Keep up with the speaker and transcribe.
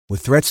With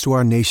threats to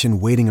our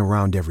nation waiting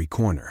around every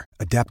corner,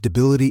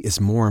 adaptability is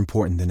more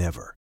important than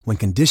ever. When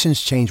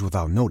conditions change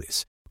without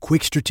notice,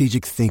 quick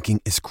strategic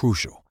thinking is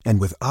crucial.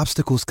 And with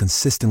obstacles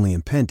consistently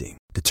impending,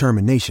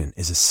 determination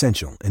is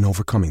essential in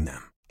overcoming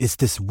them. It's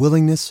this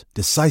willingness,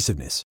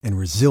 decisiveness, and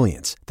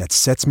resilience that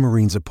sets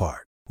Marines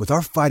apart. With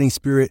our fighting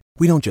spirit,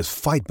 we don't just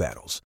fight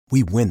battles,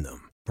 we win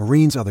them.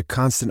 Marines are the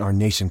constant our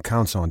nation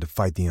counts on to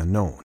fight the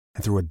unknown.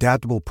 And through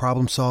adaptable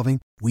problem solving,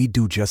 we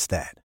do just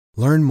that.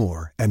 Learn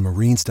more at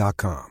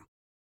marines.com.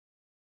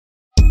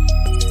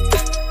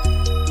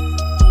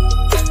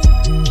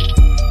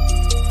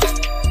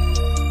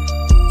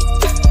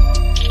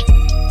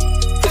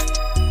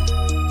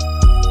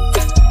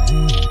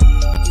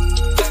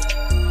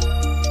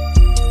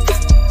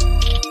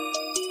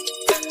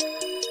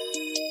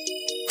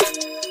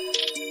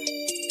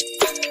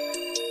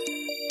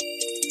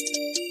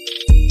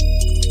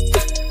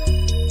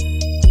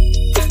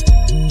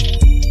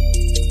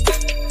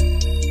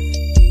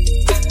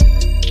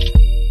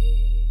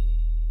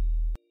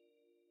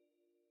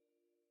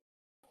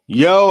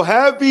 Yo,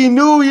 happy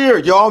new year.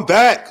 Yo, I'm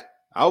back.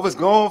 I was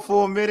gone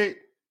for a minute.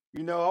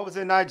 You know, I was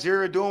in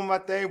Nigeria doing my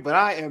thing, but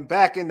I am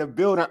back in the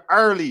building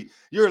early.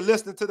 You're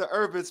listening to the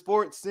Urban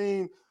Sports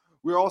Scene.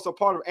 We're also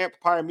part of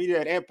Empire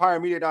Media at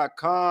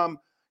empiremedia.com.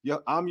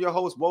 I'm your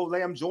host, Wole.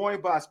 I'm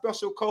joined by a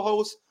special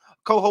co-host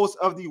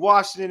of the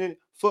Washington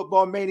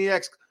Football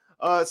Maniacs.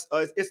 It's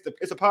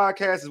a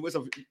podcast. It's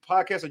a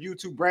podcast on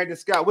YouTube. Brandon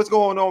Scott. What's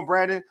going on,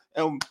 Brandon?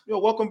 And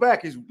welcome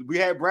back. We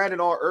had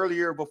Brandon on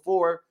earlier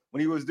before. When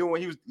he was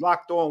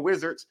locked on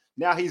Wizards.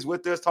 Now he's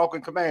with us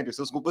talking Commanders.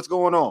 So what's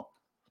going on?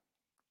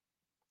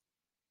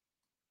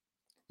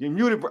 You're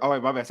muted. Oh,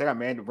 wait, my bad. I got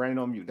Brandon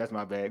on mute. That's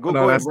my bad. Go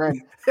ahead,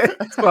 Brandon.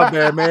 That's my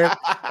bad, man.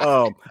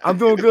 I'm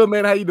doing good,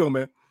 man. How you doing,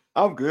 man?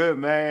 I'm good,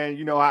 man.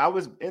 You know, I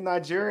was in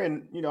Nigeria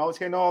and, I was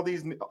hearing all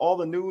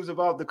the news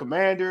about the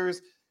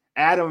Commanders.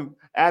 Adam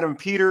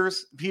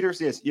Peters,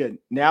 yes, yeah.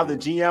 Now the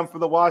GM for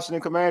the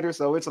Washington Commanders.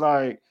 So it's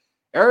like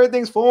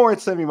everything's foreign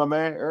to me, my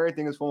man.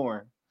 Everything is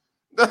foreign.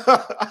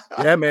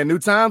 Yeah, man. New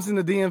times in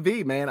the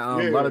DMV, man.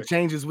 A lot of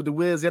changes with the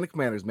Wiz and the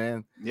Commanders,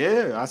 man.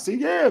 Yeah, I see.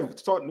 Yeah,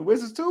 starting the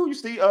Wizards too. You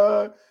see,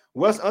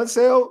 Wes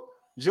Unseld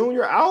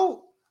Jr.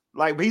 out.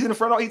 Like, but he's in the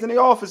front. He's in the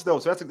office though.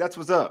 So that's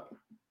what's up.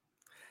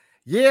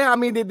 Yeah, I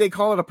mean they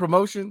call it a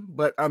promotion,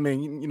 but I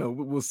mean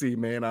we'll see,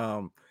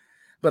 man.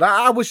 But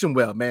I wish him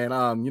well, man.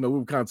 We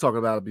were kind of talking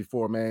about it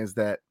before, man. Is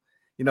that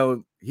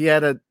he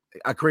had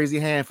a crazy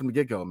hand from the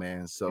get-go,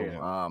 man. So,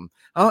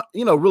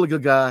 really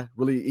good guy,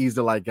 really easy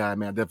to like guy,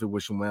 man. I definitely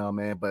wish him well,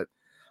 man. But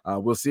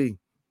we'll see.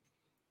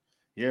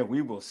 Yeah,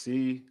 we will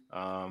see.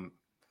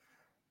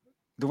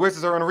 The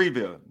Wizards are on a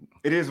rebuild.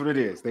 It is what it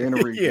is. They're in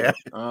a rebuild.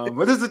 Yeah.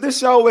 But this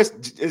show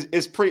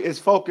is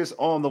focused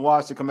on the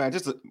Washington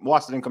Commanders. Just the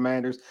Washington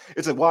Commanders.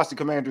 It's a Washington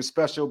Commanders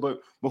special.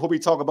 But before we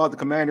talk about the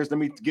Commanders, let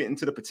me get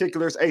into the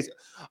particulars.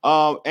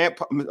 I'm going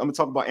to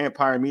talk about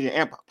Empire Media.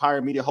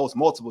 Empire Media hosts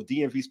multiple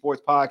DMV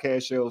sports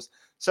podcast shows,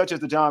 such as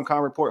the John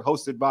Keim Report,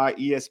 hosted by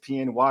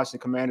ESPN Washington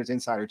Commanders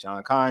insider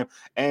John Keim,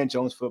 and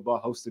Jones Football,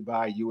 hosted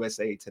by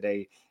USA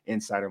Today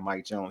insider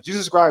Mike Jones. You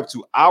subscribe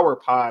to our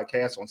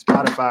podcast on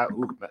Spotify.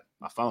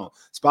 My phone.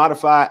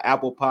 Spotify,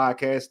 Apple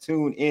Podcasts,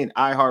 TuneIn,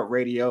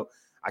 iHeartRadio.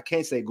 I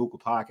can't say Google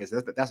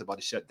Podcasts. That's about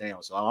to shut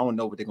down. So I don't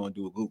know what they're going to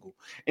do with Google.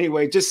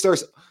 Anyway, just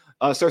search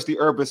the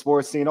Urban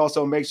Sports Scene.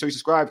 Also, make sure you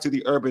subscribe to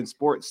the Urban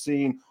Sports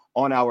Scene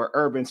on our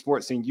Urban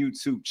Sports Scene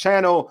YouTube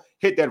channel.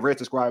 Hit that red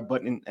subscribe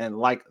button and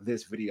like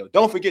this video.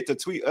 Don't forget to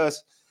tweet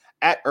us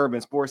at Urban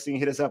Sports Scene.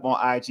 Hit us up on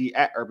IG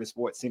at Urban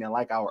Sports Scene and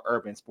like our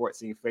Urban Sports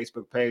Scene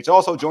Facebook page.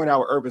 Also join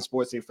our Urban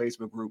Sports Scene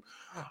Facebook group.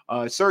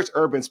 Search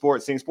Urban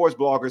Sports Scene, sports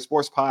bloggers,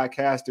 sports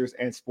podcasters,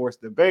 and sports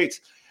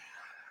debates.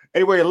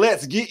 Anyway,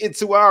 let's get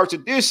into our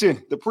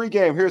tradition. The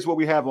pregame. Here's what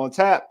we have on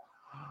tap.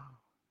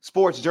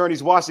 Sports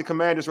Journey's Washington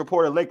Commanders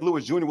reporter Lake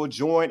Lewis Jr. will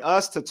join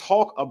us to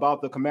talk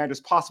about the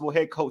Commanders' possible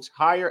head coach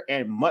hire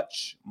and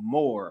much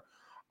more.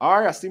 All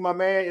right, I see my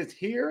man is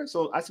here.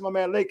 So I see my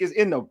man Lake is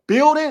in the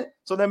building.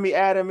 So let me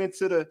add him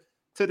into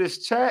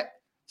this chat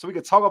so we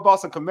can talk about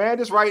some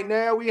Commanders. Right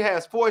now, we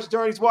have Sports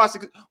Journey's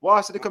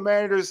Washington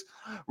Commanders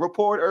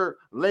reporter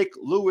Lake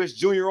Lewis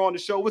Jr. on the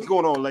show. What's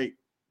going on, Lake?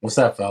 What's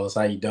up, fellas?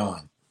 How you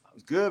doing?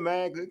 Good,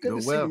 man. Good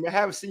to see you, man. I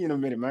haven't seen you in a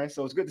minute, man.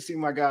 So it's good to see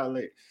my guy,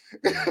 Lake.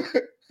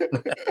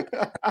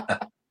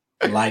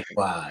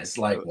 Likewise.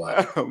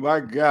 My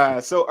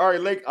God. So, all right,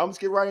 Lake, I'm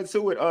just get right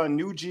into it.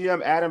 New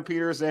GM Adam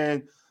Peters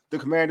and the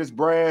Commanders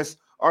brass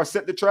are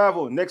set to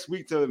travel next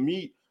week to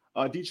meet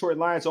Detroit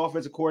Lions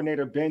offensive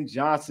coordinator Ben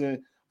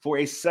Johnson for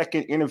a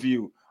second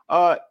interview.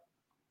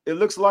 It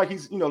looks like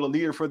he's, the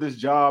leader for this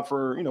job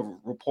for,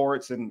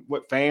 reports and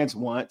what fans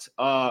want.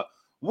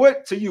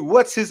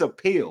 What's his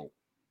appeal?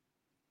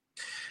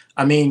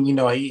 I mean,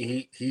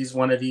 he's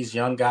one of these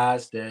young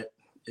guys that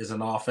is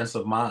an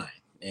offensive mind.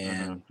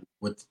 And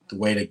with the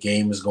way the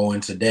game is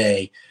going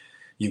today,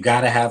 you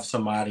got to have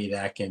somebody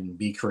that can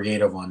be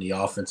creative on the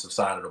offensive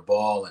side of the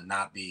ball and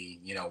not be,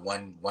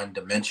 one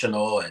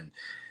dimensional. And,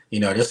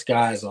 this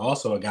guy is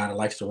also a guy that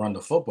likes to run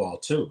the football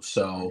too.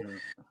 So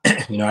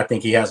I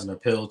think he has an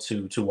appeal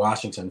to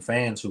Washington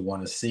fans who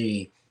want to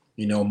see,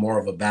 more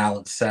of a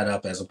balanced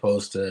setup as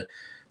opposed to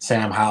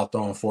Sam Howell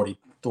throwing 40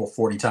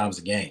 times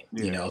a game.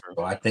 So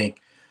I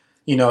think,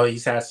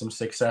 he's had some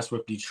success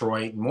with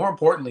Detroit. More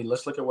importantly,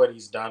 let's look at what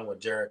he's done with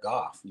Jared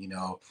Goff.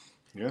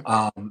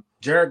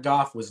 Jared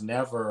Goff was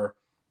never,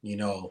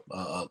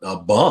 a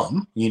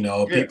bum.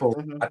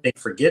 People I think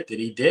forget that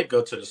he did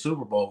go to the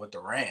Super Bowl with the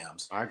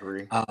Rams. I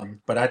agree.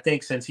 But I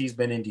think since he's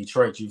been in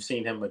Detroit, you've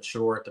seen him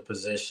mature at the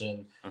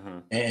position,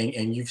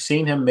 and you've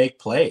seen him make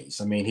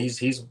plays. I mean,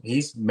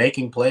 he's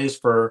making plays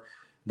for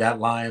that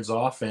Lions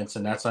offense,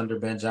 and that's under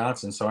Ben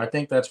Johnson. So I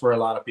think that's where a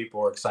lot of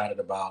people are excited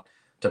about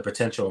the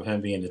potential of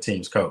him being the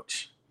team's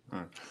coach.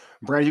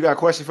 Brandon, you got a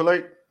question for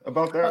Lake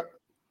about that?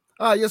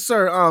 Yes,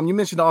 sir. You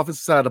mentioned the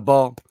offensive side of the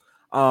ball.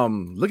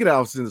 Look at the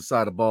offensive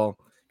side of the ball.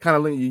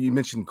 Kind of you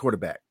mentioned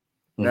quarterback.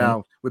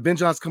 Now with Ben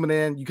Johnson coming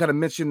in, you kind of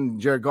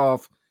mentioned Jared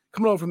Goff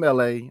coming over from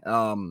LA.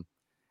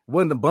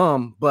 Wasn't a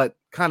bum, but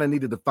kind of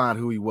needed to find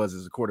who he was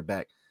as a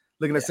quarterback.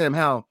 Looking at Sam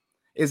Howell,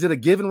 is it a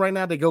given right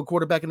now they go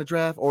quarterback in the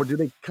draft, or do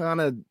they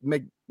kind of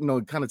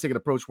take an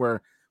approach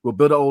where we'll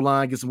build an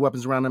O-line, get some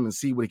weapons around him, and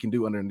see what he can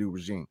do under a new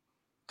regime?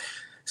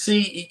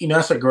 See,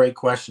 that's a great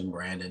question,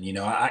 Brandon.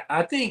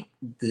 I think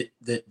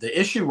the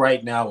issue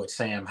right now with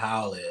Sam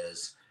Howell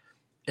is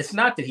it's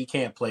not that he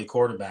can't play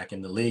quarterback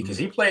in the league, because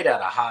he played at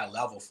a high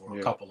level for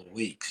a couple of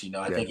weeks.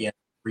 I think he had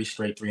 3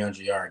 straight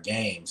 300-yard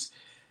games.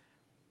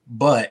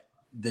 But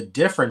the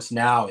difference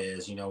now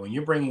is, when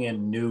you're bringing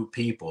in new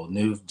people,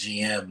 new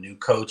GM, new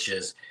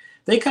coaches,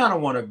 they kind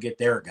of want to get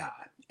their guy.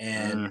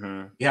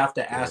 And you have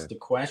to ask the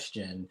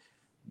question,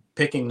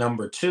 picking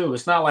number 2,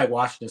 it's not like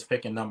Washington's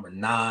picking number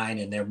 9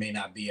 and there may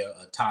not be a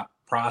top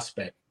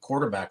prospect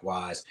quarterback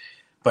wise,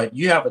 but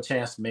you have a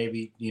chance to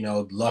maybe,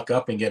 luck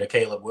up and get a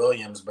Caleb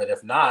Williams. But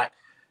if not,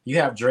 you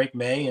have Drake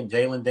May and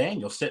Jalen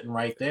Daniels sitting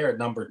right there at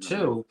number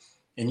 2.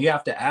 And you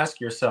have to ask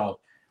yourself,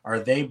 are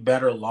they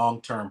better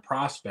long-term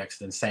prospects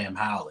than Sam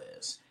Howell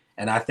is?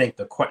 And I think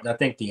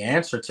the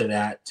answer to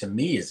that, to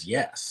me, is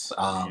yes.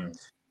 I'm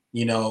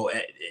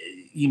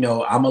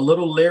a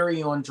little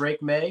leery on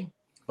Drake May,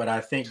 but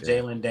I think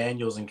Jalen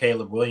Daniels and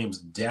Caleb Williams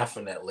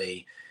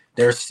definitely,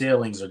 their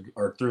ceilings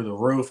are through the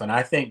roof. And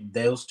I think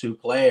those two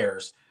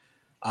players,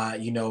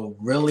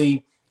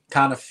 really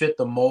kind of fit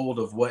the mold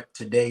of what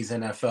today's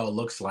NFL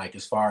looks like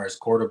as far as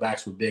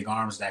quarterbacks with big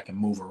arms that can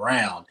move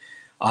around.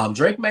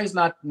 Drake May's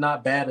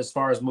not bad as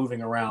far as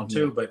moving around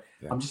too, but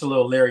I'm just a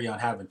little leery on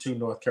having 2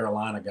 North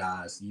Carolina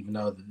guys, even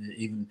though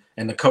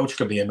and the coach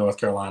could be a North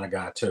Carolina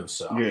guy too.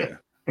 So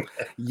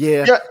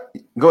yeah.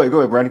 Go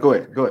ahead, Brandon. Go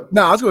ahead.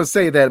 No, I was going to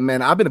say that,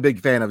 man. I've been a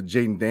big fan of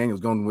Jaden Daniels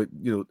going with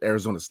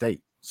Arizona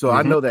State. So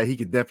I know that he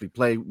could definitely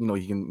play.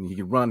 He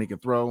can run, he can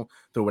throw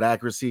with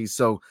accuracy.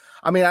 So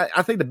I mean,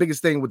 I think the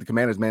biggest thing with the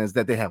Commanders, man, is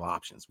that they have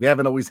options. We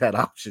haven't always had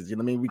options. You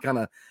know what I mean? We kind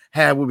of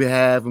have what we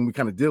have, and we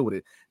kind of deal with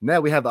it.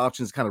 Now we have the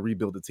options to kind of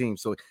rebuild the team.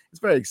 So it's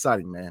very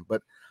exciting, man.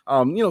 But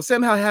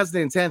Sam Howell has the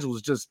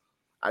intangibles. Just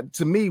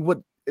to me,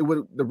 what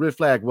the red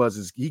flag was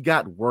is he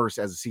got worse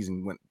as the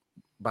season went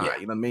by.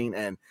 You know what I mean?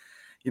 And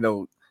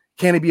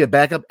can he be a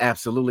backup?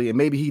 Absolutely. And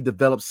maybe he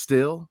develops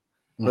still.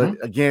 But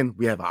again,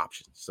 we have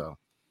options. So.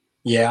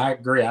 Yeah, I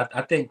agree.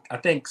 I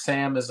think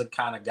Sam is the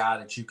kind of guy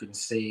that you can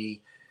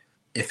see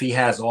if he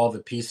has all the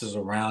pieces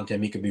around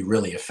him, he could be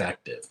really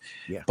effective.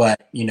 Yeah. But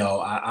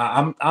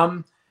I'm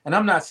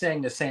not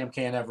saying that Sam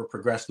can't ever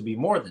progress to be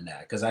more than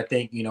that, because I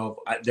think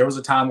there was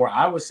a time where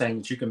I was saying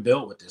that you can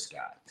build with this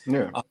guy.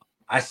 Yeah.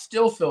 I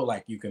still feel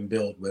like you can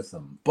build with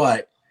him,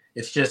 but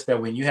it's just that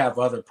when you have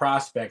other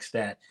prospects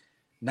that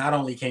not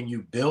only can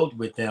you build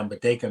with them, but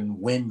they can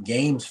win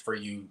games for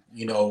you,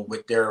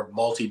 with their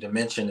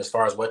multi-dimension as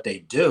far as what they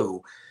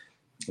do.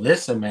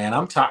 Listen, man,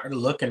 I'm tired of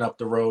looking up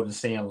the road and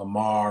seeing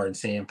Lamar and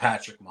seeing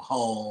Patrick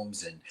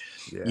Mahomes and,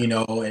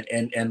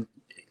 and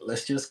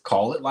let's just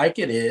call it like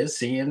it is,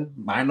 seeing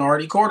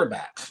minority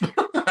quarterbacks.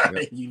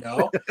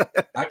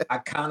 I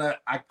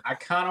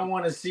kind of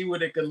want to see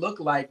what it could look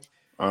like.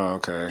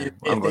 Okay.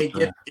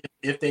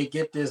 If they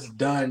get this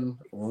done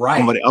right,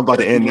 I'm about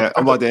to end that.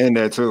 I'm about to end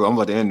that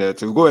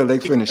too. Go ahead,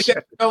 Lake, finish.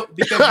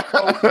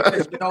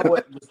 Because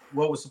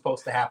what was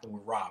supposed to happen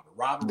with Robert.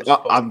 Robert was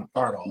supposed to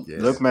start all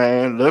this. Look,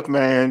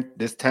 man.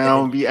 This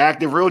town be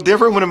acting real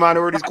different when the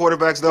minorities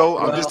quarterbacks, though.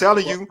 I'm just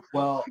telling you.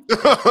 Well,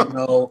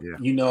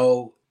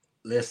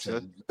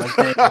 listen. One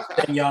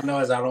thing y'all know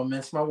is I don't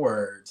mince my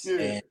words,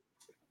 and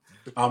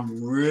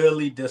I'm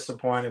really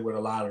disappointed with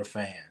a lot of the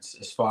fans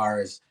as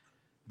far as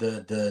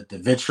the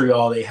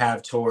vitriol they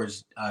have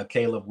towards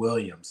Caleb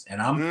Williams.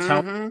 And I'm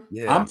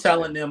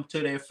telling them to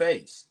their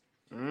face,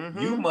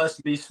 you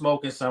must be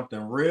smoking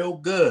something real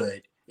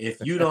good if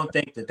you don't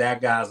think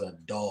that guy's a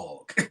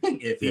dog.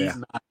 If he's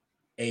not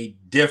a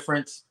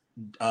different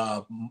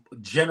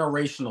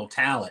generational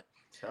talent.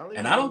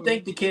 And I don't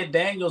think the kid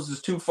Daniels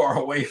is too far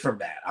away from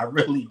that. I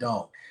really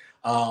don't.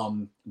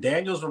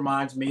 Daniels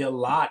reminds me a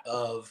lot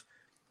of,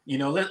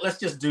 let's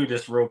just do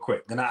this real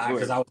quick.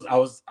 Because I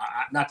was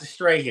not to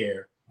stray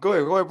here. Go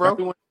ahead, bro.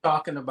 Everyone's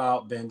talking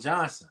about Ben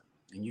Johnson.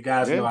 and you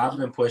guys know I've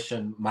been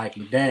pushing Mike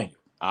McDaniel.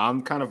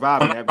 I'm kind of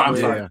vibing that. I'm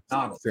sorry,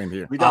 same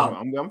here.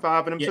 I'm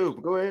vibing him too.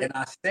 Go ahead. And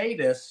I say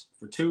this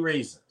for two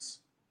reasons.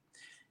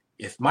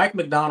 If Mike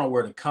Macdonald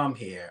were to come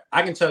here,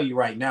 I can tell you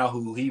right now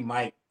who he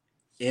might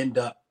end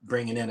up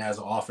bringing in as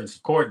an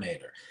offensive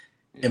coordinator.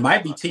 It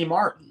might be T.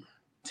 Martin.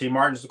 T.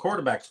 Martin's the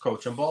quarterback's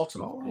coach in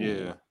Baltimore.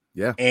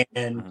 Yeah.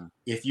 And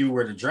if you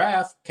were to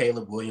draft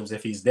Caleb Williams,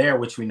 if he's there,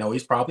 which we know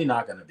he's probably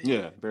not going to be.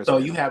 Yeah. So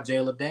you have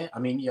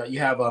you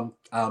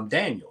have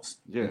Daniels.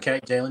 Yeah. Okay,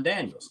 Jalen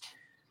Daniels.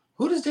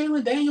 Who does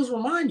Jalen Daniels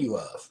remind you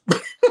of?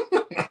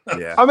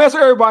 Yeah. I mean, that's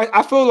everybody.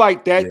 I feel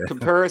like that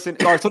comparison.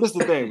 All right, so this is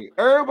the thing.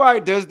 Everybody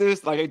does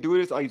this. Like they do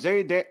this. Like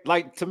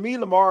like to me,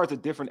 Lamar is a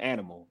different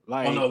animal.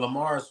 Like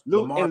Lamar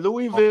in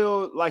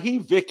Louisville, like he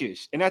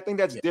Vickish, and I think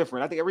that's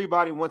different. I think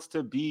everybody wants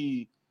to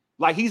be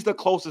like he's the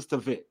closest to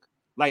Vic.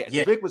 Like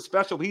Vic was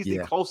special, but he's the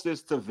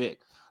closest to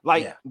Vic.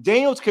 Like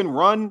Daniels can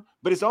run,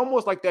 but it's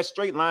almost like that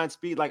straight line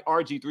speed, like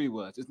RG3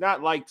 was. It's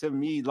not like to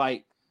me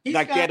like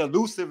that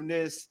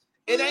elusiveness.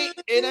 It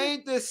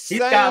ain't the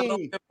same. He's got a little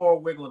bit more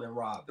wiggle than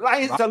Rob.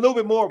 Like it's a little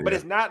bit more, but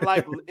it's not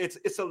like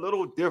it's a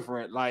little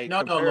different. Like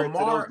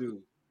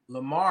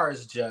Lamar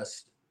is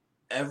just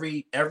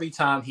every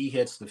time he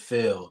hits the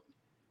field,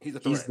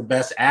 he's the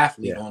best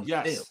athlete on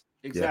the field.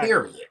 Exactly.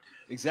 Period.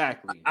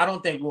 Exactly. I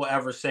don't think we'll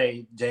ever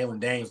say Jalen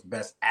Daniels the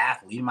best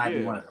athlete. He might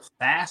be one of the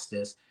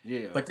fastest.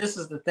 Yeah. But this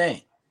is the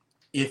thing: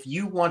 if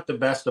you want the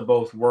best of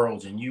both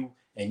worlds, and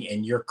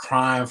you're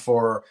crying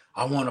for,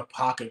 I want a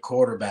pocket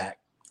quarterback.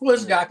 Well,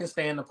 this guy can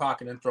stay in the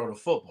pocket and throw the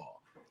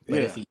football. But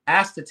if he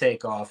has to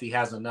take off, he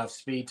has enough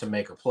speed to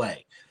make a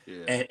play.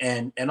 Yeah.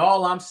 And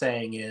all I'm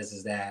saying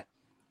is that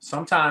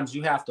sometimes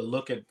you have to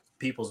look at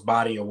people's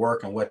body of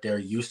work and what they're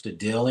used to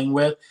dealing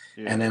with.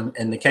 Yeah. And then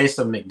in the case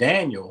of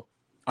McDonald,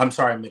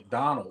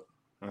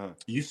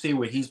 you see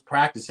what he's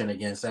practicing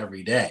against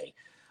every day.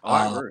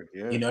 I agree.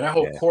 Yeah. You know, that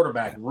whole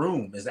quarterback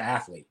room is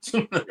athletes.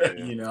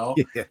 You know?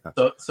 Yeah.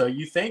 So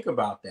you think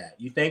about that.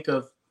 You think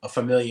of a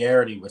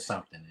familiarity with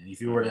something. And if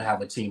you were to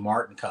have a T.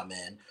 Martin come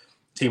in,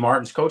 T.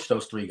 Martin's coached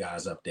those three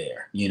guys up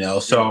there, you know,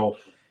 so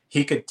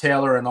he could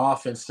tailor an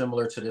offense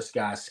similar to this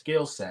guy's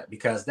skill set,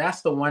 because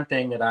that's the one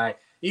thing that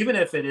even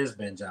if it is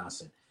Ben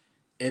Johnson,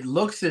 it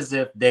looks as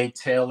if they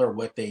tailor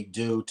what they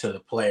do to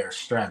the player's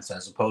strengths,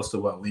 as opposed to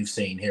what we've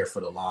seen here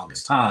for the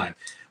longest time,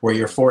 where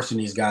you're forcing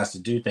these guys to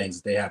do things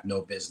that they have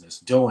no business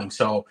doing.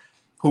 So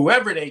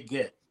whoever they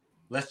get,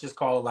 let's just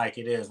call it like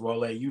it is.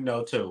 Well, you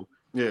know, too.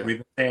 Yeah, we've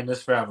been saying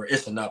this forever.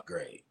 It's an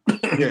upgrade.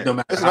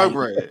 Yeah, it's an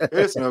upgrade.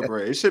 It's an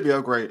upgrade. It should be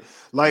upgrade.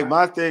 Like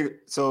my thing.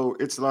 So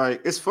it's like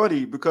it's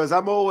funny because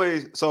I'm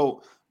always it's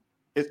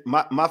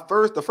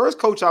the first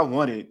coach I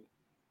wanted,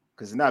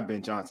 because it's not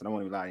Ben Johnson. I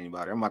won't even lie to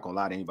anybody. I'm not gonna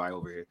lie to anybody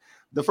over here.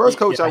 The first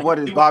coach I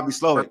wanted is Bobby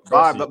Slowick.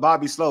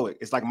 Bobby Slowick.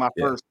 It's like my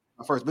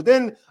first. But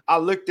then I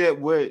looked at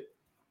what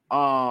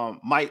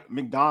Mike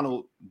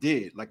Macdonald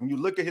did. Like when you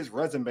look at his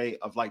resume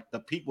of like the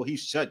people he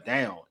shut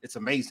down, it's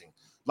amazing.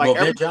 Like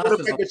every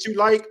quarterback that you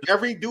like,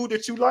 every dude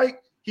that you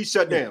like, he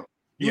shut down.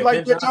 You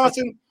like Ben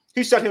Johnson,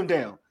 he shut him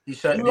down. He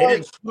shut. They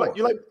didn't score.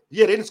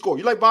 They didn't score.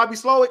 You like Bobby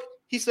Slowick?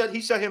 He shut him.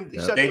 He shut they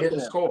him didn't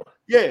down. Score.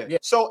 Yeah.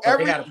 So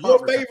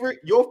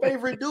your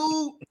favorite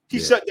dude, he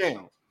shut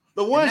down.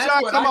 The ones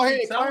y'all come out here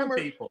and clamor.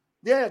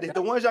 Yeah,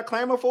 the ones y'all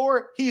clamor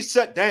for, he's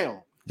shut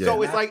down. Yeah.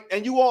 So it's like,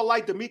 and you all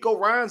like DeMeco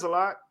Ryans a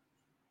lot.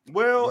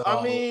 Well,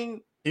 I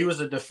mean, he was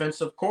a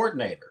defensive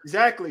coordinator.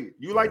 Exactly.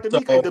 You like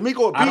DeMeco?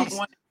 DeMeco a beast. I don't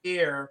want to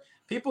hear.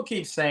 People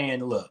keep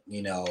saying, look,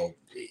 you know,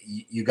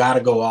 you got to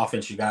go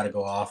offense. You got to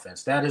go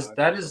offense. That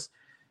is,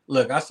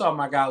 look, I saw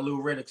my guy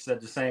Lou Riddick said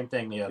the same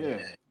thing the other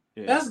day.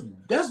 Yeah.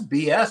 That's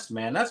BS,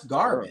 man. That's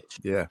garbage.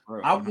 Yeah.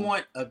 I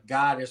want a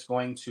guy that's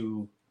going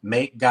to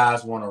make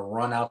guys want to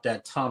run out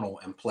that tunnel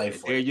and play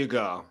for There you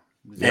go.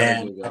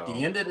 At the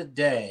end of the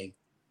day,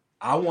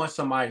 I want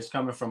somebody that's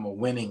coming from a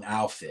winning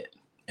outfit.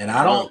 And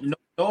I don't know,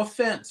 no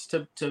offense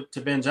to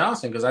Ben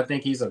Johnson, because I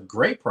think he's a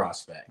great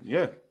prospect.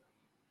 Yeah.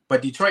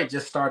 But Detroit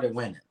just started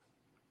winning.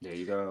 There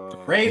you go. The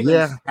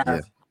Ravens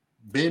have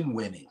been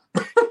winning.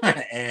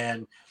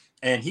 and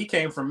he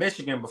came from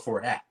Michigan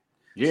before that.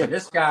 Yeah. So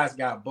this guy's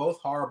got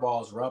both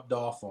Harbaughs rubbed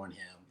off on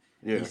him.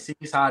 Yeah. He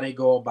sees how they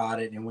go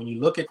about it. And when you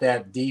look at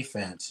that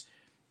defense,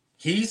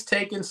 he's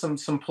taken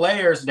some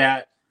players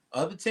that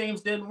other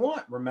teams didn't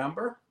want,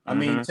 remember? I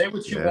mean, say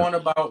what you want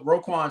about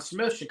Roquan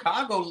Smith.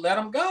 Chicago let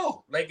him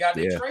go. They got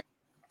their trade.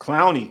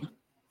 Clowney.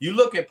 You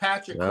look at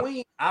Patrick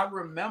Queen. I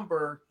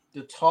remember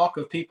the talk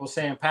of people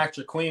saying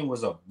Patrick Queen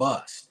was a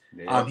bust.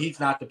 Yeah. He's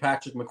not the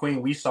Patrick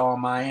McQueen we saw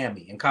in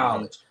Miami in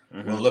college.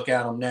 Well, look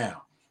at him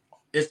now.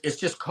 It's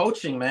just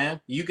coaching,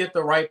 man. You get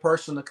the right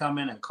person to come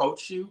in and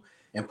coach you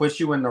and put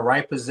you in the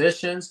right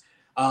positions.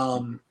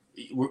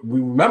 We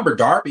remember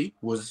Darby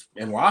was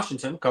in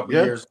Washington a couple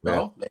of years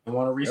ago. They didn't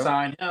want to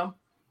re-sign him.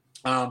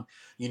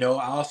 You know,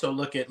 I also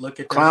look at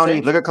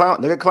Clowney. Look at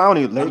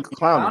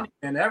Clowney.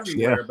 And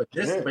everywhere. But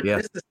this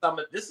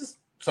is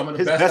some of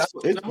the best.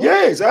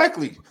 Yeah,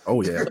 exactly.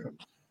 Oh yeah.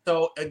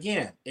 So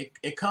again,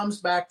 it comes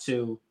back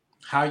to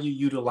how you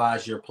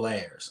utilize your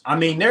players. I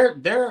mean,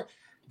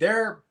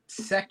 they're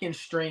second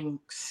string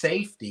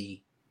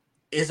safety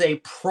is a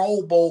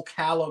Pro Bowl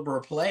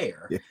caliber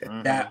player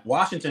that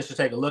Washington should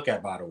take a look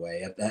at, by the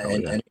way.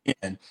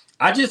 And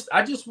I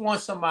just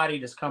want somebody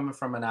that's coming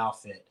from an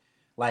outfit.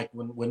 Like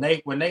when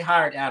they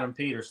hired Adam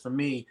Peters, for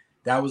me,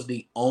 that was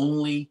the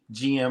only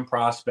GM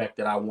prospect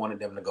that I wanted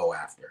them to go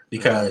after,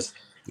 because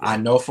I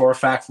know for a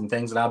fact from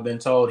things that I've been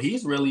told,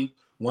 he's really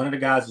one of the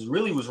guys who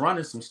really was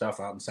running some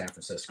stuff out in San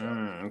Francisco.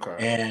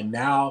 And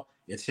now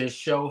it's his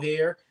show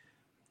here.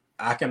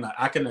 I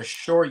can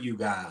assure you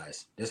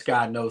guys, this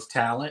guy knows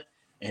talent,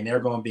 and they're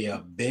going to be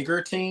a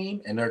bigger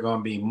team, and they're going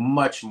to be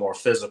much more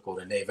physical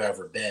than they've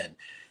ever been.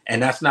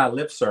 And that's not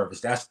lip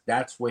service.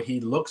 That's what he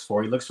looks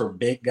for. He looks for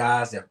big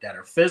guys that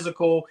are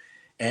physical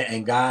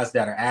and guys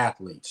that are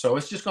athletes. So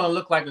it's just going to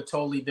look like a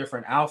totally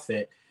different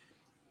outfit.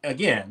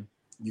 Again,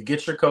 you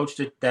get your coach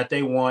that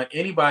they want.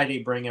 Anybody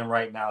they bring in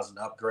right now is an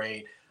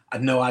upgrade. I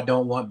know I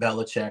don't want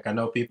Belichick. I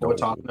know people are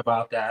talking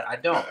about that. I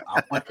don't.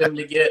 I want them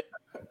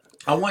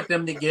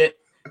to get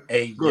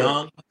a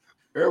young.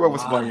 Everyone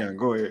was somebody young.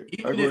 Go ahead.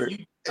 Even if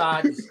you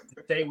decide to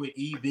stay with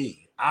EB,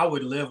 I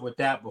would live with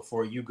that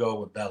before you go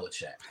with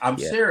Belichick. I'm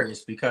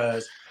serious,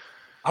 because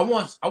I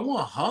want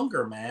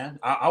hunger, man.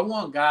 I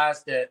want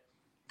guys that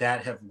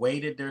have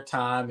waited their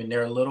time, and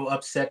they're a little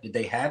upset that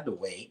they had to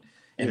wait,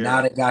 and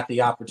now they got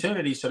the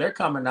opportunity, so they're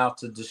coming out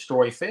to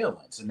destroy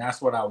feelings, and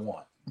that's what I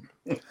want.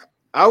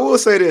 I will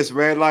say this,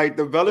 man. Like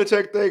the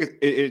Belichick thing,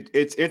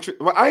 it's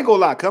interesting. Well, I ain't gonna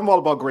lie, cause I'm all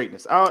about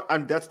greatness.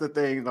 That's the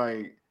thing.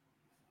 Like,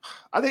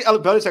 I think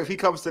Belichick, if he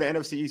comes to the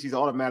NFC East, he's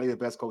automatically the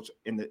best coach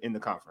in the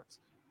conference,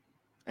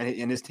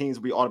 and his teams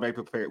will be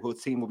automatically prepared.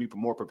 His team will be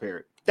more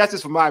prepared. That's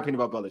just from my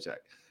opinion about Belichick.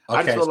 Okay,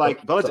 I just feel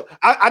like Belichick.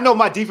 I know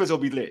my defense will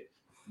be lit.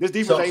 This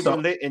defense ain't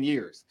been lit in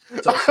years.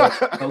 So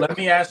let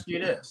me ask you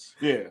this.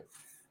 Yeah,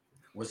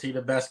 was he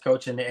the best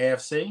coach in the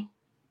AFC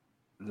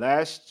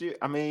last year?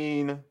 I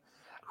mean,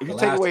 if you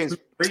take away his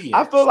 3 years,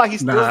 I feel like he's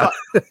still.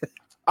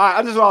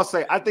 I just want to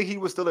say, I think he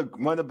was still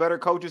one of the better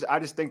coaches. I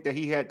just think that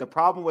he had the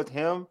problem with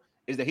him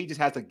is that he just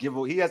has to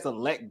he has to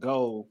let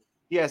go.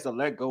 He has to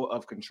let go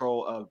of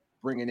control of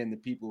bringing in the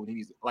people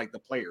he's like the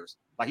players.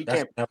 Like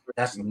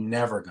that's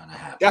never gonna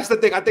happen. That's the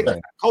thing. I think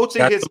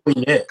coaching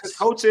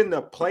coaching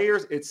the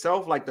players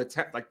itself, like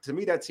to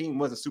me, that team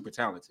wasn't super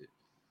talented.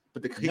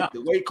 But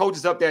the way he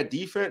coaches up that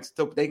defense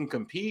so they can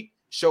compete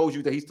shows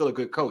you that he's still a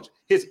good coach.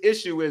 His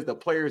issue is the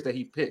players that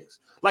he picks.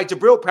 Like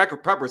Jabril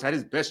Peppers had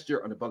his best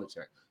year under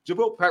Belichick.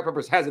 Jabril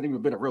Peppers hasn't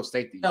even been a real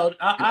safety. No,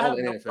 I have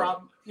no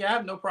problem. Yeah, I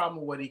have no problem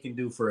with what he can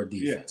do for a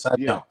defense. I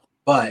don't.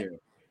 But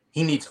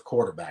he needs a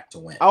quarterback to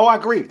win. Oh, I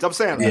agree. So I'm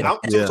saying,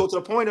 so to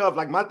the point of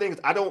like my thing is,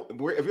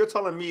 if you're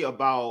talking to me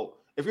about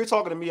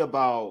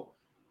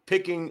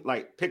picking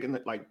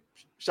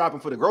shopping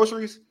for the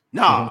groceries,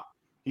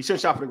 he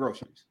shouldn't shop for the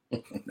groceries.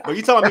 But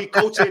you telling me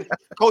coaching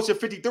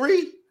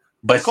 53?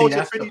 But see,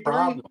 that's the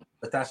problem.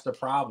 But that's the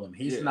problem.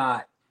 He's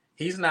not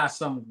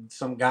some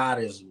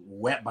guy that's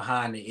wet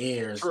behind the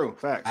ears. True,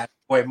 facts.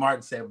 Boy,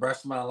 Martin said, "Brush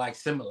smell like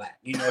Similac."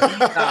 You know,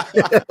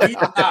 he's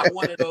not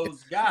one of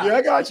those guys. Yeah,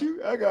 I got you.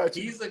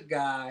 He's a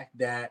guy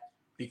that,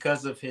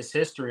 because of his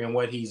history and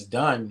what he's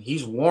done,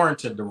 he's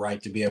warranted the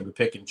right to be able to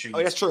pick and choose.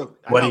 Oh, that's true.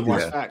 What he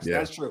wants.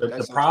 That's true.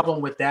 The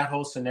problem with that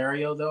whole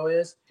scenario, though,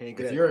 is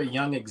if you're a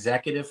young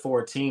executive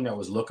for a team that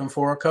was looking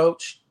for a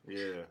coach,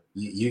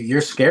 you're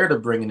scared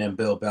of bringing in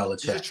Bill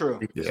Belichick. This is true.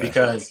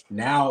 Because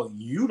now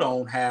you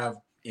don't have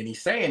any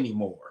say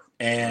anymore.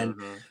 And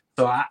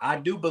so I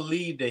do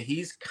believe that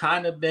he's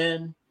kind of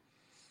been,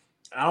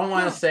 I don't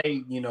want to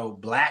say,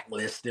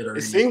 blacklisted or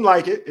anything. Seemed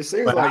like it. It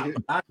seems like it.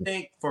 I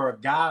think for a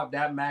guy of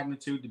that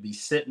magnitude to be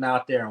sitting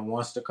out there and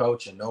wants to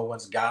coach and no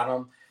one's got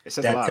him,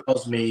 that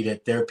tells me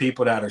that there are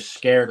people that are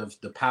scared of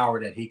the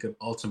power that he could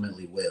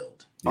ultimately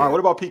wield. All right, what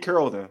about Pete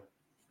Carroll then?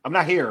 I'm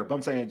not here, but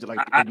I'm saying like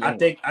I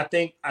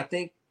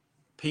think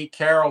Pete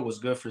Carroll was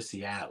good for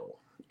Seattle.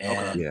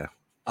 And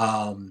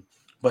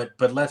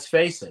But let's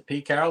face it,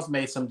 Pete Carroll's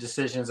made some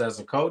decisions as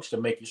a coach to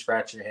make you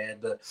scratch your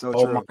head. The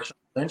whole Marshawn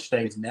Lynch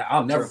things,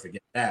 I'll never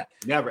forget that.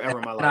 Never ever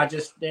in my life. And I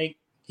just think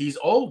he's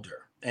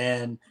older,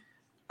 and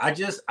I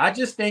just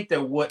think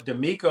that what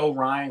DeMeco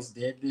Ryans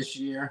did this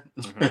year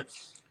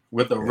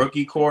with a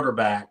rookie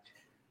quarterback,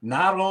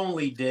 not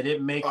only did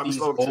it make these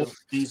old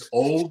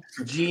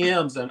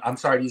GMs and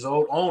these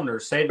old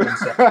owners say to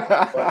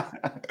themselves,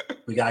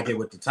 "We gotta get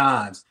with the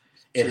times."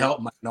 It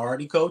helped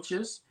minority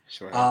coaches.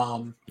 Sure.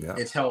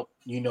 It's helped,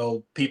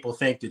 people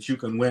think that you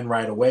can win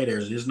right away.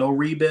 There's no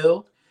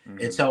rebuild.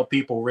 It's helped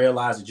people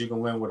realize that you can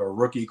win with a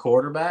rookie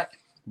quarterback.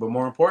 But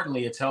more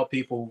importantly, it's helped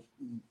people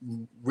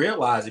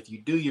realize if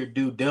you do your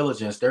due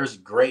diligence, there's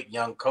great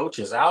young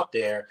coaches out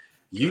there.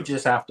 You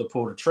just have to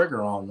pull the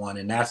trigger on one.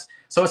 And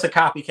so it's a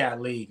copycat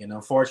league. And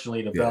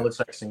unfortunately, the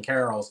Belichicks and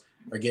Carrolls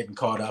are getting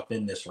caught up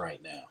in this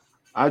right now.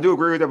 I do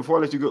agree with that. Before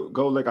I let you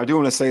go, like I do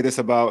want to say this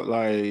about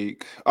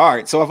all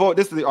right. So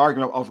this is the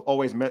argument I've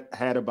always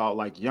had about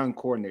like young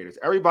coordinators.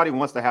 Everybody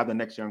wants to have the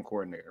next young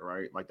coordinator,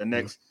 right? Like the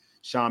next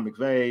Sean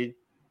McVay.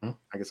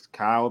 I guess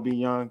Kyle will be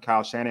young.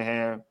 Kyle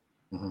Shanahan,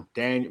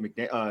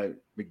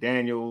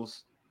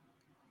 McDaniels.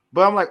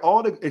 But I'm like,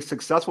 all the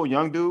successful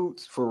young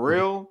dudes, for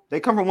real, they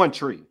come from one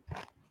tree.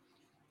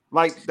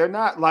 Like, they're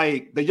not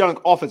like the young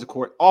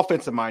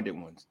offensive-minded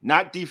ones,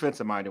 not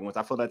defensive-minded ones.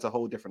 I feel that's a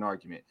whole different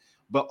argument.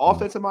 But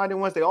offensive-minded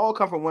ones, they all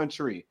come from one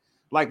tree.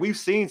 Like, we've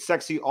seen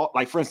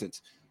like, for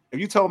instance, if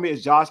you told me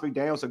is Josh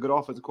McDaniels a good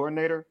offensive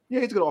coordinator?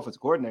 Yeah, he's a good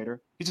offensive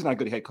coordinator. He's just not a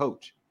good head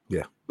coach.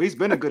 Yeah. But he's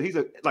not a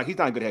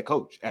good head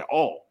coach at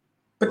all.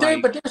 But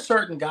there's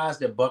certain guys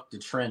that buck the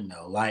trend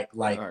though, like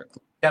right.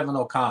 Kevin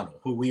O'Connell,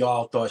 who we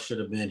all thought should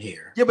have been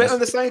here. Yeah, but on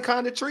the same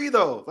kind of tree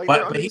though. Like,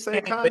 but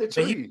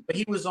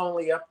he was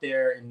only up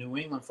there in New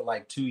England for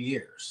like 2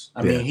 years.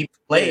 I mean, he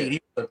played.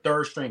 He was a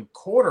third string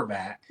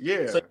quarterback.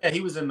 Yeah. So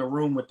he was in the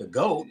room with the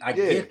GOAT. I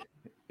get it.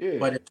 Yeah.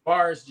 But as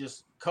far as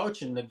just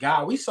coaching the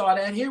guy, we saw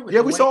that here.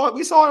 We saw it.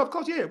 We saw it up,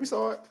 coach. Yeah, we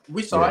saw it.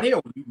 We saw it here.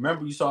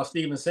 Remember, you saw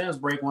Steven Sims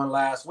break one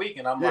last week,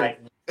 and I'm like,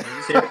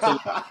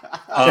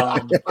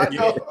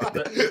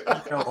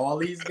 all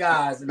these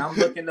guys, and I'm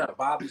looking at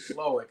Bobby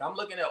Slowick. I'm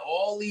looking at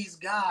all these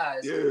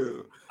guys.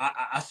 Yeah.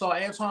 I saw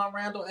Antoine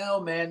Randall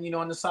L, man,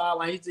 on the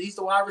sideline. He's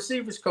the wide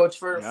receivers coach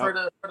for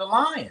the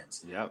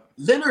Lions. Yep.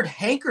 Leonard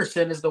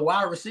Hankerson is the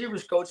wide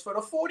receivers coach for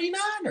the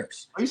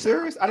 49ers. Are you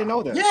serious? I didn't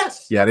know that.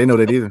 Yes. Yeah, I didn't know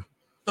that either.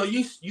 So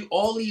you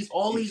all these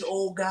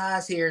old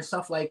guys here and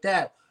stuff like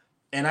that.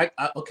 And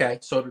okay,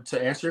 so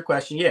to answer your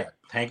question, yeah,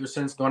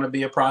 Hankerson's going to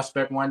be a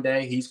prospect one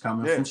day. He's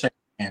coming from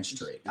Cheyenne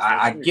Street.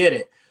 I get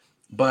it.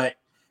 But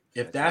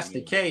if that's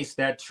the case,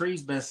 that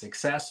tree's been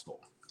successful.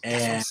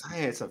 And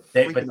it's a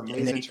freaking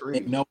amazing tree.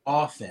 No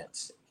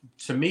offense.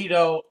 To me,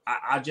 though,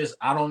 I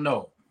don't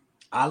know.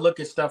 I look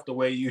at stuff the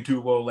way you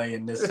do, Wole,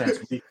 in this sense.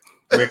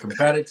 We're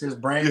competitors,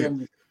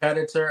 Brandon,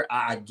 competitor.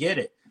 I get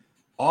it.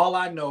 All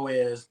I know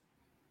is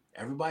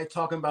everybody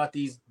talking about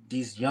these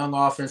young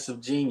offensive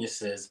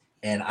geniuses,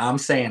 and I'm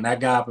saying that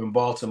guy up in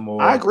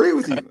Baltimore. I agree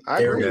with you.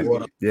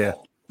 Yeah.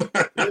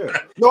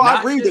 No, I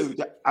agree with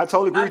you. I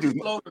totally agree with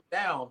you. Slow them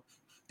down.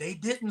 They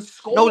didn't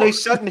score. No, he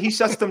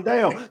shuts them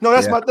down. No,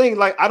 that's my thing.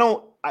 Like, I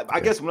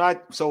guess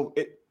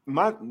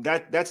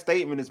that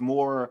statement is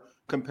more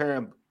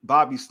comparing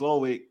Bobby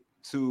Slowick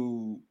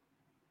to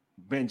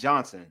Ben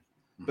Johnson,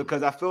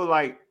 because I feel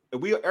like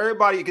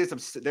everybody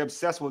they're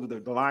obsessed with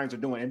what the Lions are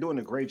doing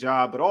a great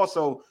job, but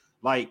also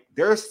like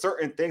there's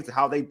certain things to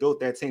how they built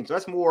that team. So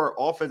that's more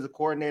offensive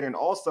coordinator and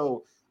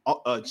also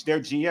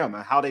their GM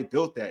and how they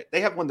built that.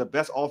 They have one of the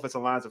best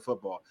offensive lines of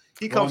football.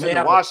 He comes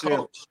into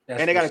Washington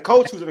and they got a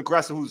coach who's an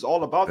aggressive, who's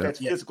all about that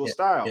physical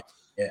style.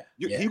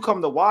 You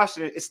come to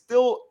Washington, it's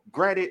still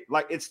granted,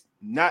 like it's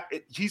not.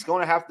 He's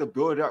going to have to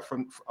build it up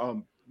from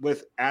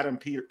with Adam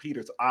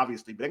Peters,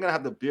 obviously, but they're going to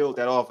have to build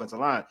that offensive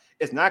line.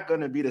 It's not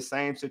going to be the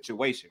same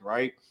situation,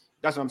 right?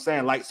 That's what I'm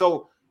saying. Like,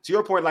 so to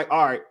your point, like,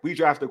 all right, we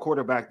drafted a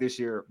quarterback this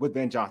year with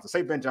Ben Johnson.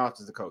 Say Ben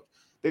Johnson's the coach.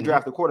 They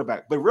draft a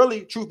quarterback. But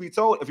really, truth be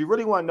told, if you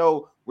really want to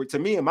know, to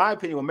me, in my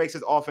opinion, what makes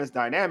this offense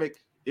dynamic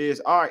is,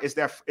 all right, it's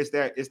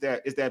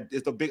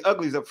the big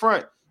uglies up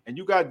front. And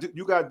you got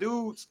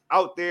dudes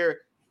out there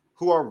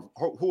who are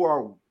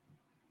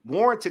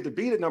warranted to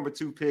be the number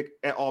 2 pick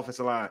at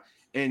offensive line.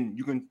 And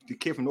you can the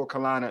kid from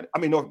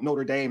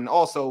Notre Dame, and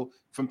also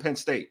from Penn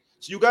State.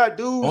 So you got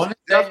dudes. Want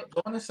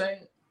to say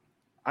it.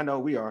 I know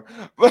we are.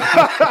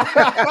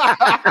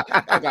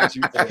 I got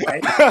you.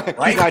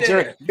 Right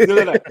Nigerian.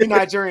 You're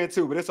Nigerian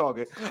too, but it's all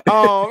good. It's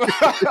all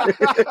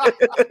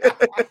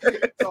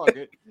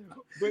good.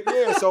 But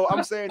yeah, so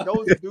I'm saying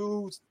those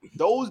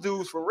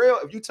dudes for real.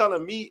 If you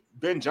telling me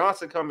Ben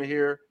Johnson coming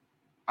here,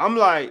 I'm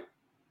like,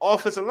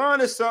 offensive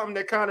line is something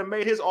that kind of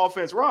made his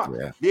offense rock.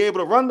 Yeah. Be able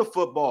to run the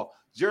football.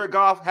 Jared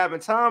Goff having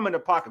time in the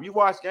pocket. You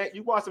watch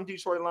some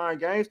Detroit Lions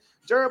games.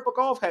 Jared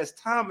Goff has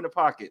time in the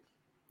pocket.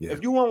 Yeah.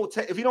 If you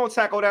don't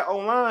tackle that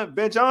O-line,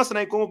 Ben Johnson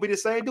ain't going to be the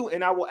same dude.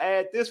 And I will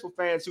add this for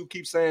fans who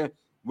keep saying,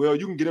 well,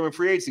 you can get him in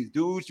free agency.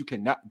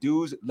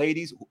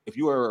 Ladies, if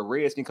you are a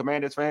Redskins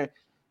Commanders fan,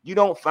 you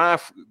don't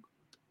find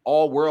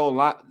all-world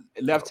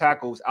left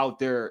tackles out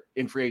there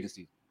in free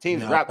agency.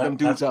 Teams wrap them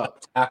dudes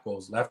up.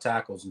 Left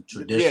tackles, and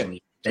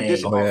traditionally teams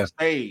as long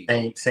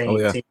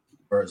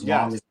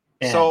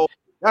as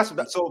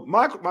so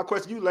my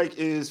question to you, like,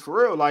 is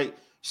for real, like,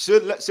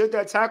 should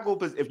that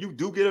tackle, if you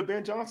do get a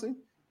Ben Johnson,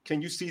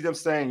 can you see them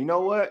saying, you know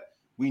what,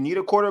 we need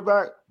a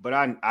quarterback, but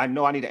I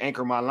know I need to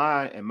anchor my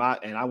line and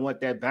I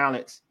want that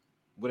balance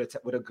with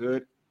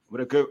the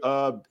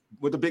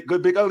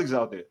big uglies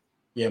out there.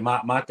 Yeah,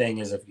 my thing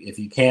is if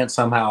you can't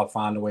somehow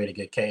find a way to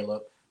get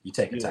Caleb, you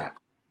take a tackle.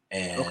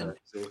 And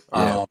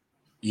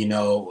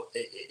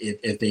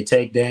if they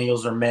take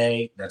Daniels or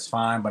May, that's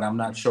fine, but I'm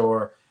not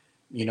sure.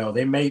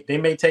 They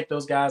may take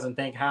those guys and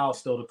think Howell's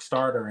still the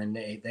starter, and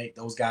they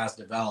those guys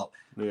develop.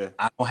 Yeah,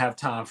 I don't have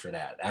time for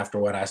that after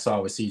what I saw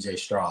with CJ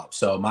Stroud.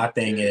 So my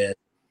thing is,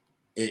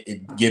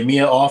 it give me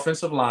an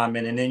offensive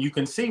lineman, and then you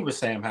can see what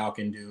Sam Howell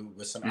can do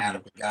with some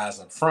adequate guys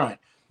up front.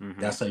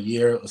 That's a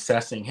year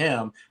assessing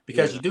him,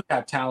 because you do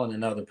have talent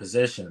in other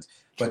positions.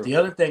 But the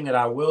other thing that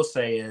I will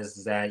say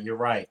is that you're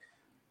right.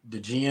 The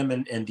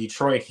GM in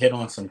Detroit hit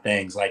on some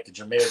things like the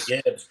Jahmyr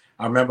Gibbs.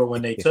 I remember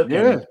when they took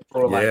him,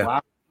 people were like, wow.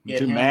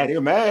 You're mad.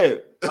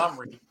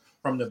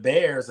 from the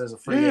Bears as a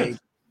free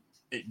agent.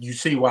 You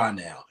see why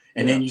now.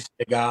 And then you see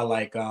a guy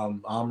like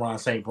Amon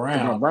St.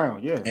 Brown.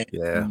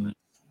 And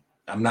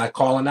I'm not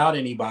calling out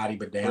anybody,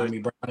 but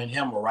De'Ami Brown and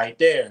him were right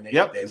there. And they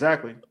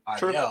exactly.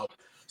 True.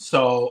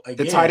 So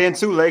again, the tight end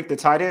too, Lake. The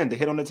tight end. They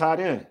hit on the tight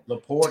end.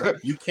 Laporta.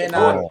 You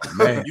cannot.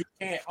 You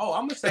can't. Oh,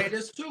 I'm gonna say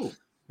this too.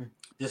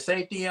 The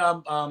safety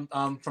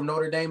from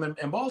Notre Dame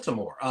and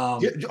Baltimore.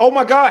 Oh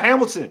my God,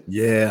 Hamilton.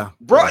 Yeah,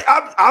 bro.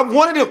 I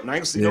wanted him. I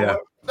ain't see no one.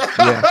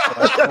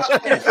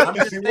 I'm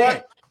just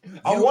saying.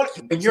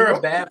 When you're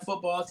a bad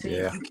football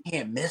team, you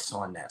can't miss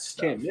on that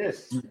stuff. Can't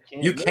miss.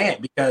 You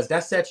can't because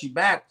that sets you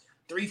back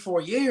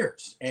 3-4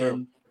 years.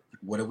 And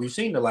what have we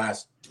seen the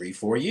last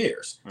 3-4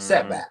 years?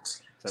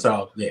 Setbacks.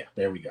 So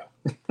there we go.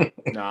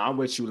 Nah, I'm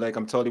with you, Lake.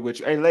 I'm totally with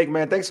you. Hey, Lake,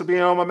 man, thanks for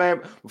being on, my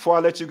man. Before I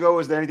let you go,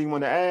 is there anything you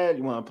want to add?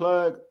 You want to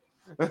plug?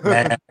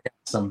 Man, I got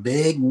some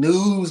big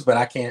news, but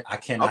I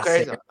cannot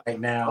say it right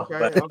now.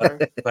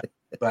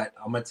 But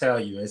I'm gonna tell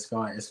you, it's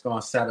going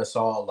to set us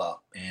all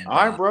up. And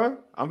all right, bro,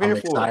 I'm here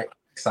for it.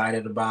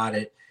 Excited about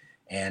it,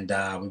 and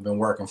we've been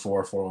working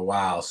for a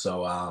while.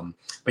 So,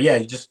 but yeah,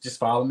 you just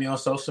follow me on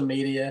social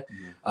media,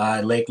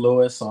 Lake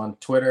Lewis on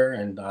Twitter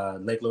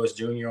and Lake Lewis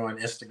Jr. on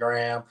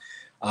Instagram.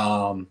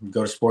 Go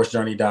to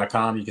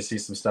sportsjourney.com. You can see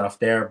some stuff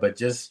there, but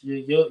just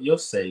you'll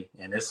see,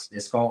 and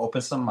it's gonna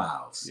open some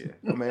mouths.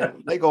 Yeah,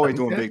 man. Lake always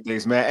doing big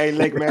things, man. Hey,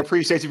 Lake, man,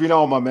 appreciate you being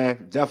on, my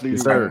man. Definitely,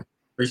 yes, sir.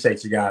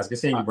 Appreciate you guys. Good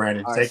seeing you,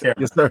 Brandon. All take care.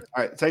 Yes, sir.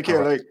 All right, take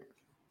care, Lake.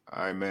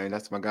 All right, man.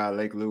 That's my guy,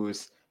 Lake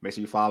Lewis. Make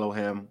sure you follow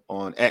him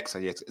on X.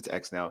 Yes, it's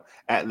X now.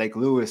 At Lake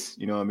Lewis,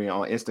 you know what I mean?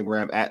 On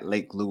Instagram, at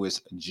Lake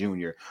Lewis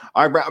Jr.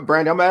 All right,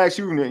 Brandon, I'm gonna ask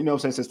you, you know what I'm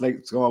saying, since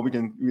Lake's gone, we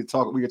can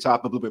chop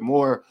up a little bit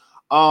more.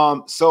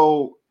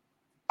 So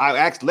I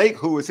asked Lake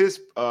who is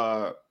his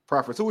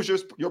preference. Who was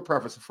your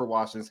preference for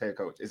Washington's head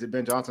coach? Is it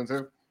Ben Johnson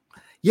too?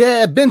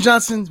 Yeah, Ben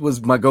Johnson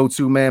was my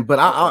go-to, man. But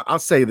I'll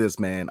say this,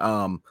 man.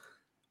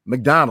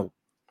 McDonald,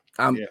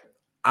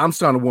 I'm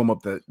starting to warm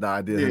up the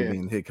idea of him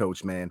being head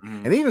coach, man.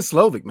 Mm-hmm. And even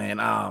Slovic, man.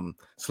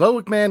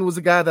 Slovic, man, was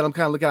a guy that I'm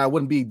kind of looking at. I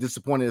wouldn't be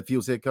disappointed if he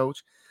was head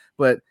coach.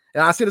 But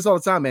and I say this all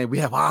the time, man. We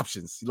have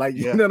options. Like,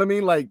 you know what I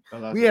mean? Like,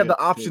 we have the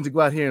option to go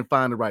out here and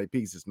find the right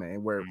pieces,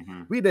 man, where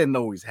we didn't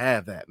always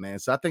have that, man.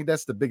 So I think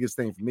that's the biggest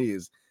thing for me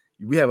is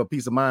we have a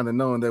peace of mind of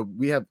knowing that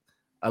we have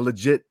a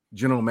legit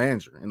general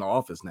manager in the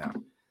office now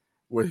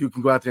where you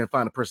can go out there and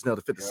find the personnel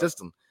to fit the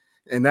system.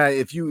 And that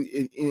if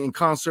you, in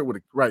concert with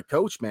the right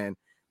coach, man,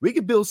 we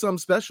could build something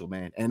special,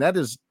 man. And that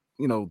is,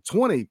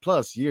 20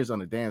 plus years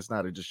under Dan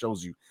Snyder just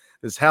shows you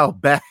this how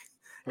bad.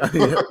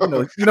 You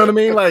know what I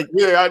mean? Like,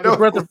 I know.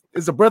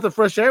 It's a breath of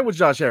fresh air with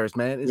Josh Harris,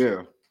 man.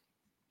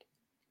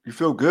 You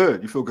feel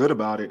good. You feel good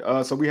about it.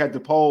 So we had the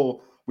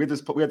poll. We had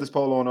this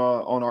poll on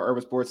our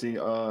Urban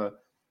Sportsy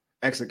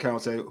X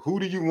account. Say, who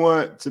do you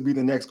want to be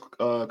the next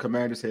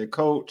Commanders head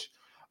coach?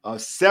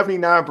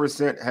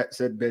 79%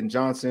 said Ben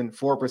Johnson.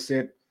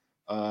 4%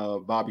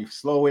 Bobby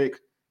Slowick.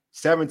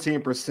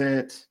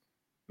 17%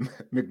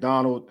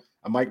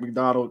 Mike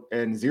McDonald,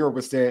 and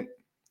 0%.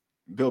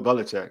 Bill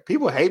Belichick.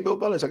 People hate Bill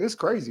Belichick. It's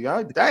crazy.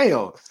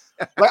 Damn.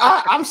 Like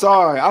I'm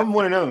sorry. I'm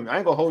one of them. I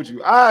ain't gonna hold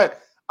you. I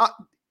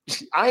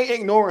ain't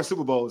ignoring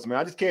Super Bowls, man.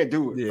 I just can't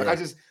do it. Yeah. Like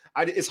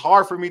it's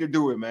hard for me to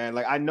do it, man.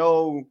 Like I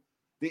know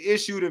the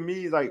issue to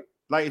me, like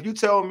if you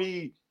tell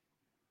me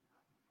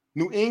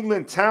New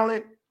England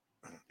talent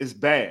is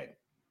bad,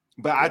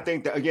 but I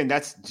think that again,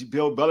 that's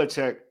Bill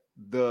Belichick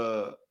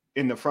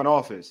in the front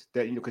office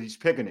that because he's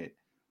picking it.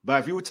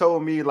 But if you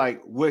told me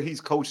like what he's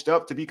coached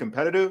up to be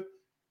competitive.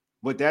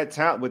 With that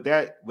talent, with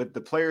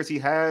the players he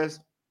has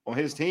on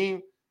his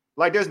team,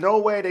 like there's no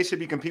way they should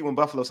be competing with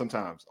Buffalo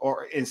sometimes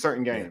or in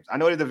certain games. I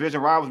know they're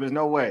division rivals, but there's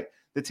no way.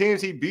 The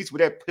teams he beats with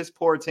that piss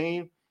poor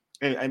team,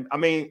 and I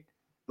mean,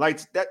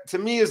 like that to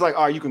me is like,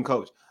 all right, you can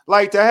coach.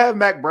 Like to have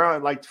Mac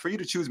Brown, like for you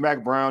to choose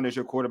Mac Brown as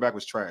your quarterback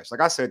was trash. Like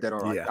I said that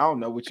already. I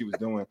don't know what he was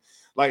doing.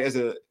 Like as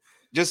a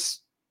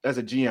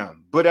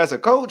GM, but as a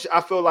coach,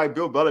 I feel like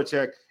Bill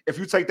Belichick. If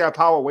you take that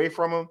power away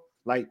from him,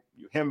 like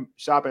him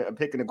shopping and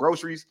picking the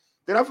groceries.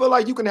 Then I feel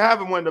like you can have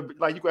him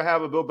you can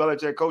have a Bill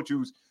Belichick coach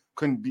who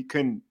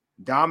can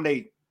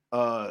dominate.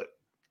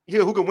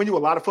 Who can win you a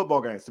lot of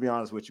football games. To be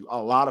honest with you,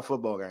 a lot of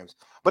football games.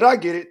 But I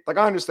get it. Like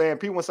I understand.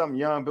 People want something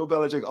young. Bill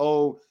Belichick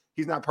old.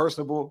 He's not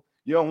personable.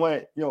 You don't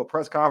want a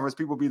press conference.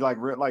 People be like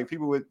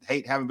people would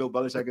hate having Bill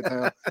Belichick in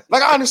town.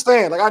 Like I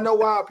understand. Like I know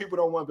why people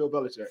don't want Bill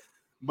Belichick.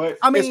 But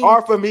I mean, it's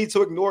hard for me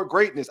to ignore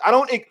greatness. I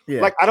don't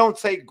I don't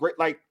take great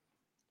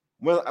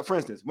for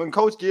instance, when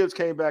Coach Gibbs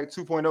came back,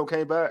 2.0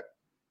 came back.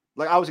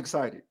 Like I was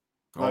excited.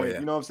 You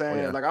know what I'm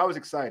saying? Like I was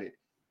excited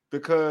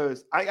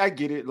because I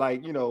get it.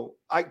 Like,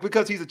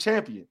 because he's a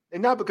champion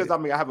and not because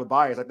I have a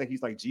bias. I think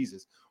he's like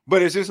Jesus,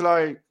 but it's just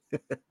like,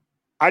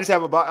 I just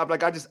have a bias.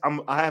 Like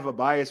I have a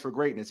bias for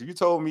greatness. If you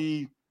told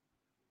me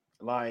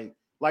like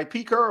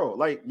Pete Carroll,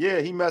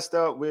 he messed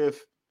up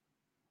with,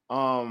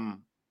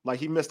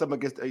 he messed up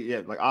against,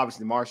 like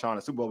obviously Marshawn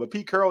and Super Bowl, but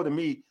Pete Carroll to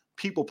me,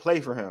 people play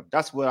for him.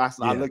 That's what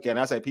I look at. And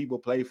I say people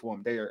play for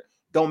him.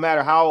 Don't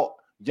matter how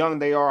young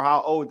they are,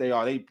 how old they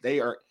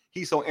are.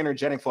 He's so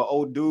energetic for an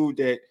old dude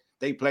that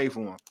they play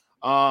for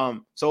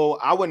him. So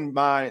I wouldn't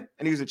mind.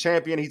 And he's a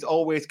champion. He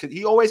always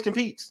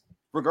competes,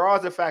 regardless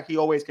of the fact he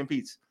always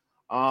competes.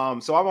 So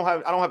I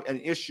don't have an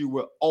issue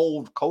with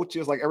old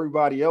coaches like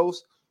everybody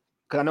else,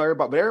 because I know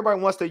everybody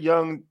wants the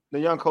young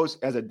coach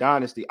as a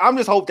dynasty. I'm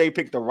just hope they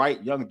pick the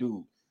right young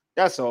dude.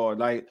 That's all.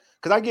 Like,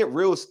 because I get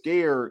real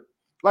scared.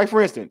 Like,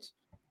 for instance,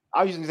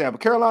 I'll use an example.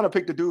 Carolina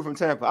picked the dude from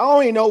Tampa. I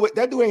don't even know what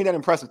that dude ain't that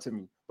impressive to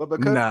me. But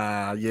because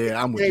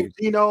I'm with you.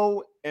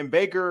 Geno and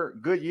Baker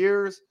good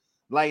years,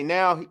 like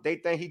now they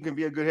think he can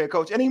be a good head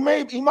coach, and he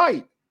might.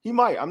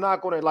 I'm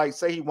not going to like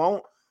say he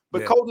won't,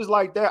 but coaches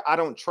like that I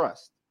don't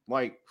trust,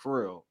 like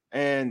for real.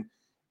 And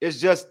it's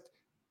just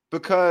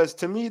because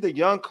to me the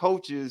young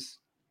coaches,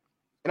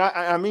 and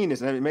I mean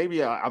this, and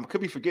maybe I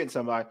could be forgetting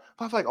somebody,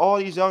 but I feel like all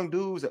these young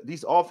dudes,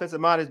 these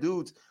offensive-minded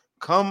dudes,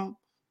 come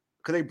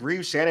because they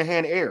breathe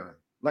Shanahan air.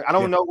 Like, I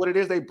don't know what it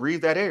is. They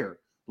breathe that air.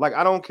 Like,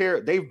 I don't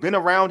care. They've been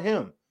around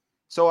him.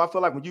 So I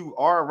feel like when you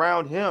are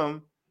around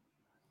him,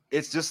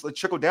 it's just a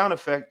trickle-down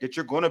effect that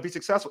you're going to be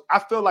successful. I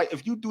feel like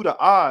if you do the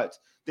odds,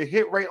 the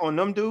hit rate on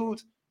them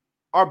dudes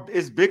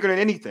is bigger than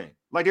anything.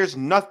 Like, there's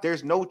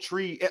no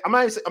tree.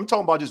 I'm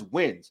talking about just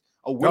wins.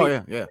 A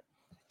win. It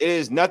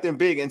is nothing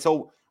big. And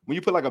so when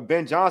you put like a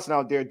Ben Johnson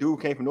out there,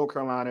 dude came from North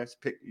Carolina,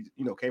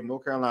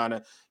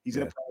 He's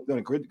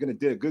gonna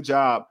do a good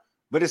job.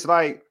 But it's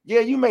like, yeah,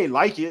 you may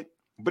like it,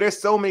 but there's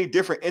so many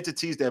different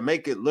entities that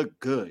make it look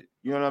good.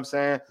 You know what I'm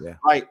saying? Yeah.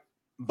 Like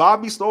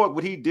Bobby Slowick,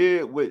 what he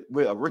did with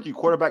a rookie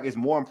quarterback is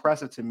more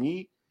impressive to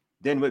me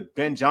than what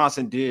Ben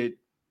Johnson did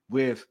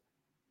with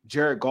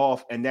Jared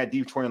Goff and that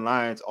Detroit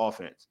Lions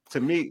offense.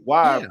 To me,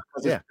 why?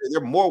 Because there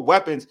are more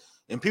weapons,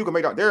 and people can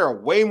make out there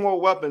are way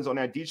more weapons on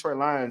that Detroit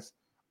Lions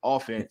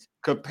offense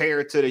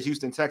compared to the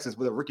Houston Texans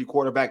with a rookie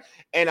quarterback.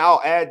 And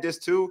I'll add this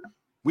too.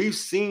 We've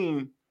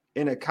seen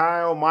in a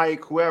Kyle,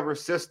 Mike, whoever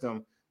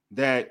system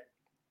that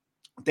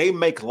they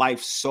make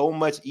life so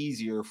much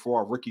easier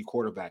for a rookie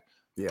quarterback.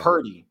 Yeah.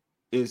 Purdy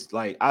is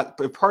like,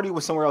 if Purdy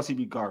was somewhere else, he'd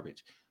be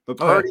garbage. But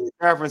Purdy in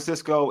San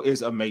Francisco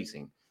is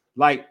amazing.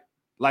 Like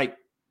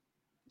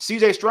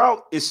CJ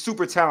Stroud is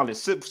super talented,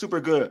 super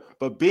good.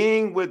 But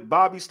being with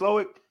Bobby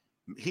Slowick,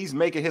 he's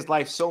making his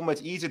life so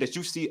much easier that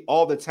you see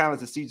all the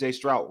talents of CJ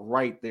Stroud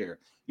right there.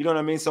 You know what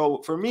I mean?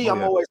 So for me,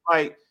 I'm always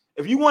like,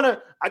 if you want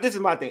to, this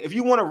is my thing. If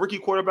you want a rookie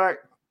quarterback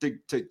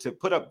to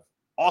put up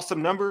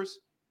awesome numbers,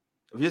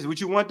 if this is what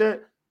you want,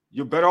 that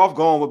you're better off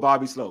going with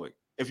Bobby Slowick.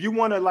 If you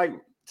want to, like,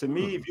 to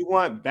me, if you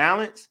want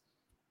balance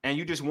and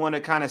you just want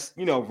to kind of,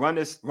 run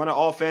an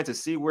offense and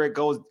see where it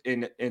goes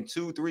in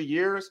 2-3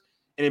 years,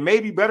 and it may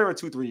be better in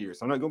 2-3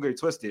 years. I'm not gonna get it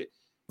twisted.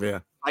 Yeah.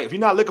 Like, if you're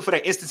not looking for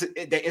that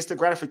instant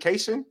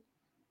gratification,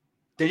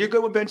 then you're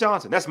good with Ben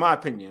Johnson. That's my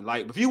opinion.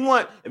 Like, if you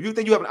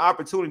think you have an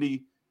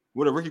opportunity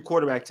with a rookie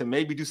quarterback to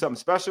maybe do something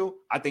special,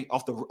 I think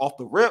off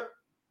the rip,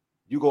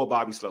 you go with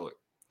Bobby Slowick.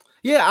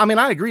 Yeah, I mean,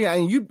 I agree. I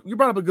mean, you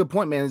brought up a good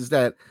point, man, is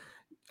that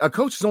a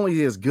coach is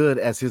only as good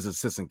as his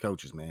assistant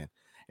coaches, man.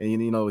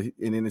 And, and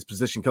in his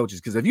position coaches.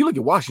 Because if you look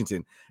at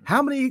Washington,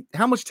 how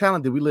much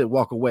talent did we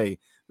walk away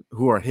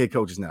who are head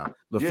coaches now?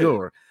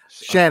 LaFleur,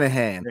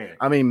 Shanahan,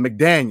 I mean,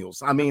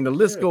 McDaniels. I mean, the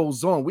list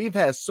goes on. We've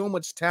had so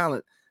much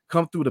talent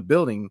come through the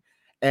building,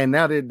 and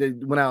now they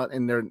went out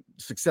and they're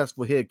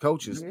successful head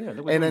coaches. Yeah,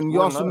 and then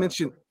you also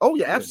mentioned,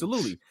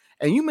 absolutely.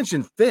 And you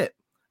mentioned fit.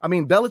 I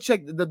mean,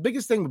 Belichick, the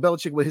biggest thing with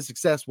Belichick with his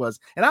success was,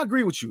 and I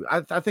agree with you,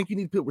 I think you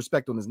need to put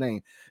respect on his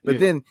name. But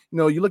then,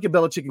 you look at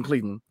Belichick in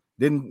Cleveland,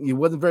 then it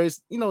wasn't very, it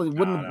wasn't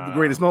the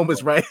greatest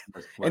moments, right?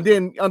 And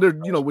then under,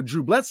 with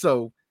Drew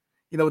Bledsoe,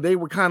 they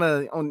were kind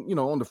of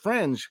on the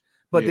fringe,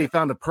 but they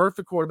found the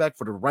perfect quarterback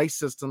for the right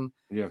system.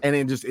 Yeah. And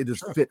it just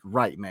fit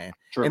right, man.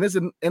 True. And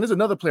there's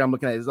another player I'm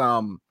looking at is,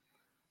 man,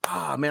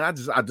 I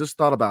just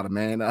thought about it,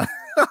 man.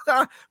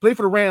 Played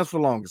for the Rams for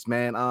the longest,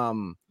 man.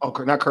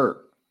 Not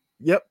Kurt.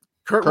 Yep.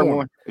 Kurt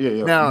Warner.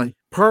 Yeah. Now,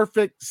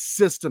 perfect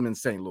system in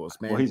St. Louis,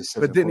 man. Well,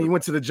 but then he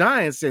went to the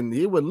Giants and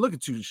he wasn't looking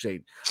too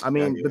shady. I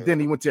mean, but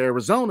then he went to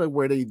Arizona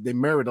where they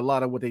mirrored a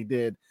lot of what they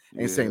did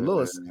in St.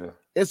 Louis. Yeah.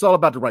 It's all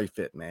about the right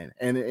fit, man.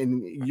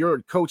 And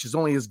your coach is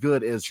only as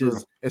good as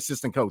his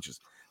assistant coaches.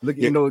 Look,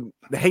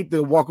 they hate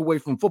to walk away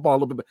from football a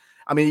little bit.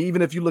 I mean,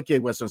 even if you look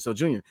at Western Still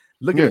Jr.,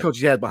 look at the coach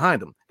he had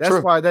behind him.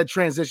 That's why that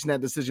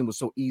decision was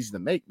so easy to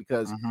make,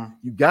 because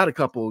you got a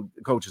couple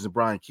coaches in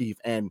Brian Keefe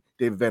and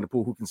David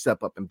Vanderpool who can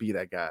step up and be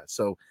that guy.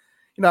 So,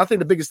 I think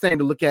the biggest thing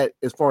to look at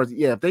as far as,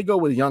 if they go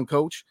with a young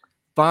coach,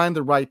 find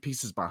the right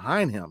pieces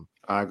behind him.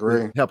 I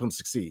agree. Help him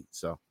succeed.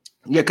 So,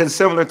 because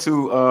similar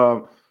to,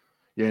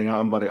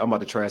 I'm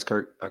about to trash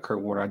Kurt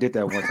Warner. I did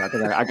that once. I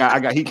think I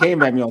got. He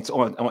came at me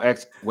on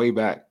X way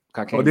back.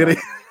 Did he?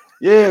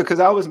 Yeah, because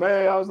I was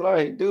mad. I was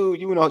like,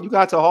 dude, you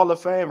got to Hall of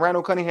Fame.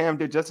 Randall Cunningham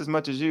did just as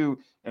much as you.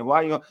 And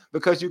why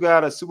because you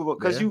got a Super Bowl,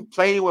 because you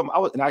played with him.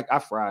 I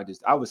fried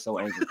this. I was so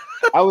angry.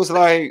 I was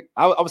like,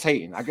 I was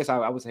hating. I guess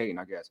I was hating,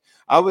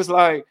 I was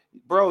like,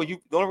 bro, the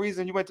only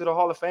reason you went to the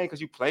Hall of Fame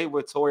because you played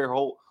with Torrey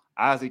Holt,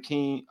 Isaac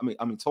King.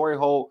 I mean, Torrey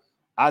Holt,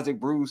 Isaac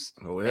Bruce,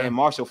 and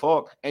Marshall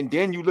Faulk, and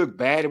then you look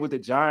bad with the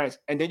Giants,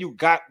 and then you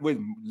got with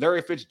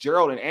Larry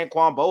Fitzgerald and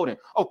Anquan Bolden.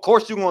 Of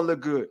course, you're gonna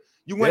look good.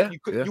 You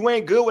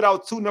ain't good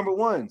without 2 number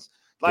ones.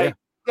 Like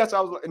that's what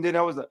I was. And then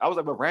I was like,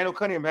 but Randall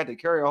Cunningham had to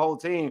carry a whole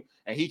team,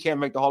 and he can't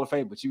make the Hall of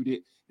Fame, but you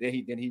did.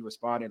 Then he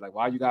responded like,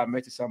 "Why you gotta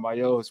mention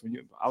somebody else?" When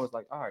you, I was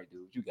like, "All right,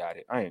 dude, you got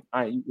it. I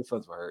ain't. Your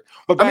feelings were hurt."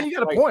 But I mean, you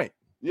got a point.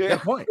 Yeah, you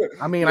got a point.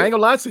 I mean, I ain't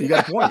gonna lie to you. You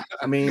got a point.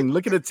 I mean,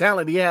 look at the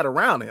talent he had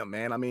around him,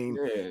 man. I mean,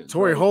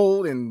 Torrey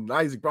Holt and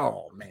Isaac.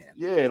 Oh man.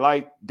 Yeah,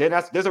 like then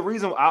there's a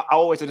reason. I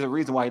always say there's a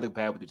reason why he looked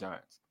bad with the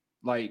Giants.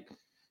 Like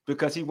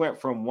because he went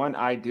from one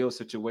ideal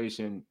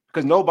situation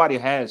because nobody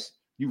has.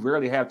 You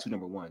rarely have 2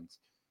 number ones.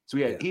 So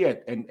he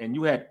had and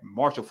you had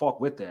Marshall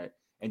Faulk with that,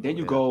 and then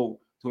you go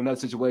to another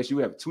situation.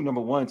 You have 2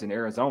 number ones in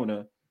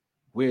Arizona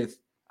with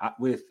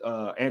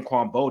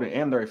Anquan Bolden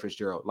and Larry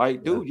Fitzgerald.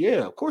 Like, dude,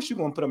 of course you're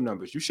gonna put up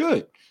numbers. You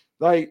should.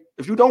 Like,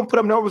 if you don't put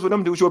up numbers with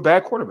them dudes, you're a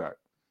bad quarterback.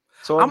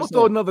 So I'm gonna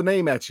throw another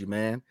name at you,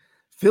 man.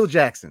 Phil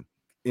Jackson,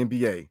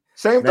 NBA.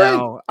 Same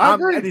thing. I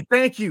agree.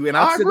 Thank you. And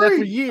I've said that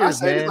for years,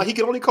 man. Like he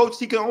can only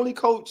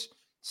coach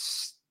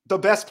the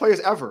best players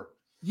ever.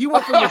 You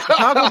went from the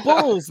Chicago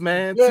Bulls,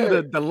 man,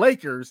 to the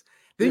Lakers.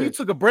 Then you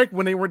took a break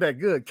when they weren't that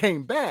good.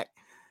 Came back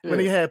when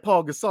he had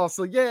Paul Gasol.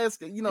 So I'm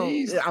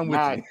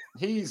with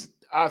you.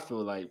 I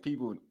feel like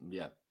people,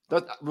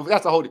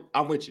 that's a whole.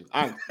 I'm with you.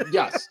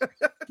 Yes.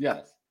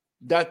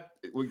 That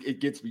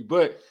it gets me,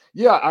 but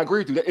I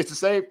agree with you. It's the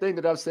same thing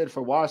that I've said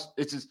for Washington.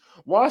 It's just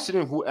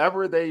Washington,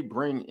 whoever they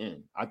bring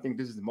in. I think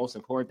this is the most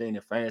important thing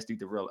that fans need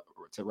to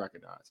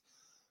recognize.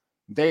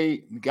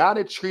 They got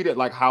to treat it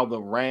like how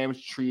the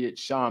Rams treated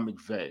Sean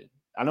McVay.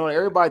 I know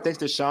everybody thinks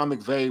that Sean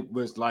McVay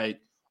was like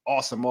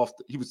awesome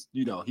he's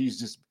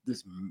just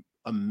this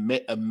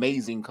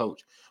amazing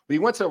coach, but he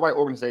went to the right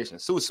organization.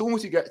 So as soon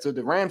as he got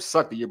the Rams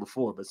sucked the year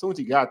before, but as soon as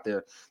he got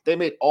there, they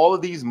made all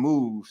of these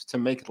moves to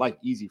make life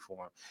easy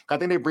for him. I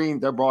think they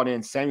brought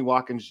in Sammy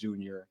Watkins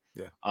Jr.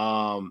 They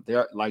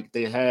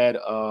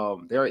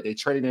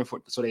traded in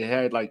for, so they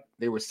had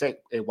they were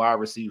set a wide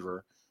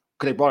receiver.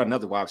 Because they brought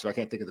another wide receiver, I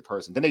can't think of the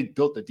person. Then they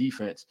built the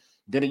defense.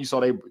 Then you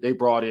saw they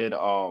brought in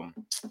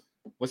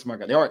what's my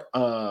guy?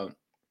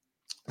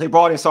 They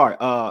brought in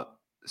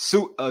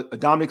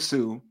Dominic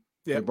Sue.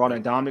 Yeah. They brought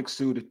in Dominic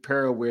Sue to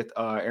pair with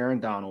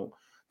Aaron Donald.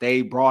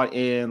 They brought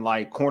in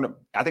corner.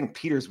 I think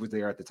Peters was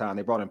there at the time.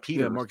 They brought in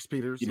Peters. Yeah, Marcus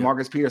Peters.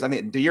 Marcus Peters. I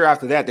think the year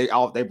after that, they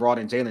brought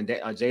in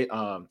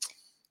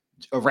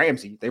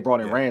Ramsey. They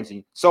brought in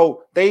Ramsey.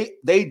 So they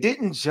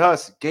didn't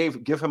just give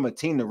him a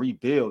team to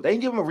rebuild. They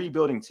didn't give him a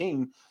rebuilding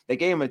team. They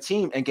gave him a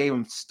team and gave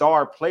him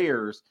star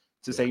players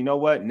to say, you know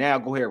what? Now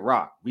go ahead,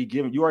 rock.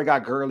 You already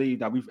got Gurley.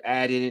 Now we've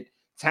added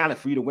talent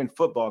for you to win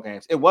football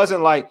games. It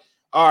wasn't like,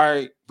 all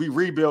right, we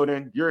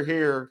rebuilding. You're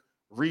here,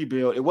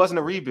 rebuild. It wasn't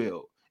a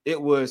rebuild.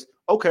 It was,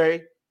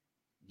 okay,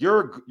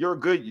 you're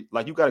good.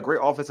 Like, you got a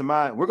great offensive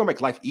mind. We're gonna make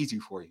life easy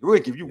for you.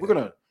 We're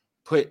gonna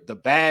put the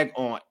bag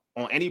on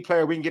any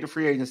player we can get a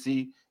free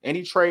agency,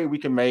 any trade we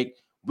can make.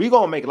 We're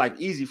gonna make life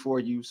easy for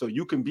you so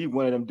you can be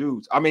one of them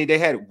dudes. I mean, they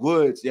had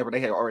Woods, but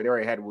they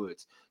already had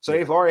Woods. So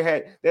they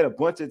had a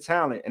bunch of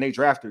talent, and they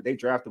drafted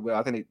well.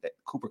 I think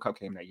Cooper Kupp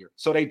came that year.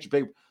 So they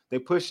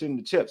pushed in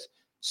the chips.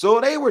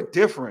 So they were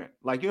different.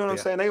 Like, you know what I'm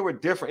saying? They were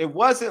different. It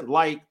wasn't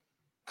like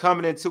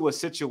coming into a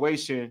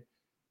situation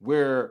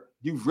where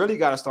you really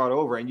got to start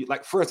over. And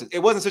for instance, it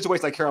wasn't a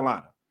situation like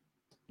Carolina.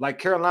 Like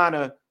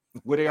Carolina,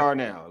 where they are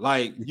now.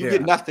 Like, you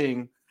get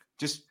nothing,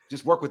 just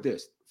work with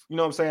this. You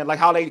know what I'm saying? Like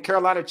how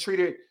Carolina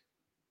treated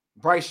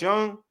Bryce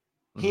Young,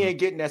 he ain't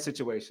getting that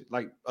situation.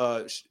 Like,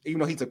 even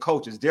though he's a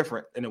coach, it's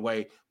different in a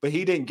way, but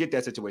he didn't get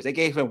that situation. They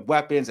gave him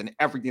weapons and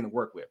everything to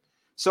work with.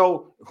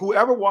 So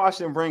whoever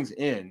Washington brings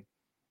in,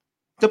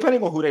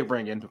 depending on who they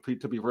bring in,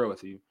 to be real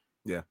with you,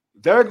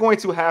 they're going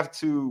to have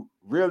to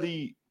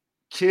really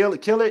kill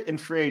it in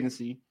free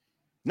agency,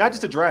 not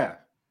just a draft.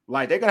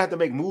 Like, they're gonna have to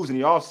make moves in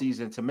the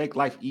offseason to make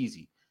life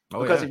easy.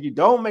 Because if you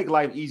don't make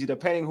life easy,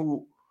 depending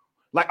who,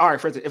 like, all right,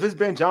 for instance, if it's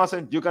Ben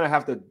Johnson, you're gonna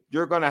have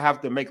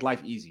to make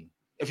life easy.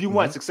 If you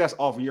want success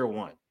off year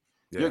one,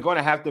 you're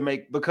gonna have to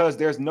make, because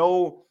there's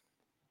nothing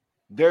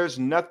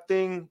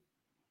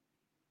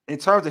in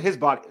terms of his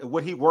body,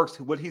 what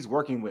he's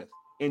working with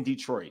in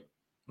Detroit.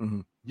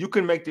 Mm-hmm. You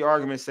can make the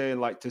argument say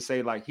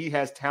he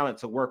has talent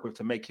to work with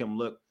to make him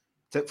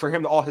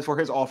for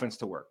his offense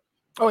to work.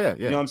 Oh yeah.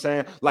 You know what I'm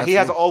saying? Like, he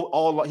has an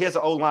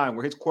O line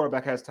where his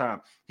quarterback has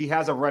time. He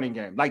has a running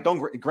game. Like,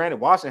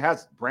 granted, Washington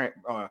has Brian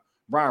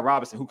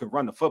Robinson who can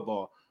run the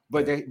football,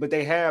 but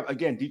they have,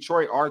 again,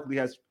 Detroit arguably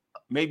has,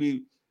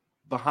 maybe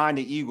behind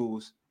the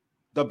Eagles,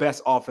 the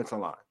best offensive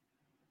line.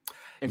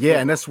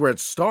 And that's where it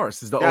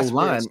starts, is the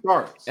O-line.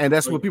 And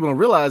that's what people don't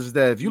realize, is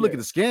that if you look at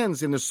the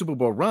Skins in the Super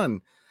Bowl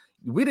run,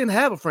 we didn't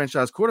have a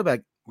franchise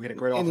quarterback. We had a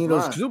great offensive line.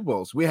 Those Super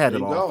Bowls. We had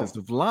an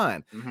offensive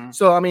line. Mm-hmm.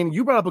 So, I mean,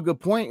 you brought up a good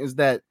point, is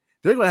that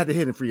they're going to have to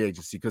hit in free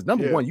agency, because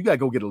number one, you got to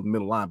go get a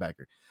middle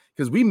linebacker,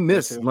 because we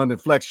missed London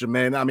Fletcher,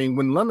 man. I mean,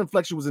 when London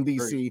Fletcher was in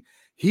DC,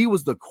 he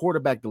was the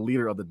quarterback, the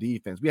leader of the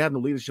defense. We have no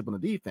leadership on the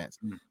defense.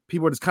 Mm-hmm.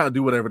 People just kind of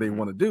do whatever they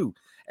want to do.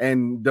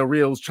 and Del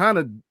Rio's trying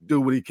to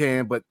do what he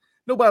can, but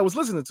nobody was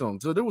listening to him.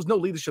 So there was no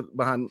leadership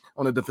behind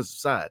on the defensive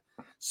side.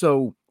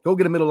 So go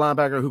get a middle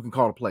linebacker who can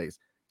call the plays.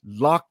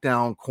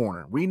 Lockdown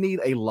corner. We need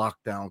a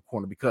lockdown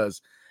corner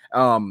because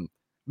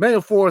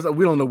Manuel Forrest,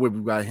 we don't know where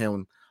we got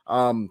him.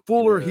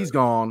 Fuller, he's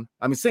gone.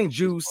 I mean, St.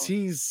 Juice,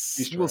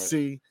 he's we'll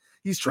see.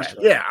 He's trash.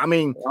 Yeah, I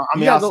mean,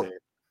 I'll say it.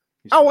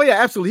 Oh well,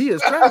 yeah, absolutely. He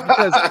is trash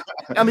because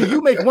I mean,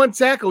 you make one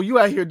tackle, you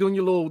out here doing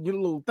your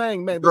little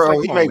thing, man. Bro,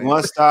 like, he make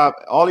one stop.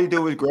 All he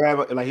do is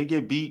grab. Like he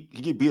get beat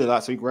a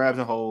lot, so he grabs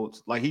and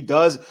holds. Like he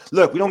does.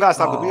 Look, we don't gotta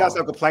stop. We gotta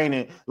stop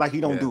complaining. Like he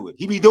don't do it.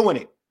 He be doing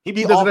it. He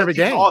does it every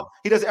game.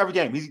 He does it every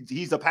game.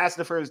 He's a pass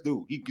interference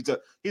dude.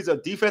 He's a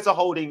defensive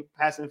holding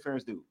pass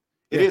interference dude.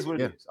 It is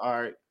what it is.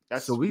 All right.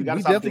 So we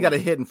definitely got a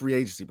hit in free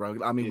agency,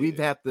 bro. I mean, we've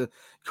had the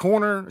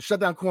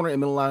shutdown corner and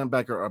middle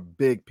linebacker are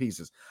big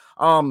pieces.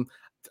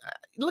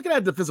 Looking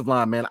at defensive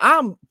line, man,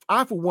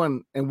 I for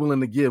one am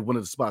willing to give one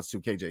of the spots to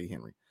KJ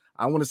Henry.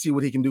 I want to see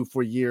what he can do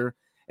for a year,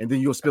 and then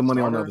you'll spend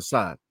money on the other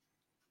side.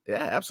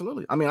 Yeah,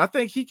 absolutely. I mean, I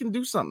think he can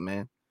do something,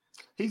 man.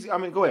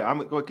 Go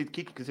ahead.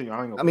 Keep continue.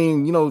 I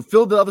mean,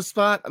 fill the other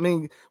spot. I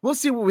mean, we'll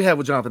see what we have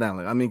with Jonathan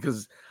Allen. I mean,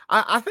 because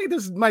I think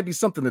this might be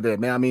something to that,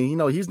 man. I mean,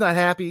 he's not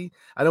happy.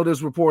 I know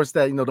there's reports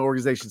that the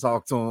organization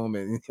talked to him,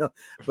 and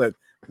but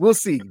we'll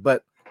see.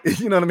 But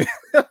you know what I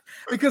mean?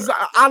 Because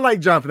I like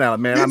Jonathan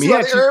Allen, man.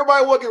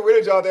 Everybody want to get rid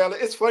of Jonathan Allen.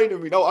 It's funny to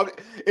me. No,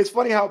 it's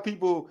funny how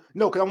people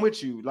because I'm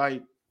with you.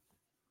 Like,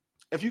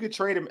 if you could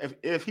trade him,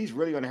 if he's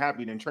really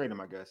unhappy, then trade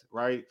him, I guess,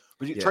 right?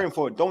 But you trade him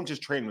for it. Don't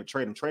just trade him to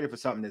trade him. Trade him for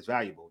something that's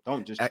valuable.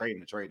 Don't just trade him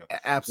to trade him.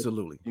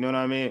 Absolutely. You know what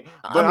I mean?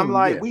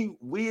 But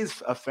we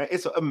as a fan,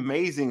 it's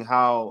amazing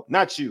how,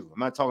 not you, I'm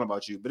not talking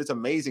about you, but it's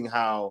amazing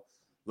how,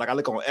 like, I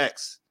look on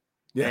X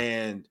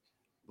and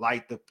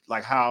like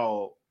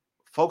how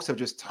folks have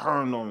just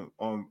turned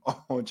on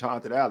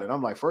Jonathan Allen.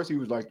 I'm like, first he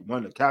was like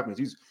one of the captains.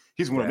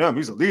 He's one of them.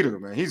 He's a leader,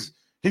 man. He's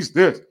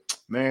this.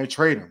 Man,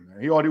 trade him,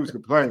 man. All he was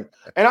complaining.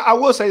 And I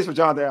will say this for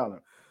Jonathan Allen,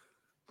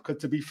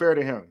 because to be fair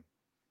to him,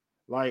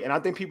 like, and I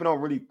think people don't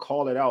really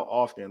call it out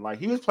often. Like,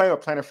 he was playing with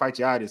plantar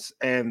fasciitis,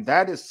 and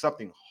that is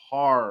something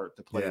hard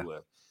to play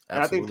with. And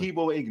absolutely. I think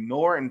people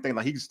ignore it and think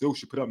like he still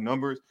should put up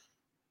numbers.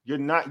 You're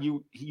not.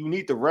 You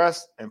need to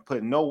rest and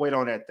put no weight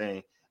on that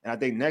thing. And I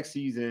think next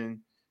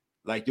season,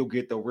 like, you'll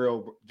get the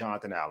real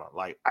Jonathan Allen.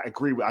 Like, I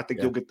agree with. I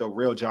think you'll get the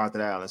real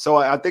Jonathan Allen. So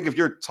I think if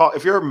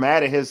you're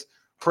mad at his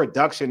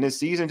production this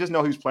season, just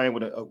know he's playing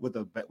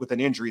with an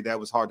injury that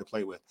was hard to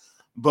play with.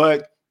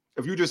 But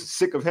if you're just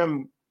sick of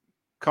him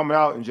coming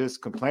out and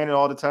just complaining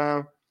all the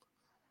time,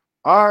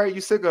 all right,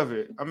 you sick of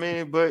it. I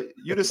mean, but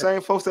you're the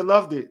same folks that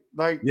loved it,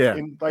 like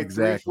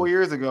exactly. 3-4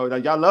 years ago.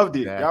 Like, y'all loved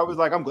it. Exactly. Y'all was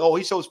like,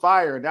 he shows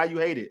fire, and now you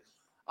hate it.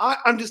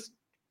 I just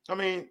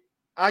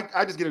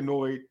get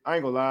annoyed. I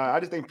ain't gonna lie.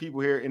 I just think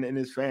people here in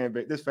this fan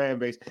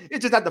base,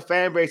 it's just not the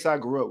fan base I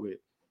grew up with.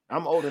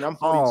 I'm old and I'm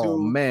 42. Oh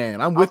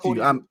man, I'm with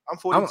you. I'm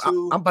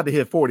 42. I'm about to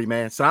hit 40,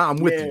 man. So I'm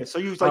with you. So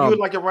you're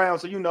like around.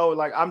 So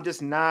like I'm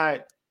just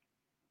not.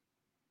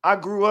 I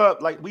grew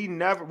up like we've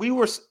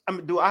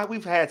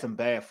had some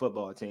bad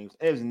football teams.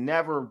 It's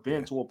never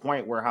been to a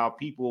point where how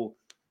people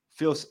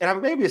feel.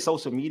 And maybe it's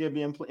social media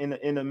being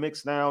in the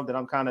mix now that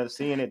I'm kind of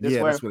seeing it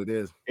this way. That's what it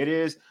is. It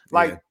is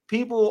like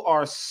people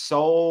are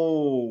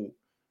so.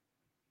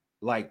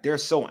 Like, they're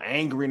so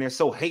angry and they're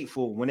so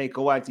hateful when they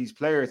go at these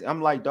players.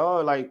 I'm like,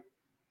 dog, like.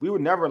 We were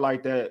never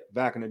like that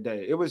back in the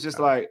day. It was just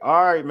like,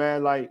 all right,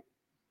 man, like,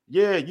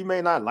 yeah, you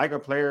may not like a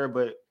player,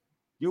 but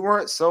you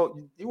weren't so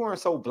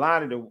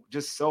blinded or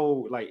just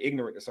so like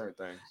ignorant to certain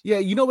things. Yeah,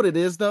 you know what it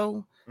is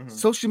though? Mm-hmm.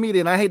 Social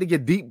media, and I hate to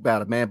get deep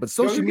about it, man, but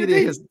social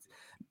media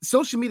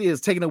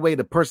has taken away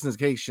the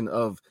personification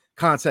of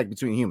contact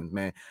between humans,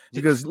 man.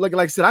 Because like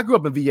I said, I grew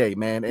up in VA,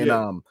 man, and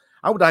I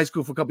went to high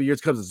school for a couple of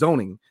years because of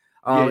zoning.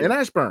 In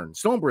Ashburn,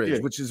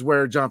 Stonebridge, which is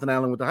where Jonathan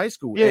Allen went to high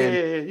school.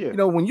 You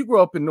know, when you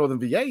grow up in Northern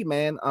VA,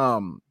 man,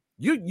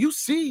 you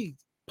see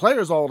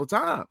players all the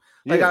time.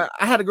 Like I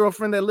had a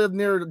girlfriend that lived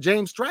near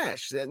James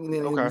Trash, so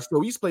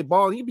we used to play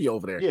ball, and he'd be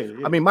over there.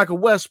 I mean, Michael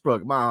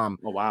Westbrook,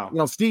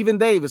 Stephen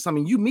Davis. I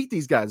mean, you meet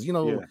these guys,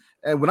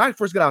 And when I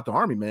first got out the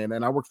Army, man,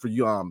 and I worked for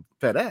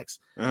FedEx,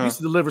 I used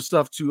to deliver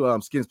stuff to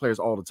Skins players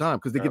all the time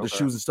because they get the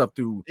shoes and stuff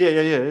through.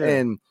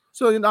 And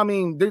so, I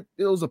mean, there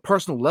was a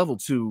personal level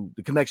to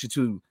the connection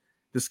to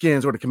the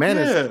Skins or the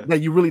Commanders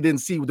that you really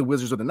didn't see with the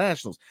Wizards or the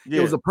Nationals. It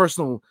was a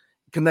personal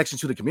connection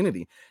to the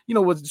community.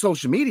 With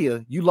social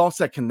media, you lost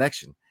that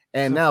connection.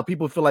 And now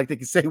people feel like they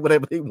can say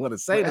whatever they want to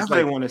say. That's what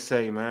they want to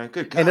say, man.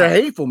 Good God. And they're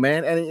hateful,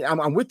 man. And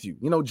I'm with you.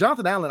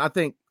 Jonathan Allen, I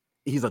think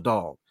he's a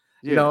dog.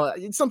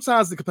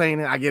 Sometimes the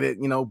complaining, I get it,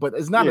 but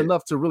it's not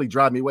enough to really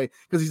drive me away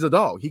because he's a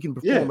dog. He can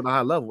perform at a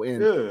high level.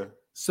 And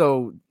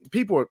so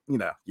people are,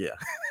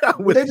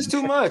 they're just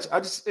too much.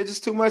 It's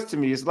just too much to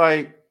me. It's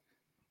like,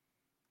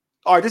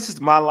 all right, this is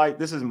my life.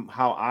 This is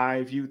how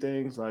I view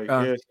things. Like,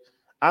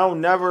 I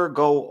don't never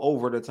go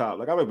over the top.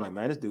 Like, I may be like,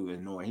 man, this dude is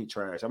annoying. He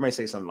trash. I may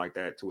say something like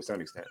that to a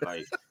certain extent.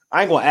 Like,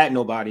 I ain't gonna at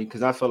nobody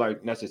because I feel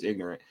like that's just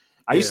ignorant.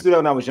 I used to do that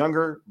when I was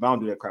younger, but I don't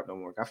do that crap no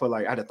more. I feel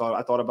like I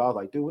thought about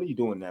like, dude, what are you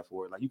doing that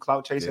for? Like you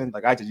clout chasing?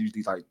 Like I just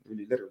usually like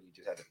literally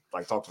just had to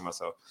like talk to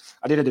myself.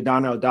 I did it to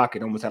Donnell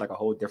Dockett, almost had like a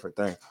whole different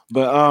thing.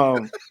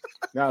 But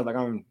now I was like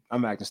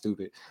I'm acting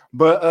stupid.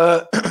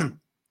 But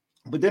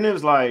but then it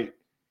was like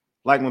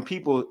when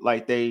people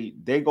like they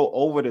go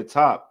over the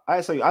top.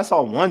 I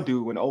saw one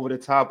dude went over the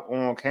top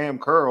on Cam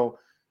Curl.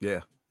 Yeah,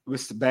 it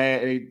was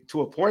bad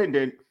to a point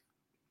that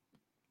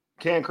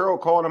Cam Curl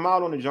called him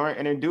out on the joint,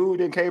 and then dude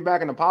then came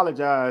back and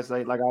apologized,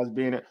 like I was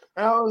being. And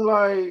I was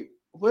like,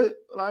 what,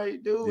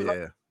 like,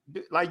 dude,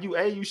 like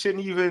you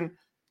shouldn't even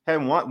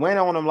have went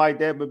on him like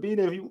that. But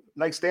if you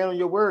like stand on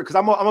your word, because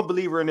I'm a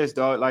believer in this,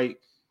 dog. Like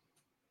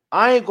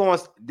I ain't going.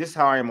 This is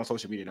how I am on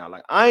social media now.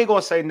 Like I ain't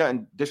gonna say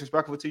nothing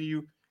disrespectful to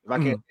you if I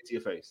can't say to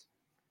your face.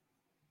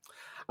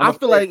 I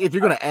feel like if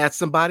you're gonna add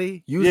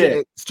somebody, use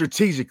it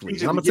strategically.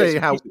 I'm gonna tell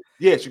you how.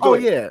 I'm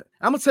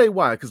gonna tell you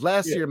why. Because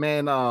last year,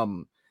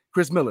 man,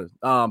 Chris Miller,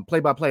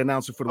 play-by-play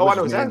announcer for the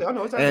Wizards, I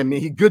know exactly. And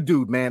he good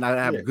dude, man. I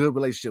have a good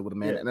relationship with him,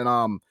 man.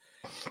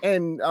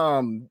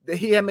 And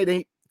he had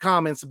made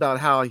comments about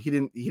how he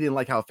didn't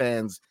like how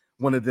fans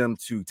wanted them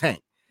to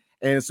tank.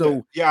 And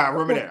so I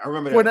remember that.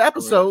 For the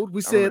episode,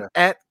 we said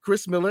at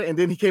Chris Miller, and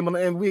then he came on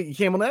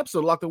the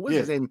episode, Lock the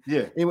Wizards, and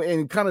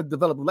kind of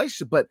developed a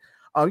relationship. But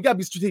you gotta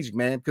be strategic,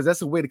 man, because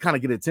that's a way to kind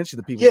of get attention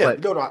to people. Yeah,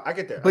 I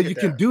get that. But you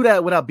can do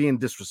that without being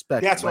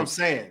disrespectful. That's what I'm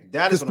saying.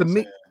 That is what I'm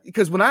saying.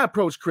 Because when I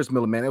approached Chris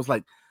Miller, man, it was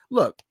like,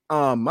 look,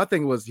 my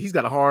thing was he's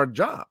got a hard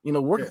job.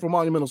 Working for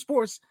Monumental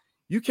Sports,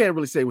 you can't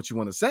really say what you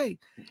want to say.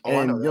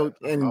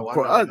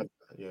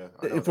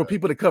 For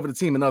people to cover the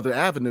team in other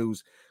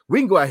avenues, we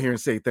can go out here and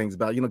say things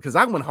about, because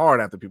I went hard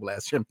after people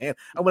last year, man.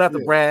 I went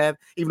after Brad,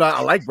 even though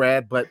I like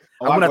Brad, but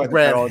I went after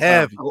Brad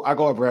heavy. I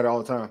go at Brad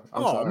all the time.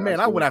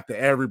 I went after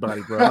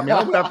everybody, bro. I mean,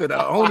 I went after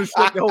the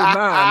ownership, the whole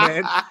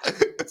nine, man.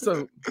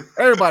 So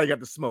everybody got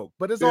the smoke,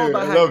 but it's all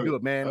about how you do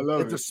it, man.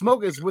 If the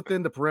smoke is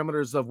within the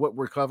perimeters of what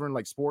we're covering,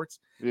 like sports,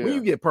 when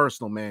you get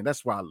personal, man,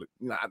 that's where I look.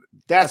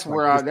 That's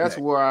where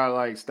I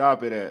like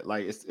stop it at.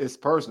 Like it's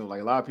personal.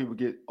 Like a lot of people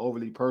get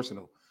overly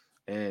personal,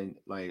 and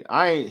like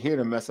I ain't here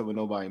to mess up with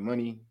nobody's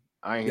money.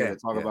 I ain't here to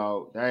talk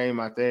about that. Ain't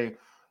my thing.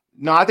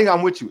 No, I think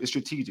I'm with you. It's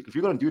strategic. If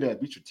you're gonna do that,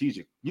 be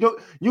strategic.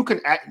 You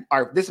can act.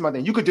 All right, this is my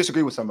thing. You could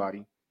disagree with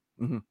somebody.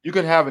 Mm-hmm. You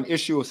can have an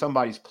issue with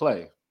somebody's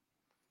play,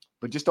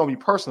 but just don't be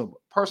personal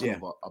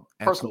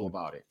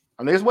about it.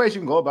 I mean, there's ways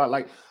you can go about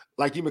it.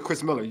 Like even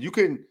Chris Miller.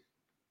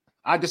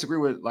 I disagree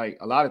with like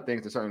a lot of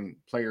things that certain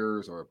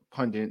players or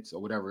pundits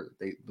or whatever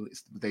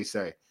they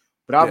say,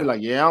 but I'll be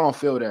like, I don't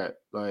feel that.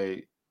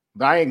 Like,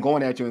 but I ain't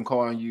going at you and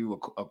calling you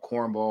a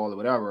cornball or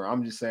whatever.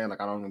 I'm just saying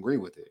like I don't agree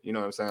with it. You know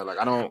what I'm saying? Like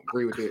I don't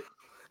agree with it.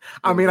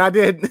 I mean, I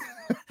did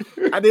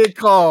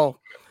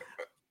call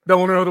the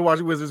owner of the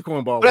Washington Wizards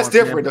cornball. But that's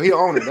different though. He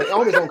owned it. The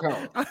owners don't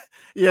count. I'm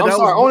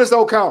sorry. Owners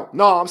don't count.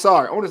 No, I'm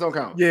sorry. Owners don't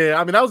count. Yeah,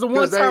 I mean that was the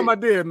one time I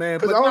did, man.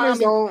 Because owners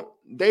don't.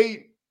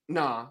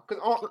 Because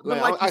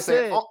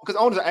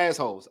owners are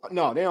assholes.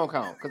 No, they don't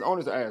count. Because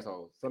owners are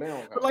assholes, so they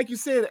don't count. But like you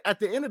said, at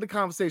the end of the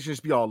conversation, it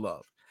should be all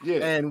love. Yeah.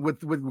 And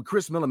with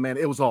Chris Miller, man,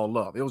 it was all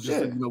love. It was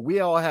just we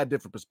all had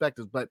different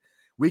perspectives, but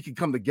we could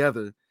come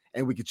together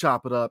and we could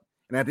chop it up.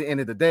 And at the end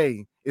of the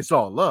day, it's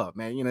all love,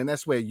 man. And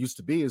that's where it used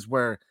to be. Is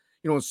where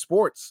in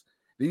sports,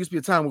 there used to be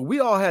a time where we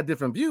all had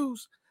different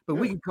views, but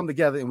we can come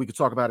together and we could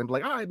talk about it and be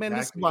like, all right, man,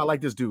 this is why I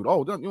like this dude.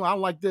 Oh, I don't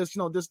like this,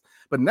 this.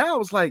 But now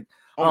it's like,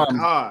 oh my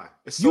God,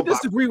 it's so you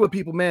disagree with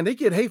people, man. They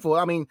get hateful.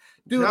 I mean,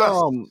 dude,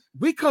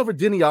 we covered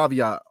Deni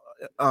Avdija,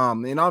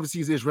 and obviously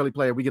he's an Israeli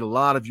player. We get a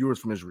lot of viewers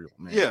from Israel,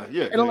 man. Yeah.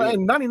 And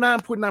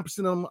 99.9%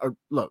 of them are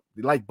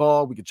they like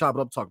ball. We can chop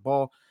it up, talk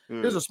ball.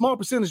 Yeah. There's a small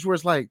percentage where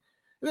it's like,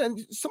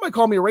 somebody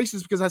called me a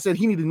racist because I said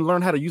he needed to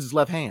learn how to use his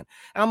left hand.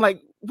 And I'm like,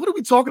 what are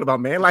we talking about,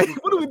 man? Like,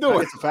 what are we doing?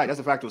 That's a fact. That's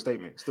a factual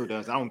statement. Still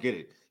does. I don't get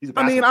it. He's a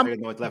basketball player.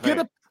 His left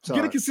hand.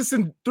 Get a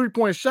consistent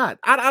 3-point shot.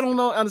 I don't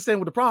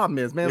understand what the problem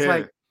is, man. It's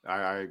like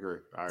I agree.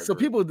 So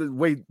people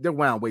they're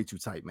wound way too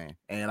tight, man.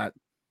 And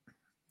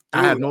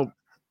I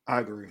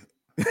agree.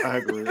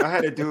 I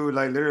had a dude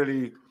like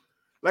literally,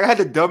 like I had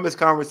the dumbest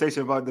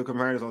conversation about the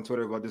Commanders on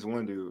Twitter about this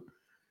one dude.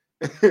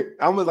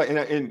 I was like,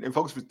 and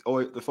folks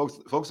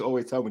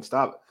always tell me to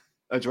stop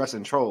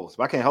addressing trolls,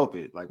 but I can't help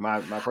it. Like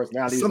my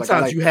personality.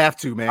 Sometimes you have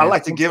to, man. I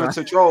like to give it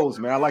to trolls,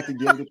 man. I like to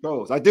give it to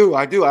trolls. I do.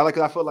 I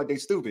feel like they're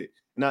stupid.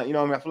 Now, I mean,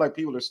 I feel like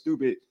people are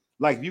stupid.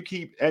 Like if you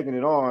keep egging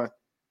it on,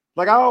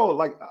 like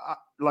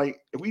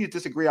if we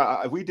disagree,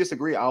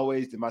 I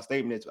always my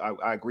statement is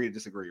I agree to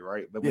disagree,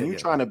 right? But when you're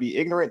trying to be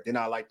ignorant, then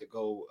I like to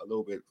go a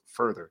little bit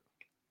further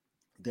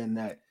than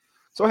that.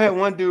 So I had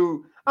one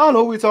dude. I don't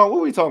know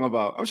what we talking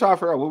about. I'm trying to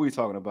figure out what we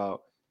talking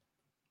about.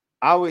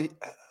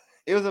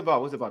 It was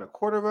about a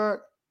quarterback.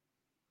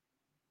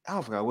 I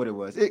don't forget what it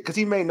was. Because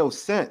he made no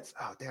sense.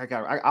 Oh, damn,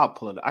 I'll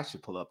pull it. I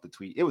should pull up the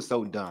tweet. It was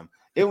so dumb.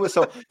 It was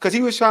so because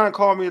he was trying to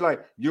call me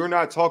like you're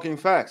not talking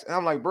facts, and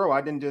I'm like, bro,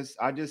 I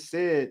just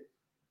said,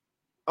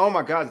 oh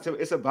my God,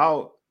 it's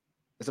about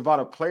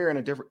a player in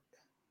a different.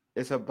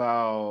 It's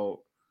about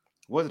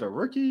was it a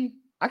rookie?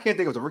 I can't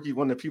think of the rookie,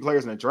 one of the few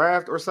players in the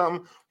draft or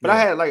something. But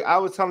I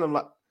was telling them,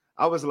 like,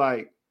 I was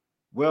like,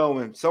 well,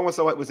 when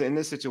so-and-so was in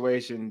this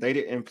situation, they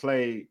didn't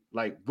play,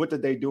 like, what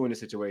did they do in this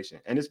situation?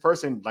 And this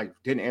person, like,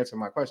 didn't answer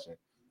my question.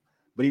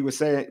 But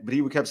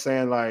he kept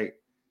saying, like,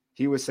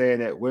 he was saying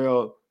that,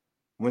 well,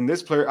 when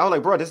this player, I was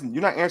like, bro,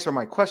 you're not answering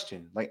my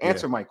question. Like,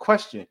 answer my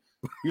question.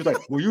 He was like,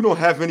 well, you don't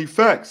have any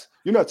facts.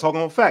 You're not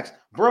talking on facts.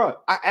 Bro,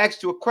 I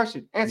asked you a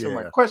question. Answer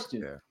my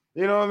question. Yeah.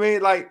 You know what I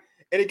mean? Like,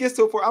 and it gets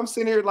to a point, I'm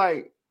sitting here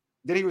like,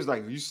 then he was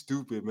like, you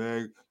stupid,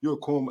 man. You're a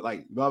cool,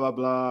 like, blah, blah,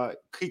 blah.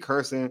 He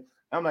cursing.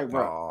 I'm like,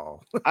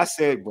 bro. I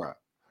said, bro,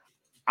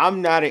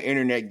 I'm not an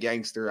internet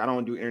gangster. I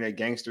don't do internet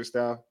gangster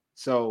stuff.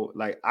 So,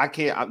 like,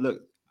 I'm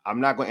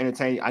not going to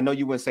entertain you. I know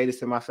you wouldn't say this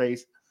to my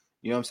face.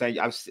 You know what I'm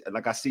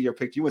saying? I see your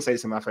picture. You wouldn't say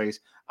this in my face.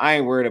 I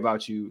ain't worried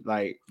about you.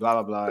 Like, blah,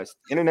 blah, blah. It's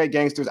internet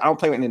gangsters. I don't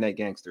play with internet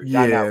gangsters.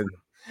 Yeah.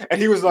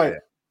 And he was like,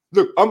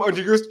 look, I'm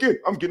under your skin.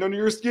 I'm getting under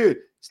your skin.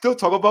 Still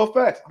talk about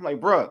facts. I'm like,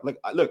 bro, like,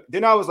 look.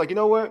 Then I was like, you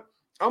know what?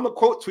 I'm going to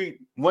quote tweet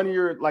one of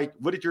your, like,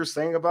 what did you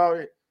saying about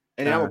it?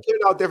 And then I'm going to put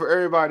it out there for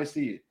everybody to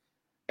see it.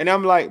 And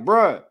I'm like,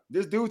 bro,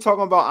 this dude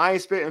talking about I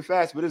ain't spitting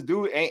facts, but this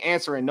dude ain't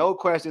answering no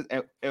questions.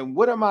 And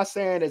what am I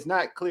saying that's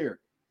not clear?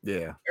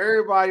 Yeah.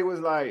 Everybody was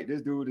like,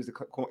 this dude,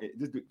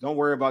 don't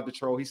worry about the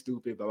troll. He's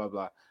stupid, blah, blah,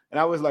 blah. And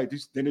I was like,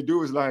 then the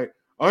dude was like,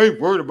 I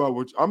ain't worried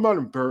about I'm not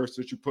embarrassed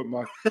that you put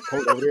my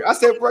quote over there. I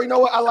said, bro, you know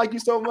what? I like you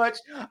so much.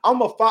 I'm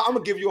gonna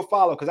give you a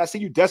follow because I see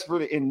you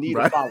desperately in need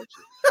of follow.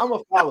 I'm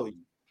gonna follow you.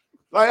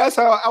 Like, that's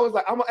how I was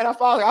like, I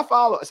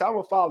follow. So I'm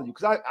gonna follow you.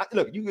 Because I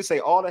look, you can say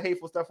all the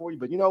hateful stuff for you,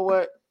 but you know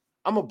what?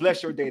 I'm gonna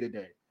bless your day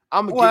today.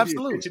 I'm gonna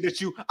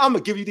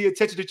give you the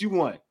attention that you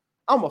want.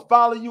 I'm gonna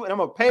follow you and I'm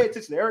gonna pay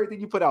attention to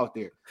everything you put out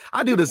there.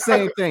 I do the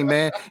same thing,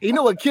 man. You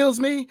know what kills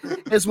me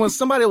is when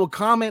somebody will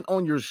comment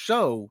on your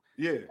show,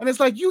 and it's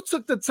like you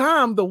took the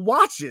time to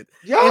watch it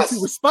and to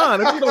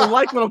respond. If you don't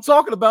like what I'm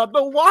talking about,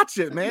 don't watch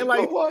it, man.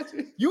 Like,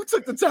 you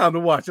took the time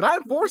to watch it. I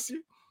didn't force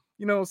you.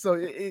 You know, so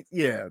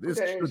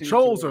the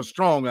trolls are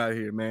strong out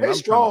here, man. They're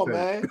strong,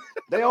 man.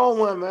 They on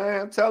one,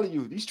 man. I'm telling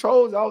you, these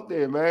trolls out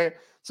there, man.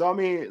 So I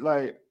mean,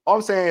 like, all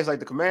I'm saying is, like,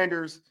 the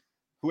Commanders,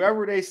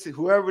 whoever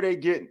they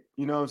get,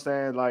 you know what I'm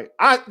saying? Like,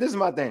 this is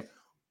my thing.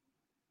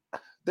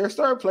 There's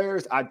certain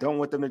players I don't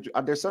want them to.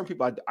 There's certain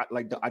people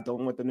I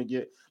don't want them to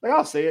get. Like,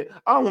 I'll say it.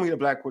 I don't want to get a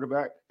black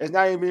quarterback. It's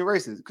not even being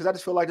racist because I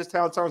just feel like this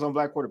town turns on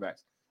black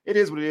quarterbacks. It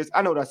is what it is.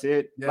 I know what I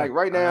said. Yeah, like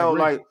right now,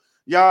 like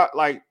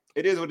like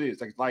it is what it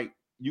is. Like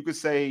you could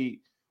say,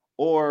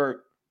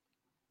 or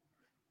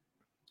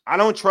I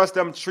don't trust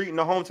them treating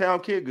the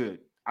hometown kid good.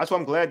 That's why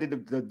I'm glad that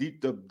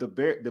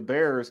the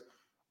Bears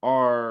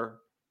are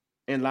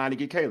in line to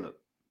get Caleb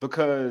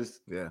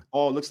because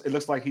it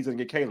looks like he's gonna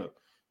get Caleb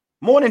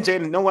more than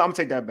Jaden. No, I'm gonna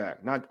take that back.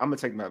 I'm gonna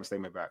take my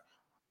statement back.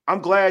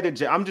 I'm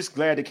just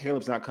glad that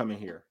Caleb's not coming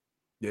here.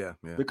 Yeah.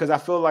 Because I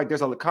feel like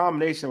there's a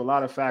combination of a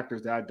lot of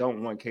factors that I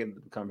don't want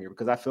Caleb to come here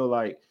because I feel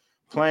like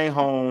playing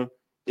home,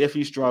 if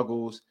he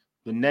struggles,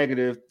 the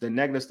negative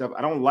stuff.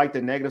 I don't like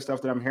the negative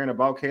stuff that I'm hearing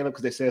about Caleb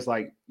because it says,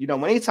 like, you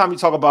know, anytime you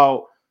talk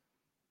about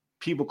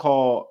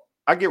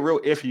I get real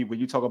iffy when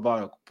you talk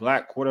about a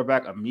black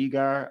quarterback, a me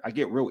guy. I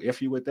get real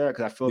iffy with that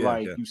because I feel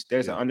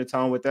there's an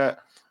undertone with that.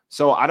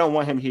 So I don't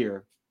want him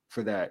here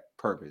for that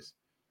purpose.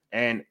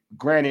 And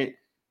granted,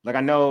 like,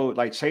 I know,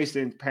 like, Chase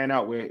didn't pan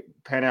out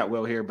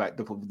well here, but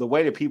the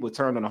way that people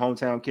turned on the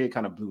hometown kid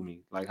kind of blew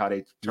me. Like how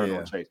they turned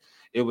on Chase.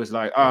 It was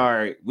like, all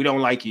right, we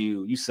don't like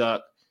you. You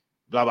suck.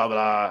 Blah blah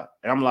blah.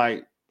 And I'm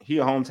like, he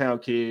a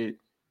hometown kid.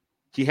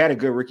 He had a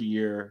good rookie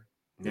year.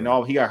 And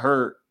he got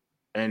hurt.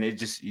 And it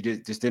just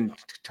didn't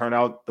turn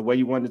out the way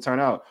you wanted to turn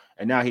out.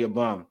 And now he a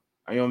bum.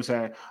 You know what I'm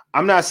saying?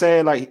 I'm not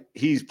saying, like,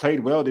 he's played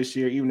well this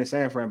year, even in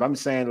San Fran, but I'm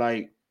saying,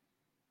 like,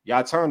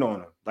 y'all turned on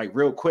him, like,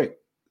 real quick,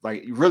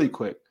 like, really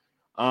quick.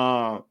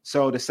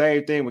 So the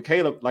same thing with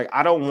Caleb. Like,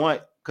 I don't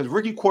want – because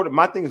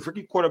my thing is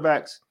rookie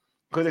quarterbacks,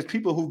 because there's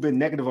people who've been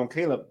negative on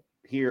Caleb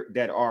here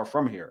that are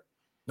from here.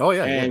 Oh,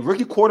 yeah. And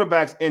rookie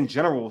quarterbacks in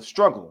general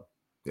struggle.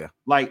 Yeah.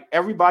 Like,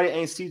 everybody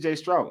ain't CJ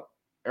Stroud.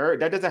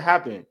 That doesn't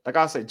happen. Like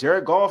I said,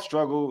 Jared Goff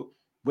struggled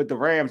with the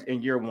Rams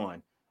in year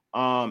one.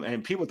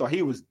 And people thought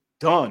he was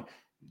done.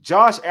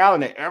 Josh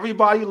Allen, that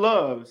everybody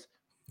loves,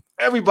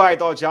 everybody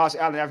thought Josh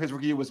Allen after his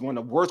rookie year was one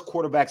of the worst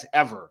quarterbacks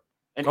ever.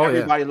 And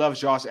everybody loves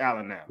Josh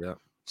Allen now. Yeah.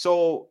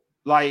 So,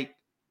 like,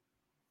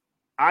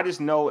 I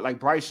just know, like,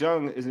 Bryce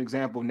Young is an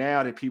example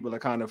now that people are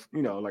kind of,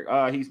 you know, like,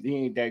 he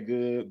ain't that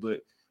good,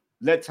 but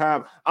let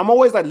time. I'm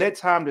always like, let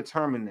time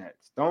determine that.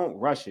 Don't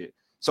rush it.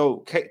 So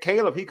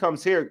Caleb, he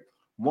comes here.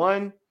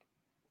 One,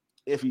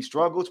 if he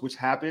struggles, which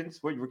happens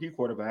with rookie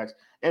quarterbacks,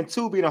 and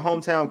two, being a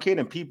hometown kid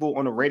and people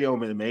on the radio,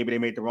 maybe they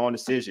made the wrong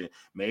decision.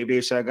 Maybe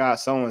they should have got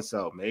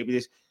so-and-so. Maybe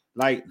this,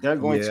 like, they're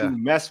going to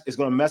mess. It's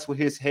going to mess with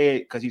his head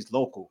because he's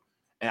local.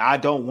 And I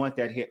don't want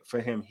that hit for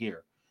him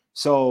here.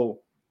 So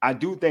I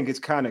do think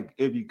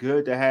it'd be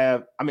good to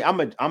have. I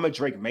mean, I'm a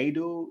Drake May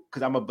dude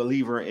because I'm a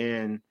believer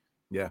in.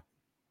 Yeah.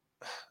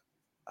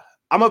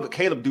 I'm a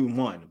Caleb dude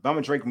one, but I'm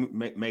a Drake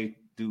May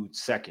dude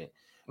second.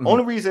 Mm-hmm.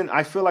 Only reason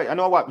I feel like I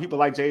know why people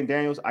like Jaden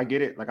Daniels. I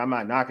get it. Like, I'm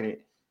not knocking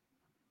it.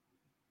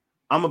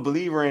 I'm a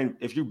believer in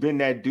if you've been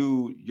that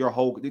dude your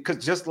whole, because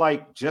just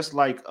like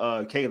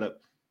Caleb,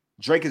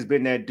 Drake has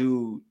been that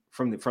dude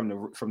from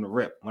the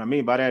rip. What I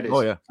mean by that is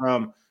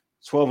from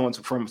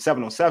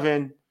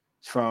 7-on-7,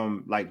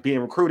 from like being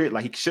recruited.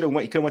 Like he could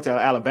have went to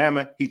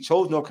Alabama. He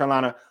chose North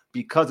Carolina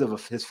because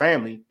of his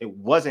family. It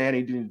wasn't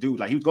anything to do.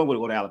 Like he was going to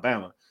go to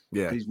Alabama.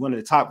 Yeah, he's one of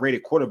the top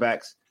rated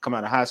quarterbacks come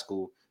out of high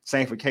school.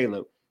 Same for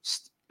Caleb.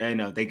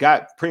 And they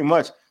got pretty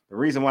much the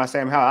reason why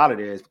Sam Howell out of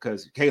there is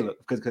because Caleb,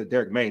 because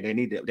Derek May.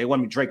 They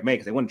wanted Drake May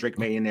because they wanted Drake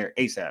May in there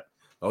ASAP.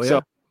 Oh yeah.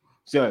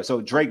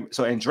 So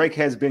Drake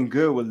has been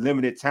good with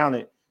limited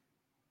talent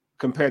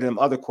compared to them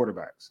other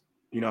quarterbacks.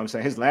 You know what I'm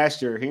saying? His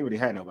last year, he really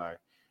had nobody.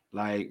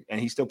 Like,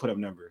 and he still put up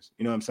numbers.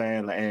 You know what I'm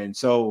saying? Like, and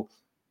so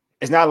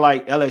it's not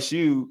like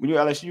LSU. When you're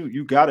LSU,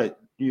 you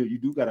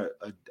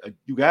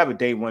have a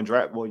day one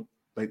draft. Well,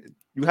 like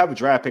you have a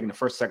draft pick in the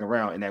first, second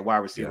round in that wide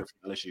receiver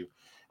for LSU.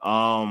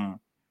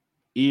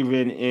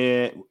 Even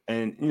in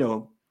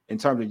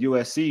terms of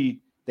USC,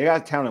 they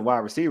got talented wide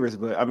receivers,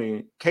 but I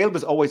mean, Caleb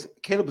has always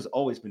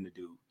been the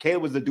dude.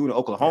 Caleb was the dude in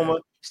Oklahoma.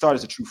 He started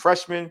as a true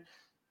freshman.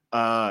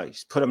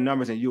 He's put up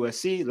numbers in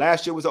USC.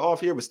 Last year was an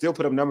off year, but still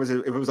put up numbers.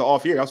 If it was an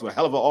off year, that was a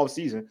hell of an off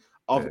season,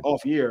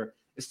 off year.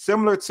 It's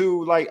similar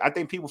to, like, I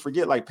think people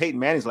forget, like Peyton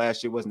Manning's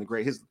last year wasn't the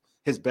great.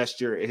 His best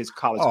year at his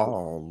college.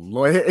 Oh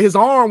Lord, his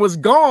arm was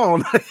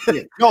gone.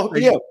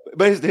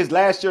 But his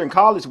last year in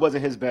college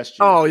wasn't his best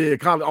year. Oh yeah,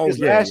 college.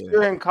 Last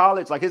year in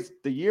college, like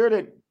the year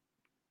that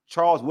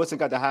Charles Woodson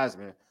got the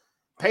Heisman,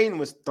 Peyton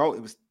was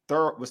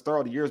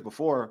thorough the years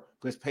before,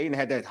 because Peyton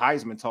had that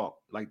Heisman talk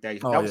like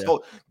that.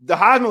 The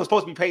Heisman was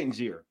supposed to be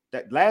Peyton's year.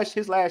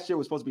 His last year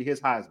was supposed to be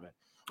his Heisman.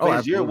 But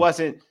his year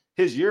wasn't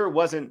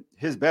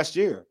his best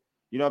year.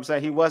 You know what I'm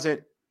saying? He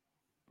wasn't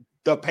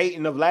the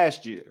Peyton of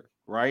last year,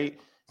 right?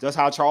 That's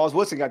how Charles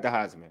Woodson got the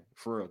Heisman,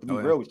 for real. To be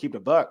real, we keep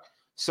the buck.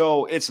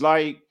 So it's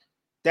like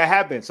that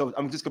happened. So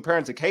I'm just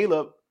comparing to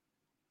Caleb.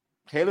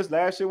 Caleb's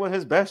last year wasn't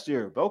his best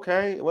year.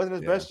 Okay, it wasn't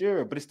his best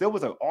year, but it still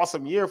was an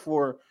awesome year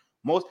for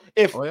most.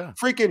 If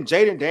freaking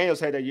Jaden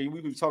Daniels had that year,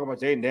 we were talking about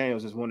Jaden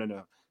Daniels as one of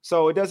them.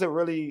 So it doesn't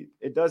really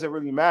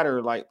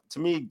matter. Like, to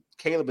me,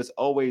 Caleb has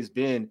always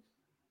been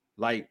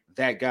like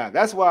that guy.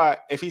 That's why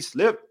if he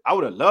slipped, I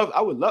would run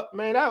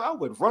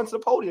to the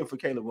podium for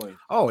Caleb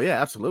Williams. Oh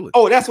yeah, absolutely.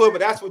 Oh, that's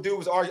what dude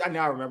was arguing.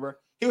 Now I remember.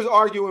 He was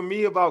arguing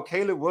me about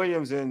Caleb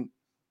Williams and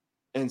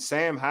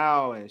Sam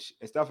Howell and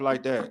stuff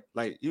like that.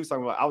 Like, he was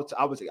talking about,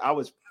 I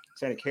was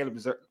saying Caleb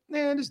is,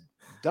 man, this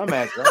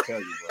dumbass, I'll tell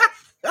you,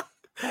 bro.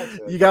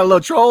 You got a little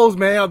trolls,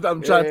 man.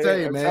 I'm trying to tell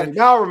you, man.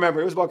 Now I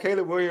remember it was about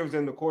Caleb Williams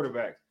and the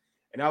quarterback,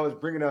 and I was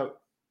bringing up,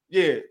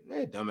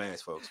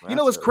 dumbass folks, man. You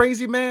know what's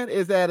crazy, man,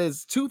 is that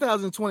it's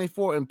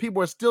 2024 and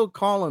people are still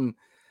calling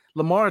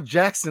Lamar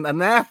Jackson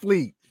an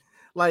athlete.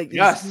 Like,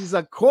 he's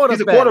a quarterback.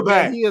 He's a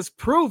quarterback. Man. He has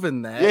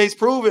proven that. Yeah, he's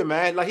proven,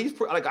 man. Like,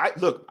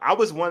 I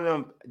was one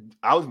of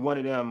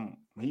them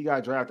when he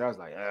got drafted. I was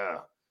like,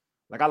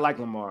 like, I like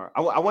Lamar.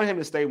 I wanted him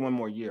to stay one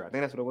more year. I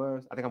think that's what it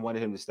was. I think I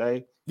wanted him to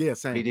stay. Yeah,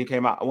 same. He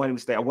came out. I wanted him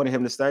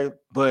to stay.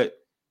 But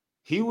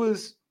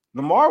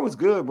Lamar was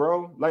good,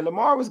 bro. Like,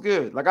 Lamar was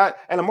good.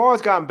 And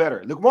Lamar's gotten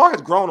better. Lamar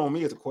has grown on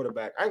me as a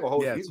quarterback. I ain't gonna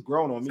hold you. He's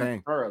grown on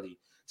me thoroughly.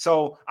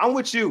 So I'm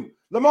with you.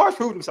 Lamar's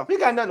proved himself. He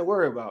got nothing to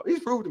worry about. He's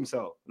proved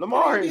himself.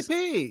 Lamar is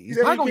MVP. He's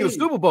probably gonna get a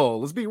Super Bowl.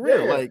 Let's be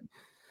real. Yeah. Like,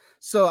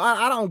 so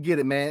I don't get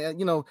it, man.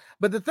 You know,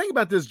 but the thing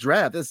about this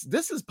draft, this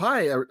is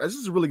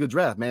a really good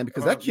draft, man,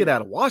 because that kid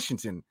out of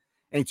Washington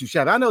ain't too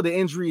shabby. I know the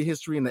injury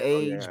history and the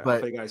age,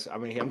 but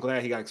I'm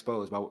glad he got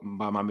exposed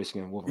by my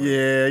Michigan Wolverine.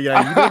 Yeah, you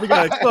definitely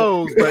got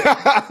exposed,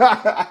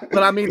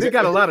 but I mean, they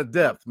got a lot of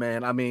depth,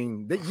 man. I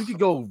mean, you could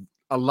go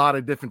a lot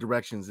of different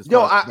directions.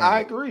 I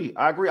agree.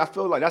 I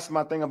feel like that's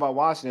my thing about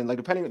Washington.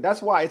 Like,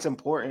 that's why it's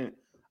important.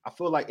 I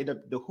feel like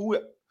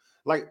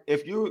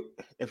if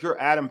you're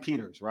Adam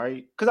Peters,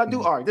 right? Because I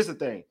do. All right, this is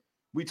the thing.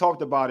 We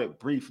talked about it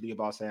briefly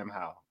about Sam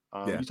Howell.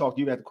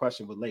 You had the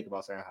question with Lake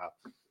about Sam Howell,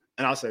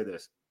 and I'll say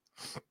this.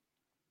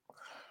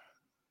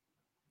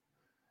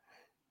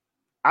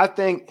 I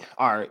think,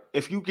 all right,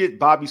 if you get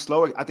Bobby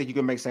Slowick, I think you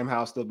can make Sam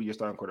Howell still be your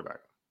starting quarterback.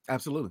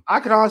 Absolutely. I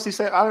could honestly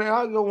say,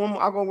 I'll go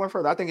one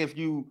further. I think if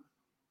you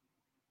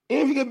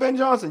get Ben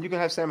Johnson, you can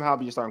have Sam Howell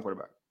be your starting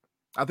quarterback.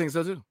 I think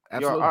so too.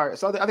 Absolutely. All right.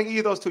 So I think either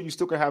of those two, you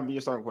still can have him be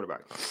your starting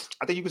quarterback.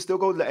 I think you can still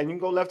go, and you can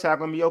go left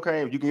tackle and be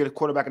okay. If you can get a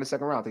quarterback in the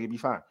second round, I think you'd be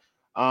fine.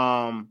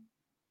 I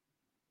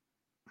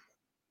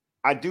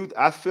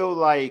feel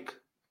like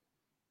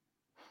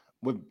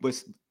with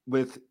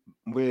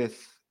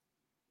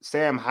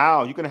Sam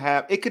Howell, you can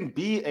have, it can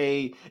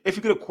be if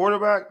you get a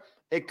quarterback,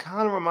 it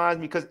kind of reminds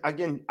me, because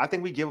again, I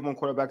think we give up on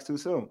quarterbacks too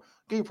soon. I'll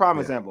give you a prime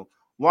example.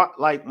 When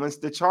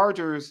the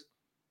Chargers,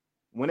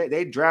 when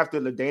they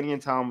drafted LaDainian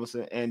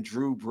Tomlinson and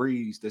Drew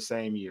Brees the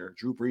same year,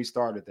 Drew Brees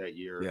started that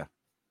year. Yeah.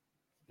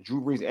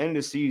 Drew Brees ended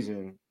the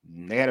season,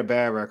 they had a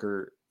bad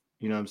record.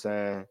 You know what I'm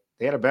saying?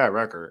 They had a bad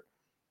record.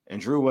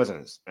 And Drew he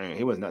wasn't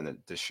nothing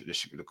to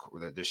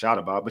shout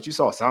about, but you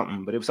saw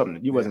something, but it was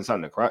something, you wasn't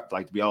something to cry,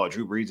 like, to be all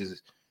Drew Brees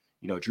is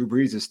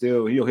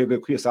still, he'll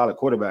be a solid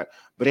quarterback.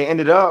 But they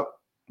ended up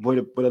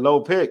with a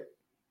low pick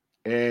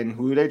And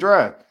who did they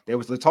draft? There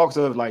was the talks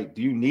of like,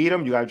 do you need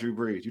him? You got Drew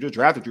Brees. You just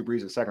drafted Drew Brees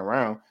in the second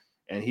round,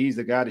 and he's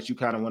the guy that you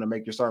kind of want to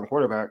make your starting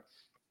quarterback.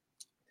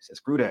 He said,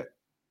 screw that.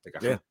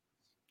 Yeah.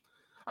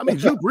 I mean,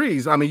 Drew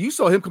Brees, I mean, you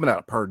saw him coming out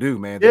of Purdue,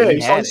 man. Yeah,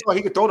 you saw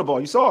he could throw the ball.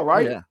 You saw it,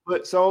 right? Yeah.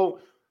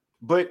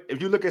 But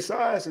if you look at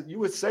size, you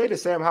would say that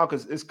Sam Howell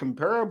is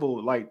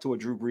comparable, like, to a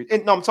Drew Brees.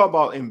 And no, I'm talking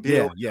about in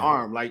build,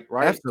 arm, like,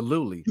 right?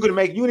 Absolutely. You didn't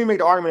make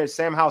the argument that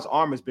Sam Howell's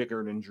arm is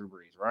bigger than Drew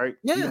Brees, right?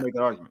 Yeah. You can make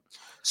that argument.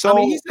 So I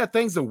mean, he's got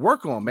things to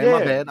work on, man.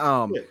 My bad.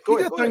 Go he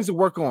ahead, got things to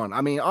work on.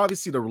 I mean,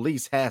 obviously the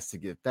release has to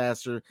get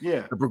faster.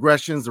 Yeah. The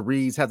progressions, the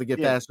reads have to get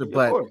faster.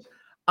 But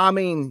I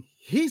mean,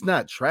 he's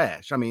not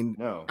trash. I mean,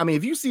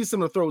 if you see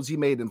some of the throws he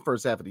made in the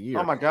first half of the year,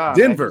 oh my God,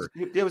 Denver,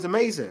 it was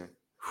amazing.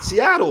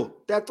 Seattle,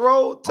 that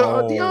throw to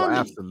De'Ami,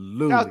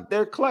 absolutely,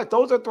 they're clutch.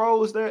 Those are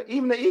throws that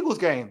even the Eagles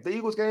game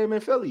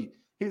in Philly,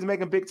 he's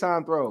making big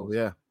time throws.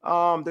 Yeah,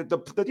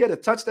 the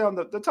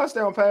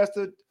touchdown pass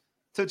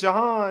to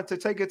Jahan to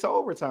take it to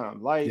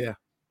overtime. Like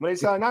when they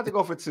decided not to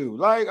go for two.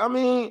 Like, I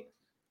mean,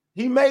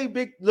 he made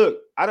big look.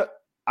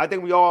 I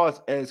think we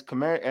all as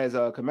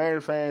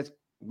Commander fans,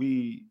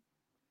 we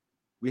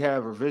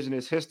have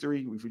revisionist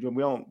history.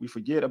 We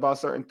forget about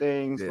certain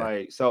things.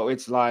 Like, so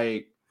it's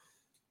like,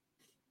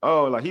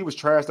 oh, like he was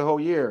trashed the whole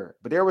year.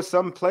 But there were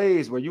some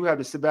plays where you have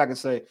to sit back and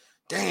say,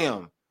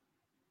 damn,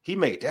 he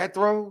made that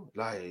throw.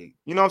 Like,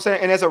 you know what I'm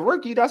saying? And as a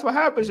rookie, that's what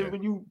happens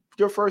when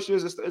your first year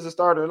as a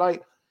starter.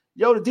 Like,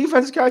 yo, the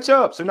defenses catch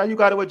up. So now you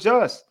got to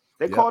adjust.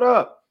 They caught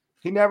up.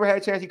 He never had a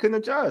chance. He couldn't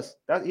adjust.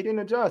 He didn't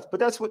adjust. But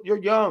that's what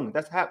you're young.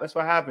 That's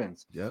what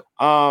happens. Yeah.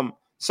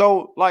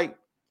 So like,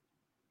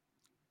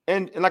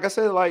 and like I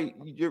said, like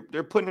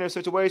they're putting in a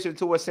situation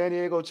to what San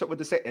Diego at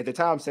the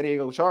time San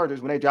Diego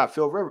Chargers, when they dropped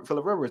Phillip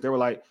Rivers, they were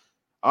like,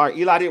 all right,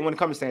 Eli didn't want to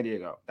come to San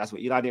Diego. That's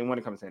what Eli didn't want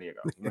to come to San Diego.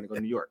 He wanted to go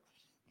to New York.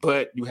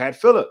 But you had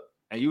Phillip,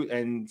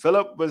 and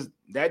Phillip was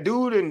that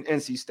dude in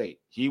NC State.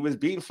 He was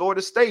beating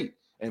Florida State.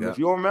 And if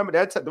you don't remember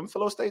that, them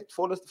Florida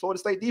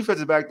State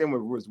defenses back then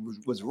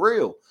was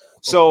real.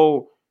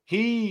 So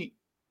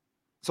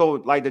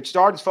like the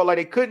Chargers felt like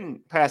they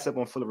couldn't pass up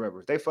on Phillip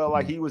Rivers. They felt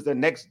like he was the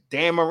next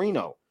Dan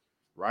Marino.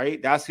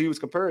 Right, that's who he was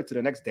compared to,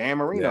 the next Dan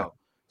Marino. Yeah.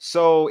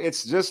 So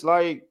it's just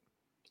like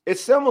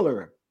it's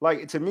similar.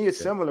 Like to me, it's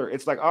similar.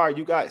 It's like, all right,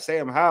 you got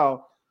Sam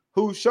Howell,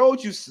 who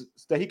showed you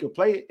that he could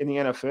play in the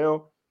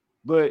NFL,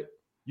 but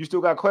you still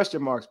got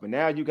question marks. But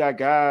now you got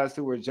guys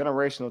who are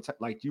generational.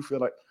 Like you feel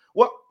like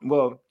what?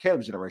 Well,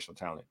 Caleb's generational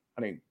talent.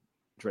 I think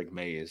Drake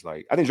May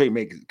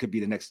could be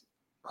the next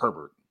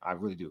Herbert. I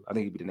really do. I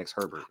think he'd be the next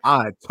Herbert.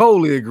 I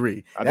totally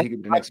agree. I think he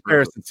could be the next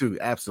comparison too.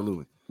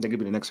 Absolutely. They could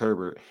be the next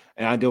Herbert.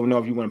 And I don't know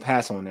if you want to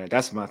pass on that.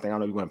 That's my thing. I don't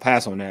know if you want to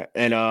pass on that.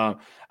 And I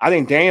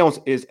think Daniels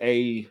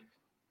I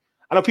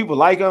know people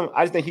like him.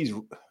 I just think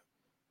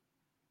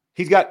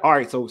he's got, all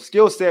right, so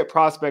skill set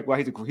prospect, well,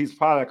 he's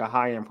probably like a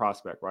high-end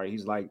prospect, right?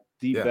 He's like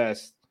the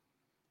best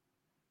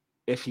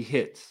if he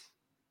hits.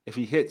 If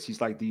he hits, he's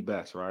like the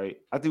best, right?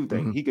 I do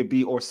think he could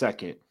be or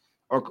second.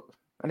 Or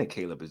I think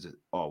Caleb is just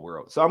all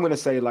world. So I'm going to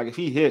say, like, if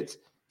he hits,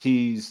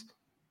 he's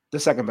the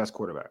second best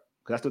quarterback.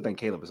 Because I still think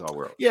Caleb is all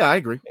world. Yeah, I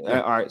agree. All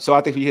right. So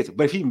I think if he hits,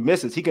 but if he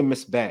misses, he can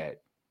miss bad.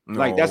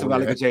 Like, that's what I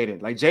look at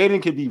Jaden. Like,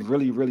 Jaden could be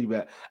really, really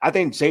bad. I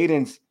think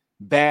Jaden's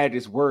bad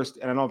is worse.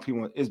 And I know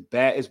people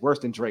is worse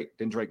than Drake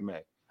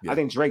May. Yeah. I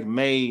think Drake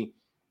May,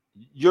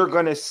 you're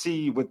going to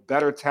see with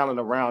better talent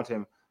around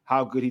him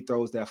how good he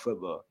throws that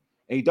football.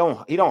 And he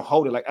don't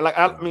hold it.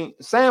 I mean,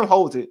 Sam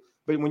holds it,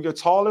 but when you're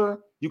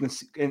taller, you can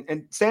see,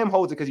 and Sam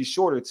holds it because he's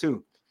shorter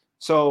too.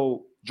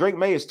 So Drake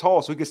May is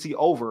tall, so he can see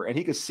over, and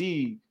he can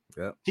see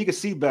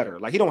better.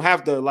 Like he don't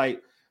have to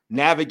like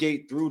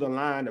navigate through the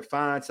line to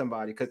find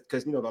somebody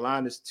because the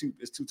line is too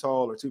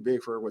tall or too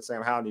big for what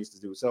Sam Howell needs to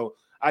do. So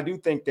I do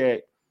think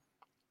that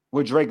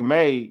with Drake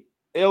May,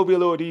 it'll be a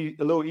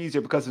little easier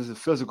because of his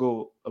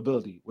physical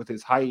ability with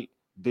his height,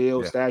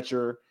 build,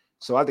 stature.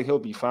 So I think he'll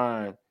be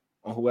fine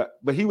on who.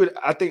 But he would.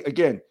 I think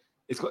again.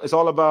 It's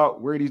all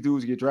about where these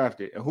dudes get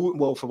drafted and who.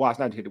 Well, for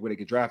Washington, not where they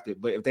get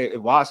drafted, but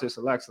if Washington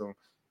selects them,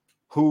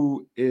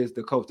 who is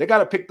the coach? They got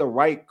to pick the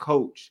right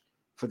coach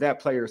for that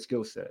player's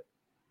skill set.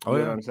 You know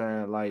what I'm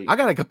saying? Like, I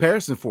got a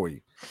comparison for you,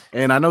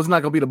 and I know it's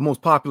not going to be the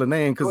most popular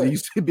name because he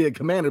used to be a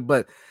Commander,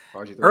 but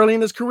early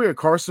in his career,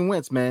 Carson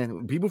Wentz,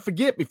 man, people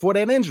forget before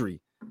that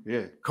injury.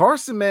 Yeah,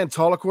 Carson, man,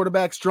 taller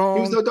quarterback, strong.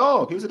 He was a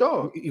dog,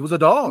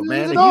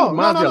 man. He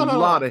reminds me a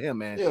lot of him,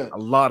 man. Yeah. A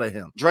lot of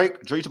him. Drake,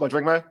 you talking about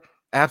Drake, man?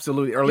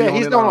 Absolutely. Early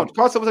on. No.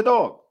 Carson was a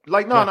dog.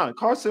 Like, no.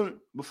 Carson,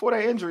 before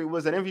that injury,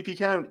 was an MVP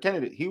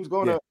candidate. He was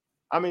going to,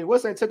 I mean,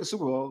 what's that? Took a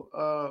Super Bowl.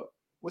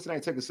 What's the name?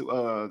 Took a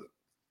Super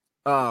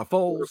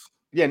Foles.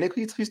 Yeah, Nick,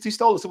 he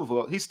stole the Super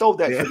Bowl. He stole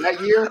that for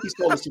that year. He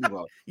stole the Super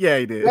Bowl. Yeah,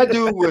 he did. That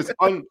dude was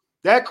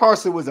that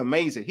Carson was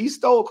amazing. He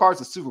stole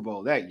Carson's Super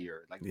Bowl that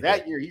year. Like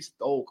that year, he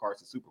stole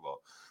Carson's Super Bowl.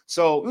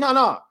 So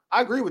no,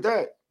 I agree with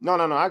that. No,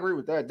 I agree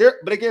with that.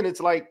 But again,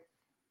 it's like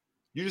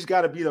you just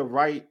got to be the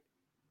right.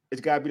 It's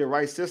got to be the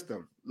right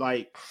system.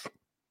 Like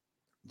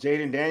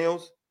Jaden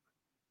Daniels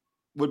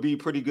would be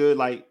pretty good.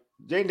 Like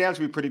Jaden Daniels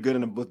would be pretty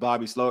good with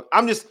Bobby Slow.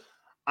 I'm just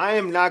I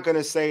am not going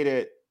to say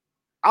that.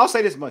 I'll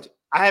say this much.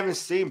 I haven't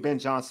seen Ben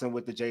Johnson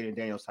with the Jaden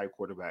Daniels type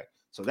quarterback.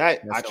 So that's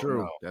I don't true.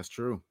 know. That's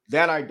true.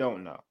 That I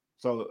don't know.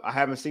 So I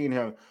haven't seen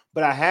him.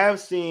 But I have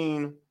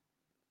seen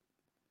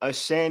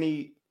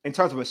in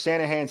terms of a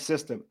Shanahan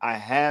system, I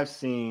have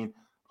seen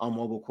a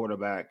mobile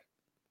quarterback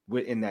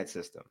within that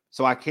system.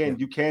 So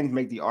you can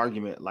make the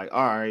argument like,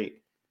 all right,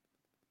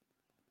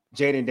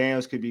 Jaden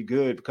Daniels could be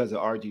good because of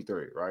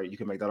RG3, right? You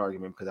can make that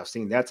argument because I've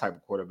seen that type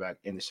of quarterback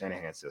in the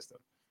Shanahan system.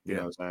 You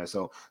know what I'm saying?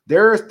 So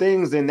there are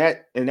things in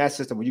that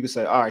system where you can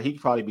say, all right, he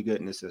could probably be good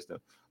in this system.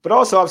 But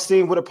also I've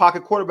seen what a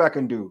pocket quarterback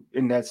can do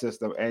in that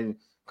system. And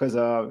because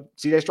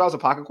C.J. Stroud's a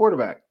pocket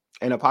quarterback,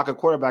 and a pocket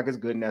quarterback is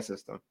good in that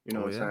system. You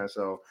know what I'm saying?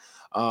 So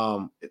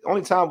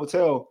only time will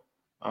tell.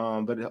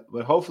 But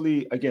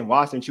hopefully, again,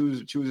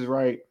 Washington chooses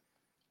right.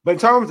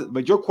 But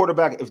your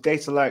quarterback, if they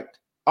select,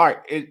 all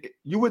right,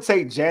 you would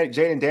say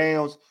Jaden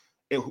Daniels.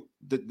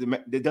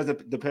 It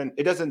doesn't depend.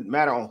 It doesn't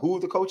matter on who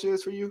the coach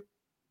is for you.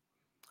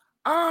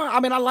 I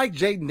mean, I like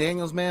Jaden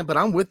Daniels, man, but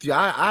I'm with you.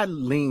 I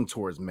lean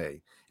towards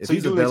May. If so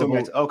he's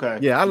available, okay.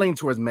 Yeah, I lean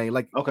towards May.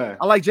 Like, okay,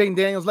 I like Jaden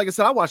Daniels. Like I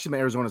said, I watched him at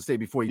Arizona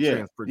State before he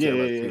transferred to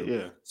LSU.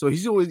 Yeah. So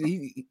he's always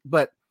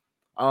but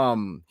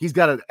he's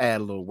got to add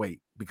a little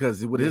weight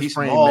because with his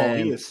frame, small.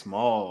 man, he is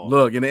small.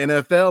 Look, in the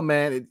NFL,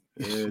 man,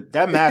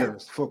 that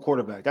matters for a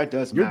quarterback. That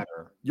does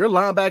matter. Your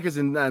linebackers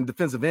and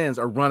defensive ends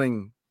are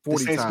running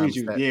 40 times.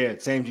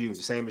 Same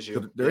as you.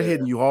 So they're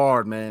hitting you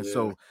hard, man. Yeah.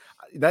 So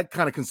that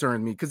kind of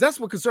concerned me because that's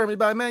what concerned me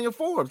about Emmanuel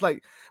Forbes.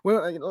 Like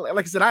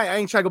I said, I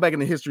ain't trying to go back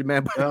into history,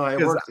 man. But no,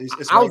 it works.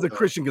 I was a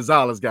Christian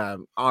Gonzalez guy,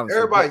 honestly.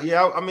 Everybody,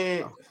 I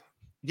mean,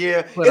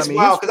 it's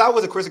wild because I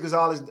was a Christian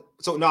Gonzalez.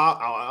 So no,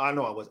 I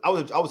know I was.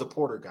 I was a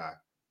Porter guy.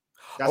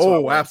 That's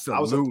absolutely. I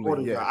was a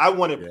Porter guy. I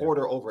wanted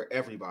Porter over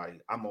everybody.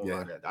 I'm on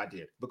that. I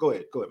did. But go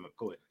ahead.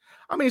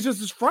 I mean, it's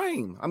just his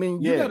frame. I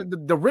mean, you got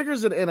the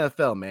rigors of the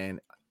NFL, man.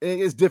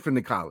 It's different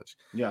than college.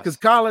 Yeah. Because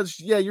college,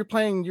 you're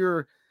playing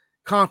your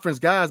conference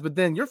guys, but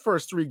then your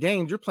first 3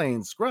 games, you're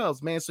playing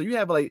scrubs, man. So you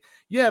have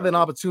an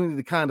opportunity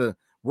to kind of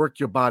work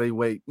your body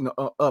weight,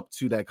 up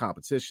to that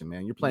competition,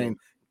 man. You're playing,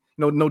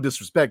 no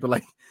disrespect, but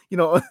like,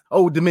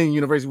 Old Dominion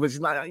University, which is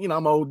not, I'm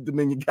an Old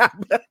Dominion guy.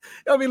 But,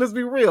 I mean, let's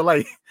be real.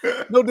 Like,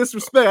 no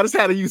disrespect. I just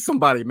had to use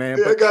somebody, man.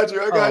 Yeah, but, I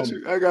got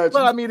you.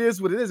 But I mean, it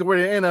is what it is. We're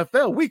in the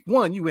NFL. Week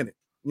 1, you win it.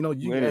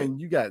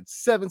 You got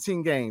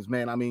 17 games,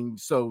 man. I mean,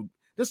 so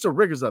just the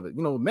rigors of it.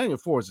 Emmanuel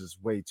Forbes is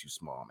way too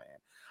small, man.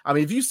 I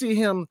mean, if you see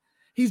him,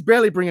 he's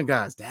barely bringing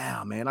guys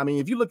down, man. I mean,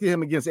 if you look at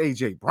him against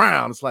A.J.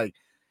 Brown, it's like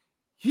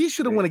he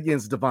should have went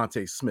against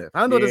Devontae Smith.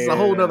 I know this is a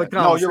whole nother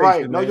conversation. No, you're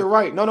right. No, you're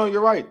right. No,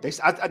 you're right. I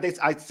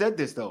said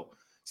this, though.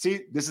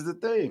 See, this is the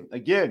thing.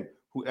 Again,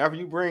 whoever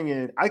you bring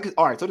in,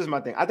 all right, so this is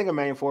my thing. I think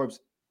Emmanuel Forbes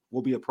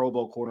will be a Pro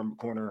Bowl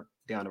corner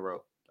down the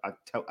road. I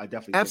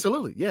definitely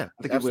absolutely, think.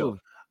 I think he will.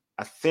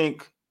 I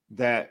think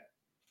that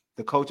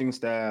the coaching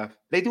staff,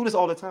 they do this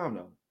all the time,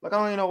 though. Like, I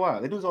don't even know why.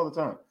 They do this all the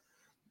time.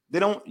 They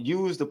don't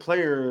use the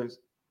players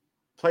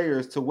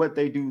to what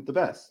they do the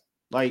best.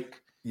 Like,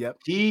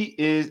 he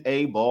is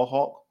a ball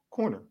hawk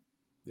corner.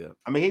 Yeah.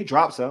 I mean, he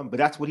drops some, but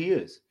that's what he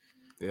is.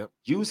 Yeah.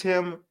 Use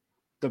him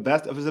the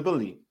best of his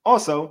ability.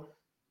 Also,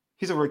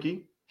 he's a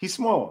rookie. He's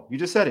small. You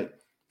just said it.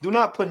 Do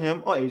not put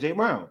him on A.J.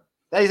 Brown.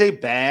 That is a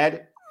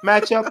bad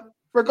matchup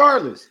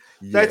regardless.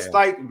 Yeah. That's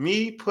like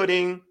me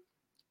putting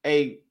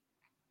a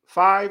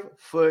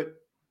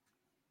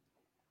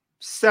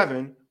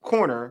 5'7"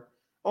 corner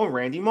on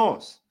Randy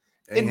Moss.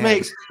 It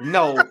makes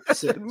no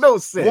sense. No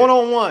sense.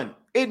 One-on-one.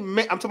 I'm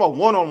talking about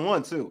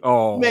one-on-one too.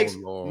 Oh, it makes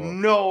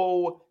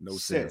no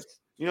sense.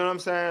 You know what I'm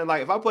saying?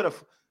 Like if I put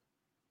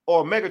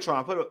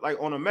Megatron,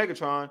 on a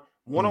Megatron,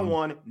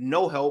 one-on-one,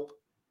 no help.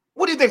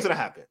 What do you think's gonna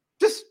happen?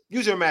 Just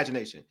use your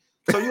imagination.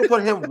 So you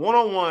put him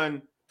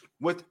one-on-one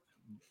with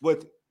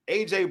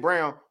A.J.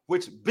 Brown,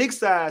 which big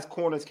size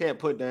corners can't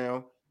put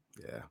down.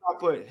 Yeah. I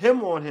put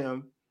him on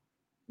him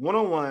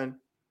one-on-one.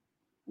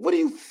 What do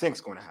you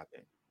think's going to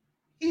happen?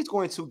 He's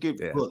going to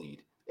get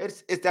bullied.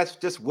 That's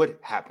just what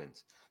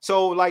happens.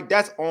 So, like,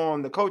 that's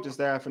on the coaching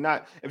staff. And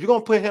not if you're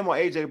going to put him on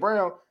A.J.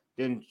 Brown,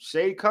 then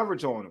shade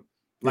coverage on him.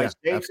 Like,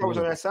 shade coverage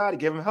on that side to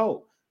give him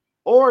help.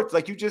 Or,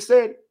 like you just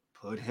said,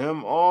 put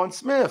him on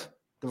Smith.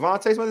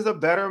 Devontae Smith is a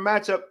better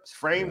matchup.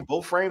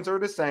 Both frames are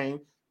the same.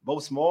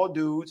 Both small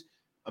dudes.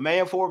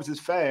 Emmanuel Forbes is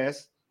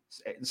fast.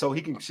 So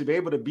he should be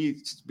able to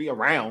be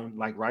around,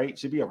 like, right?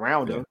 Should be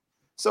around him.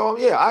 So,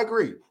 yeah, I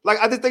agree. Like,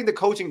 I just think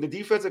the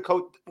defensive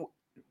coach,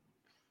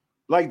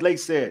 like Blake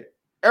said,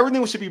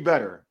 everything should be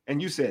better.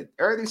 And you said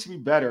everything should be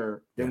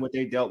better than what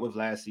they dealt with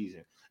last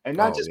season. And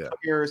not just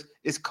players,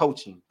 it's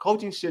coaching.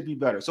 Coaching should be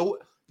better. So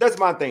that's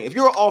my thing. If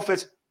you're an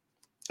offensive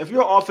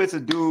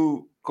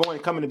dude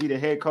coming to be the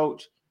head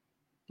coach,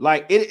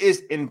 like it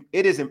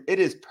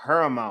is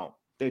paramount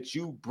that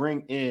you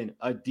bring in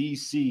a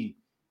DC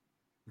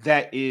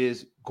that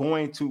is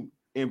going to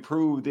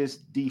improve this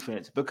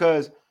defense,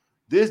 because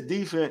this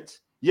defense,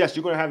 yes,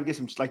 you're going to have to get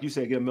some, like you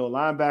said, get a middle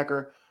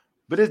linebacker,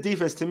 but this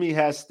defense to me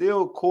has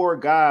still core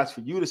guys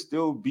for you to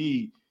still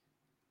be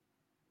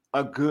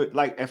a good,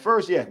 like at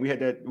first, yeah, we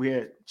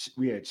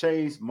had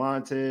Chase,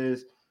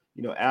 Montez,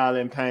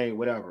 Allen, Payne,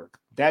 whatever.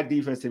 That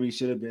defense to me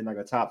should have been like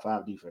a top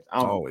 5 defense.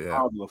 I don't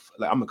give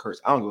like I'm a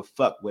curse. I don't give a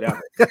fuck,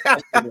 whatever.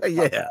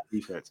 Yeah,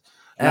 defense.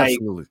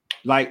 absolutely.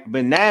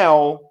 But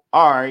now,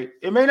 all right,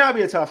 it may not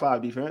be a top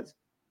 5 defense.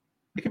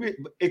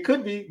 It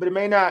could be, but it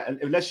may not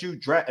unless you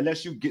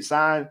get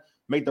signed,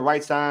 make the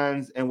right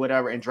signs and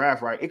whatever, and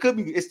draft right. It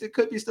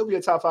could still be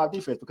a top 5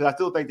 defense because I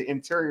still think the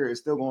interior is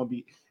still going to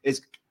be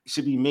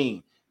should be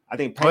mean. I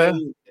think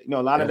Payne,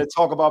 a lot of the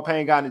talk about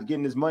Payne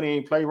getting his money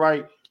and play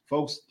right,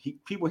 folks.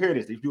 People hear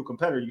this. If you're a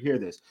competitor, you hear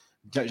this.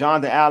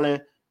 Jonathan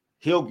Allen,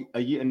 he'll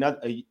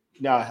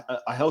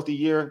a healthy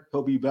year,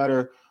 he'll be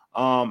better.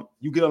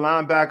 You get a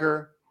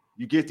linebacker,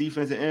 you get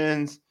defensive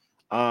ends,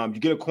 you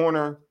get a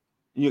corner.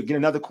 You get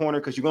another corner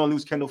because you're going to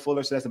lose Kendall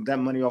Fuller, so that's that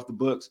money off the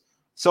books.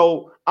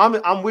 So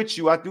I'm with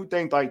you. I do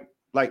think like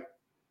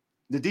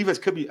the defense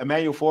could be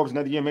Emmanuel Forbes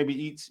another year. Maybe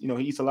he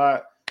eats a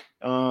lot.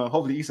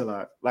 Hopefully he eats a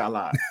lot, like a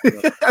lot.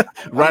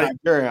 Right.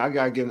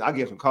 I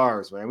give some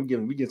carbs,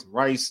 man. We get some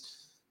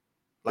rice,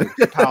 like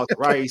piles of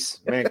rice,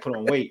 man. Put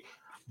on weight.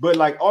 But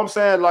like all I'm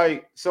saying,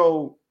 like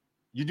so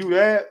you do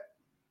that,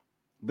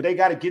 but they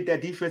got to get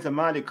that defensive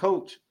minded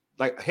coach.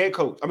 Like head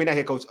coach, not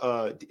head coach.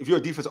 If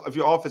you're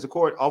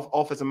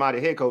offensive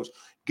minded head coach,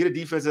 get a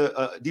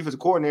defensive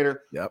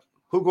coordinator. Yep.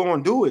 Who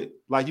going to do it?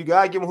 Like you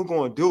gotta give him who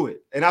going to do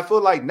it. And I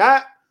feel like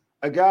not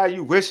a guy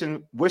you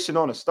wishing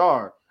on a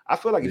star. I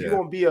feel like if you're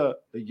going to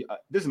be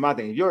this is my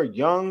thing. If you're a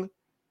young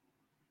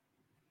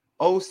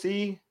OC,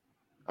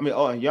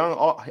 a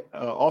young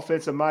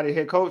offensive minded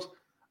head coach,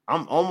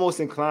 I'm almost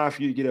inclined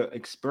for you to get an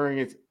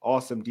experienced,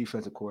 awesome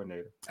defensive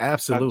coordinator.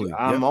 Absolutely.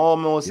 I'm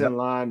almost in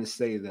line to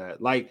say that.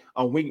 Like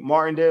a Wink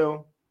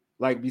Martindale,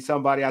 be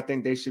somebody I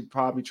think they should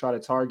probably try to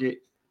target.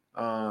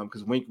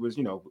 Because Wink was,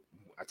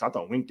 I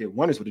thought Wink did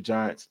wonders with the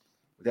Giants.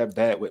 With that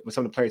bad with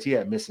some of the players he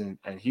had missing.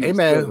 And hey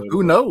man,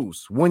 who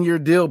knows? 1-year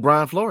deal,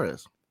 Brian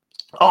Flores.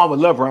 Oh, I would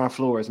love Brian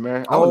Flores,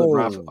 man. I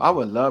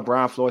would love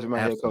Brian Flores as my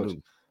head coach.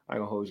 I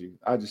ain't gonna hold you.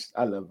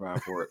 I love Brian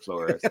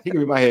Flores. He can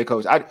be my head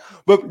coach.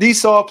 But these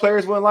soft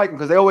players wouldn't like him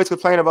because they always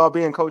complain about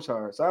being coach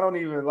hard. So I don't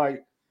even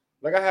like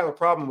I have a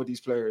problem with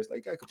these players.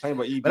 Like I complain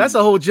about EB. But that's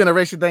a whole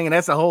generation thing, and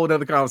that's a whole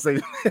other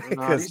conversation.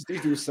 These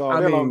dudes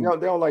soft. They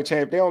don't like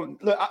champ. They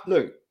don't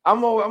look.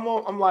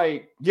 I'm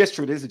like, yes,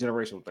 true. This is a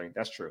generational thing.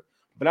 That's true.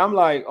 But I'm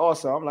like,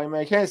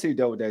 man, Kansas City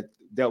dealt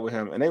with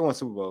him, and they won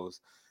Super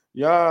Bowls.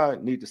 Y'all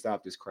need to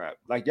stop this crap.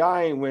 Like y'all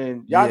ain't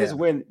win. Y'all just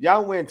win.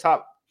 Y'all win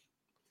top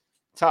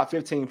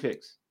 15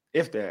 picks,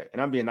 if that.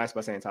 And I'm being nice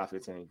by saying top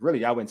 15.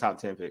 Really, y'all win top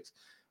 10 picks.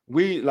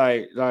 We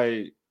like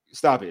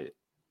stop it.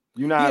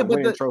 You're not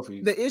winning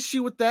trophies. The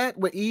issue with that,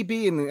 with EB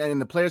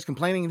and the players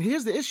complaining, and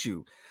here's the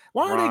issue.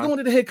 Why are they going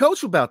to the head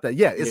coach about that?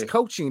 Yeah, it's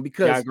coaching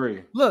because I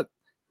agree. Look,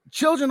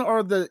 children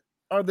are the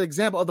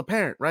example of the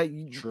parent, right?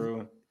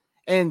 True.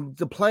 And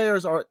the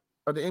players are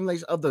the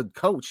emulation of the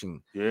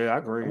coaching. Yeah, I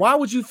agree. Why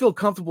would you feel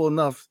comfortable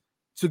enough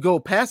to go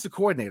past the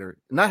coordinator,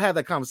 not have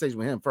that conversation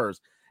with him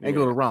first, and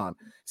go to Ron?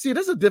 See,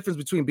 there's a difference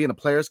between being a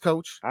player's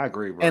coach, I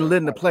agree, bro, and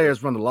letting the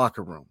players run the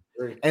locker room.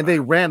 And they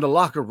ran the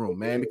locker room,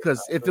 man.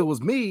 Because if it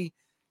was me,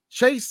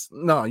 Chase,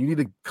 no, you need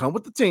to come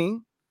with the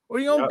team, or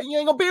you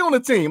ain't gonna be on the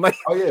team. Like,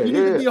 you need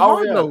to be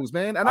hard nosed,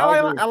 man. And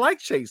I like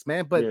Chase,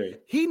 man, but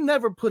he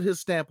never put his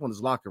stamp on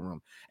his locker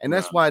room, and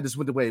that's why this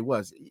went the way it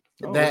was.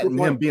 That and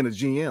him being a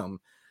GM.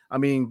 I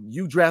mean,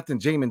 you drafting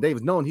Jamin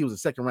Davis, knowing he was a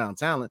second-round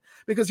talent.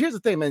 Because here's the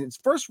thing, man. It's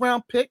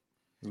first-round pick.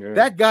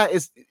 That guy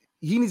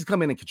he needs to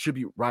come in and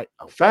contribute right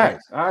away.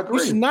 Facts. I agree.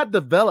 We should not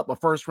develop a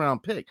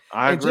first-round pick.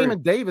 I agree.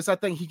 Jamin Davis, I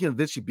think he can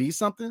eventually be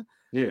something.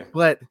 Yeah.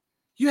 But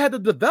you had to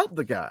develop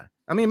the guy.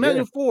 I mean,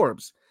 Emmanuel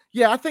Forbes.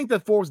 Yeah, I think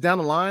that Forbes down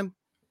the line,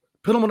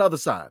 put him on the other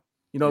side.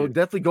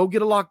 Definitely go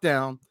get a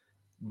lockdown.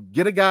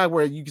 Get a guy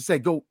where you can say,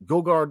 go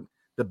guard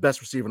the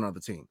best receiver on the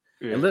team.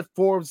 Yeah. And let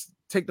Forbes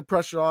take the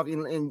pressure off,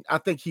 and I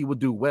think he would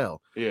do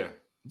well. Yeah.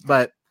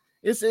 But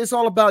it's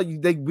all about you.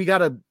 We got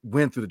to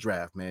win through the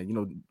draft,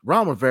 man.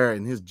 Ron Rivera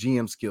and his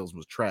GM skills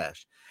was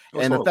trash.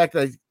 And the fact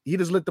that he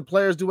just let the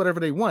players do whatever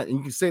they want. And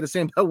you can say the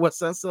same about Wes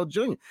Unseld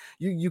Jr.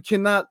 You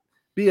cannot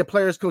be a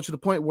player's coach to the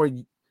point where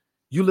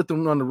you let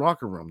them run the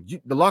locker room.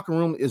 The locker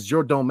room is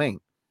your domain.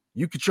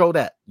 You control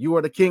that. You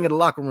are the king of the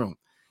locker room.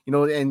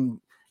 And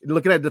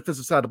looking at the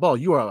defensive side of the ball,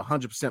 you are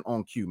 100%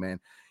 on cue, man.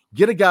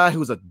 Get a guy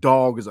who's a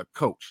dog as a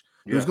coach.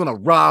 Who's going to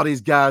rile these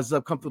guys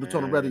up, come through the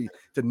tunnel ready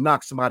to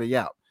knock somebody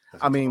out.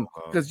 I mean,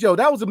 because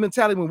that was the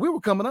mentality when we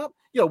were coming up.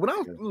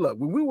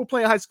 When we were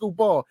playing high school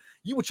ball,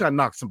 you were trying to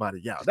knock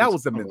somebody out. That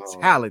was the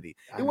mentality.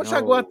 You weren't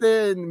trying to go out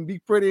there and be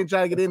pretty and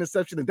try to get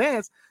interception and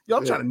dance.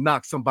 I'm trying to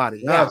knock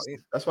somebody out.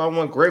 That's why I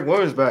want Greg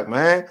Williams back,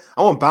 man.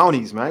 I want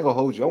bounties, man. I ain't gonna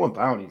hold you. I want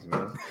bounties,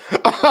 man.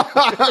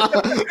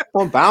 I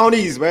want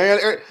bounties, man.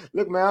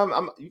 Look,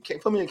 man, you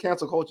can't put me in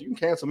cancel culture. You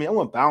can cancel me. I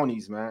want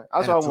bounties, man.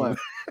 That's what I want.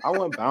 I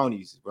want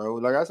bounties, bro.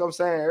 Like that's what I'm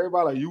saying.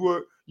 Everybody like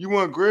you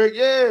want Greg?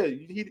 Yeah,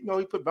 he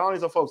put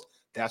bounties on folks.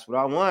 That's what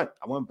I want.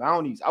 I want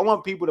bounties. I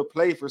want people to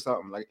play for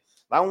something. Like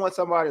I want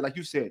somebody, like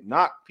you said,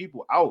 knock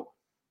people out.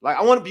 Like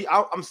I want to be.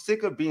 I'm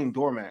sick of being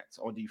doormats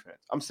on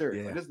defense. I'm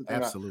serious. Yeah, like, this is the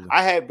thing. absolutely.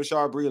 I had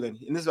Bashar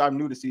Breeland, and this is I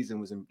knew the season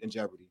was in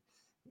jeopardy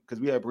because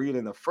we had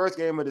Breeland the first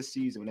game of the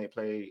season when they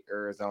played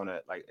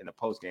Arizona. Like in the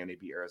post game, they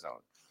beat Arizona.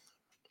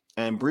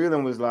 And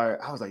Breeland was like,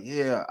 I was like,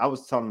 yeah. I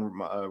was telling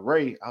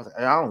Ray, I was like,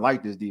 hey, I don't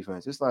like this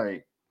defense. It's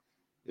like,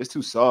 it's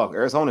too soft.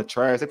 Arizona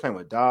trash. They playing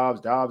with Dobbs.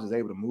 Dobbs is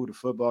able to move the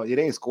football. Yeah,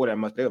 they ain't score that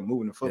much. They were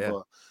moving the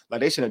football. Yeah.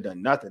 Like they shouldn't have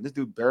done nothing. This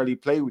dude barely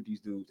played with these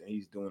dudes, and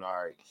he's doing all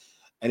right.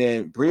 And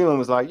then Breeland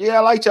was like, yeah, I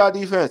like y'all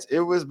defense.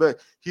 It was, but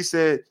he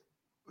said,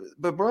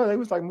 but bro, they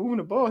was like moving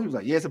the ball. He was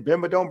like, yeah, it's a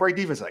bend but don't break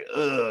defense. Like,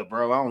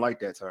 bro, I don't like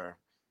that term.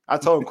 I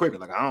told him quickly,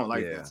 like, I don't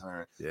like that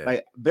term. Yeah.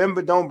 Like, bend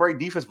but don't break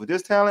defense with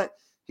this talent.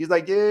 He's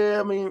like, yeah,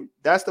 I mean,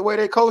 that's the way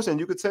they coach, and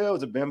you could tell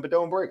it's a bend but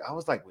don't break. I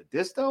was like, with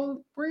this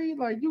though, Bree,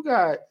 like you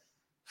got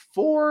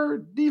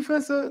 4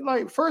 defensive,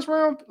 like first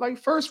round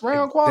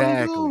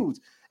quality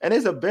dudes, and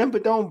it's a bend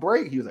but don't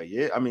break. He was like,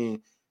 yeah, I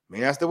mean,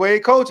 that's the way they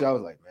coach. I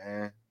was like,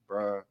 man,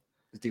 bro,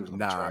 this team was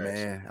gonna be trash.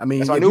 Man. I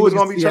mean, I knew it was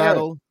gonna be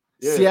Seattle.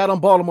 Yeah. Seattle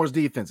and Baltimore's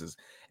defenses.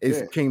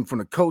 It came from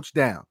the coach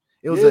down.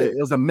 It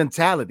was a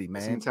mentality,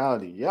 man. It's a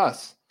mentality,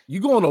 yes. You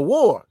going to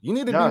war. You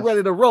need to be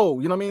ready to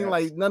roll. You know what I mean? Yes.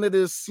 Like none of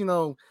this,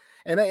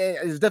 and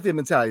it's definitely a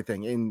mentality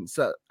thing. And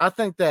so I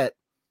think that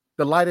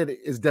the light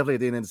is definitely at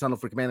the end of the tunnel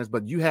for Commanders,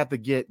 but you have to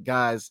get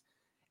guys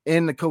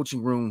in the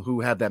coaching room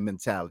who have that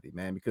mentality,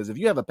 man. Because if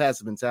you have a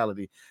passive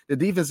mentality, the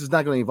defense is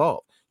not going to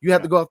evolve. You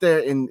have to go out there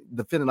and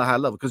defend at a high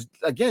level. Because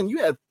again, you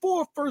had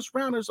 4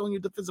 first-rounders on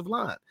your defensive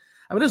line.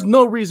 I mean, there's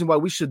no reason why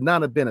we should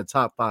not have been a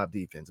top 5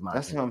 defense.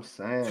 That's opinion. What I'm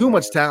saying. Too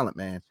much talent,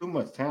 man. Too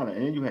much talent.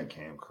 And then you had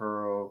Cam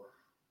Curl.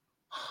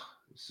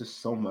 It's just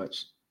so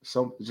much.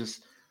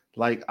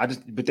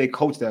 But they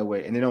coach that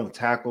way and they don't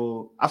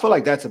tackle. I feel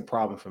like that's a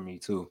problem for me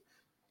too.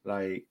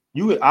 Like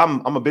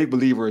I'm a big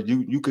believer.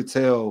 You could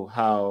tell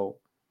how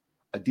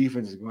a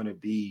defense is going to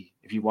be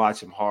if you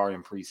watch them hard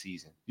in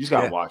preseason. You just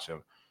gotta watch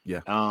them.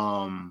 Yeah.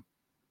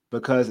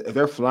 Because if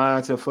they're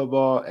flying to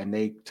football and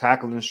they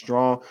tackling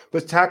strong,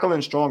 but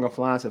tackling strong and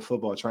flying to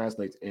football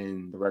translates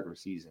in the regular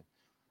season.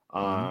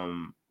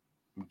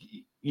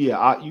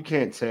 You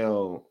can't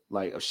tell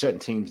like of shutting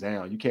teams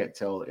down. You can't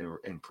tell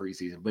in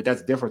preseason, but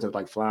that's different of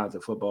like flying to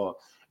football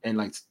and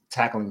like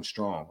tackling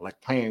strong, like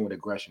playing with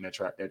aggression that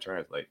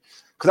translate.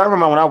 Because I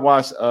remember when I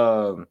watched,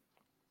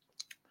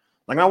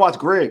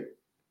 Greg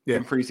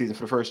in preseason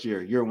for the first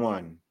year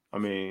 1. I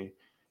mean,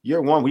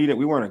 year 1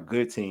 we weren't a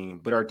good team,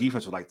 but our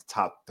defense was like the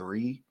top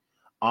 3.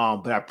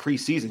 But at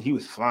preseason he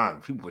was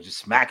flying. People were just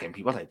smacking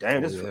people. I was like,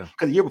 damn, this because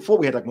the year before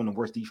we had like one of the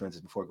worst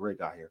defenses before Greg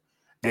got here.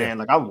 And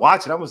like I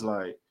watched it, I was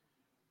like,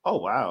 oh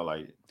wow,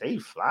 like they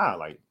fly.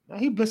 Like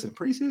he blitzing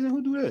preseason.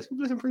 Who do this? Who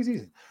blitzing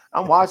preseason?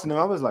 I'm watching them.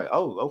 I was like,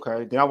 oh,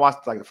 okay. Then I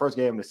watched like the first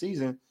game of the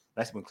season.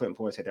 That's when Clinton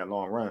Portis had that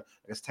long run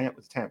against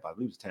Tampa. I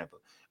believe it was Tampa.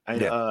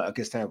 And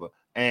against Tampa.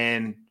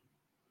 And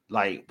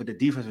like, but the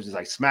defense was just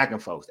like smacking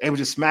folks. They were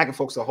just smacking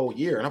folks the whole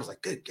year. And I was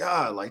like, good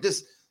God, like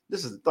this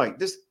is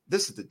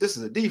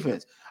a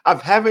defense. I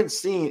haven't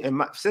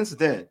seen since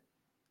then.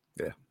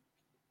 Yeah.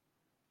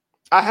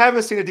 I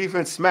haven't seen a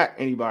defense smack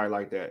anybody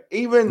like that.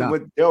 Even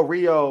with Del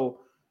Rio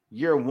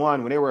year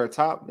 1, when they were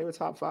top 5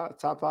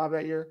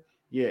 that year.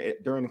 Yeah,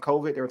 during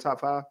COVID, they were top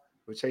 5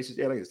 with Chase's.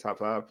 Yeah, I think it's top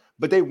 5.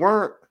 But they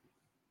weren't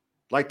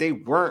like they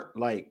were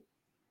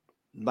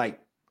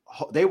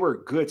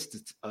good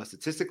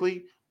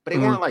statistically, but they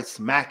weren't like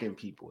smacking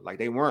people. Like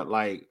they weren't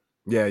like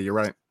you're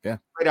right. Yeah,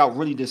 straight out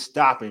really just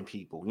stopping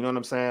people. You know what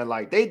I'm saying?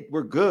 Like they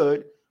were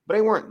good, but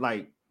they weren't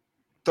like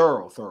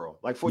thorough.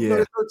 Like for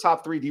their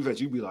top 3 defense,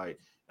 you'd be like,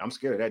 I'm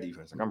scared of that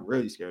defense. Like I'm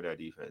really scared of that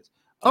defense.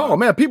 Oh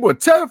man, people are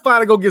terrified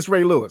to go against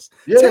Ray Lewis.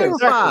 Yeah,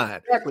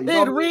 terrified. Exactly. They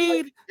had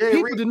Reed.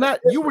 People did not.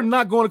 You were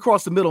not going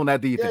across the middle on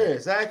that defense. Yeah,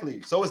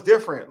 exactly. So it's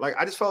different. Like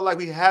I just felt like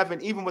we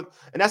haven't even with,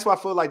 and that's why I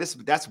feel like this.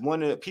 That's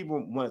one of the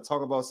people want to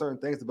talk about certain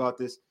things about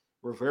this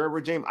Rivera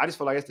regime. I just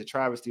feel like it's the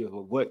travesty of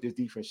what this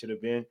defense should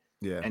have been.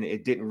 Yeah, and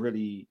it didn't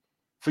really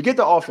forget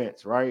the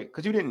offense, right?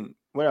 Because you didn't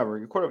whatever.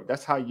 Your quarterback.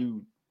 That's how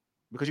you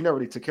because you never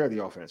really took care of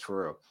the offense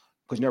for real.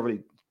 Because you never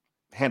really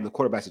handled the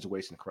quarterback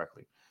situation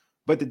correctly.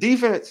 But the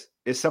defense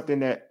is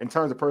something that, in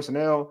terms of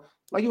personnel,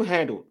 like you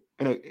handled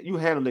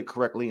it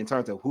correctly in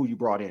terms of who you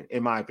brought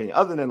in my opinion.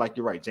 Other than like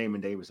you're right,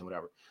 Jamin Davis and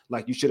whatever.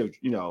 Like you should have,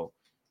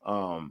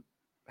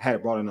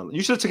 had brought in.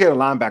 You should have taken care of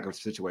the linebacker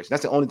situation.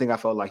 That's the only thing I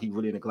felt like he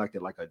really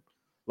neglected.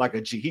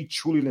 He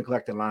truly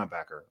neglected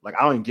linebacker. Like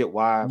I don't even get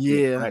why.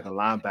 Like a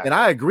linebacker. And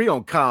I agree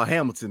on Kyle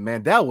Hamilton,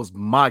 man. That was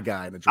my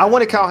guy in the draft. I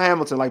wanted Kyle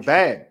Hamilton like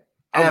bad.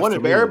 I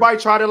wanted, but everybody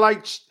tried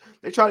to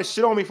they try to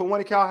shit on me for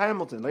wanting Kyle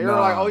Hamilton. They were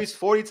like, "Oh, he's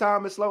 40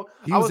 times as slow."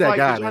 I was like,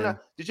 guy,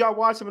 "Did y'all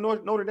watch him in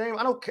Notre Dame?"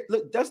 I don't care.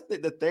 Look, that's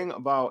the thing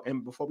about.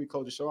 And before we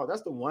close the show out,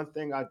 that's the one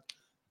thing I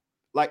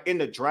like in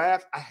the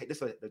draft.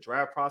 The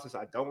draft process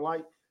I don't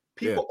like.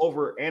 People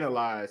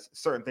overanalyze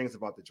certain things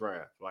about the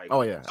draft. Like,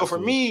 oh yeah. So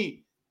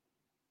absolutely.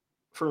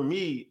 for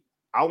me,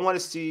 I want to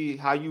see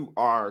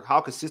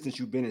how consistent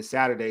you've been in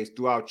Saturdays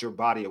throughout your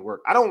body of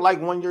work. I don't like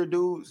 1-year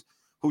dudes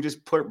who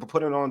just put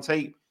it on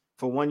tape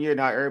for 1 year.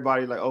 Now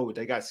everybody like, oh,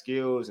 they got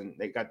skills and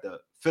they got the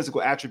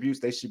physical attributes.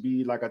 They should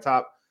be like a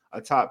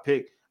top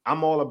pick.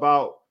 I'm all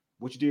about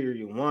what you do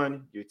year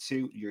 1, year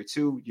 2,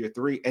 year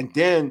 3, and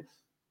then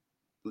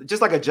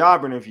just like a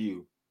job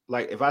interview.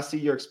 Like if I see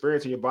your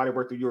experience and your body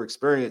work through your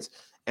experience,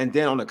 and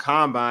then on the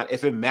combine,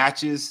 if it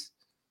matches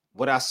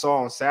what I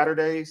saw on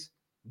Saturdays,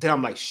 then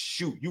I'm like,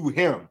 shoot, you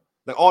him.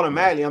 Like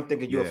automatically, I'm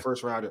thinking you're a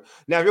first rounder.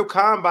 Now, if your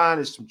combine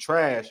is some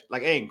trash,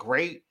 like ain't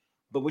great,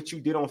 but what you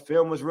did on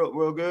film was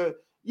real good.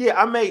 Yeah,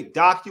 I may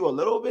dock you a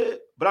little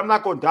bit, but I'm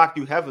not going to dock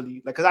you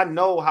heavily. Like, cause I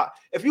know how.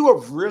 If you were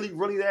really,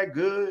 really that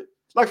good,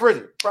 like for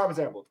instance, prime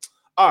example.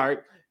 All right,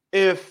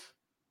 if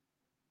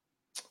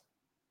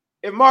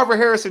Marvin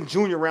Harrison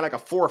Jr. ran like a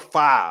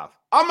 4.5,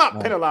 I'm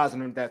not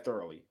penalizing him that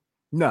thoroughly.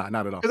 No,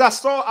 not at all.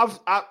 Because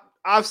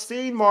I've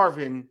seen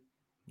Marvin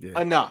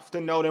enough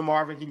to know that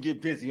Marvin can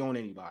get busy on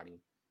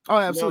anybody. Oh,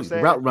 absolutely.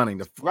 You know route running,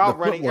 the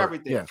footwork,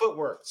 everything,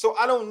 footwork. So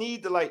I don't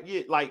need to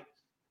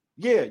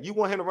you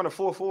want him to run a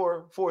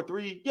 4.4,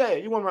 4.3. Yeah,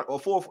 you want to run a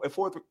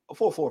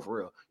 4.4 for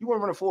real. You want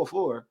to run a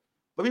 4.4,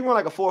 but if he run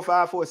like a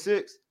 4.5,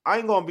 4.6, I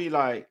ain't gonna be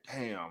like,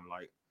 damn,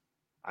 like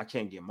I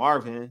can't get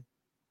Marvin.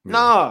 Yeah.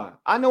 Nah,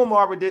 I know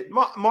Marvin did.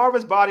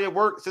 Marvin's body of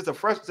work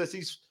since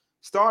he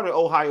started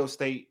Ohio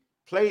State,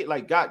 played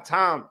like got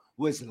time,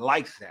 was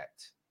like that.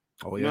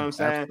 Oh, you know what I'm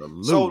saying?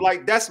 Absolutely. So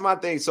like that's my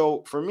thing.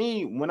 So for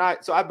me, but I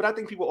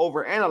think people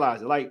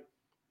overanalyze it.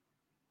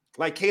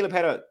 Like Caleb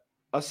had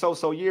a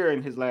so-so year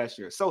in his last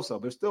year,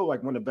 but still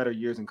like one of the better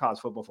years in college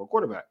football for a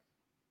quarterback.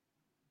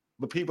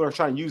 But people are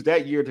trying to use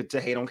that year to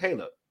hate on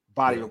Caleb.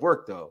 Body of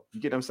work, though. You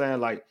get what I'm saying?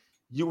 Like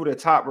you were the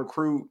top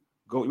recruit.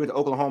 You went to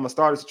Oklahoma,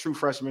 started as a true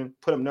freshman,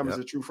 put up numbers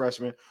as a true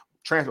freshman,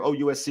 transferred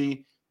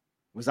OUSC,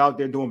 was out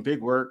there doing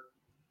big work.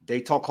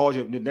 They called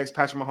you the next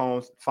Patrick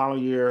Mahomes.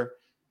 Following year,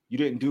 you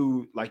didn't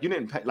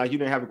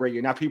have a great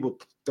year. Now people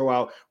throw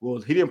out, well,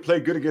 he didn't play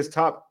good against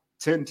top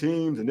 10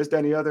 teams and this, that,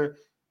 and the other.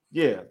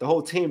 Yeah, the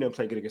whole team didn't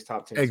play good against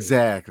top 10 teams.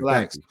 Exactly.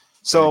 Relax.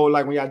 So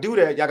like when y'all do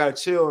that, y'all gotta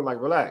chill and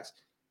like relax.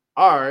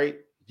 All right,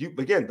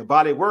 again, the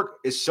body of work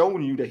is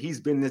showing you that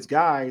he's been this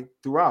guy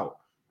throughout.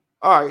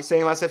 All right,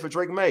 same like I said for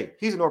Drake May.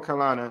 He's in North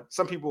Carolina.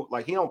 Some people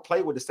like he don't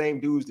play with the same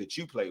dudes that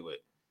you play with.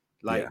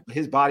 Like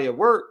his body of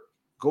work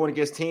going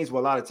against teams with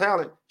a lot of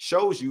talent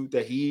shows you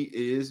that he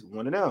is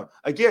one of them.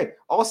 Again,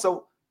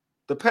 also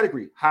the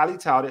pedigree, highly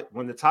touted,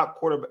 one of the top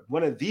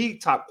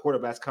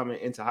quarterbacks coming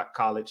into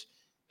college,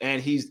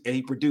 and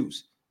he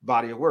produced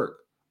body of work.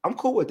 I'm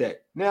cool with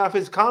that. Now, if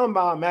his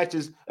combine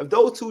matches, if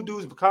those two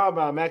dudes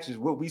combine matches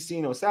what we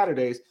seen on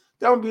Saturdays,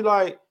 that would be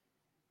like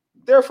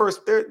they're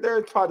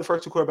probably the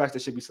first two quarterbacks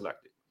that should be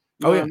selected.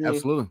 You know what I mean?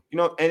 Absolutely. You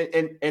know,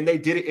 and they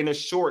did it in a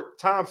short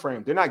time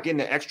frame. They're not getting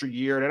an extra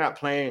year. They're not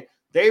playing.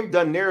 They've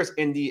done theirs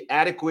in the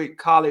adequate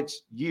college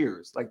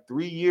years, like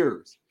 3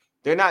 years.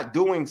 They're not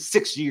doing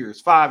 6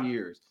 years, 5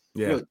 years.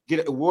 Yeah. You know,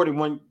 get awarded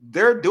one.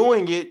 They're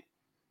doing it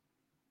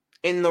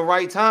in the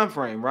right time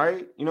frame,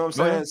 right? You know what I'm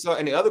saying? Right. So,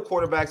 and the other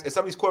quarterbacks, and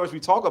some of these quarterbacks we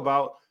talk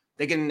about,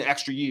 they're getting an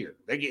extra year.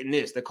 They're getting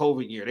this, the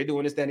COVID year. They're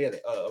doing this, that, and the other,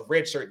 a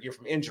redshirt year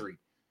from injury.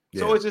 Yeah.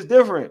 So it's just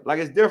different. Like,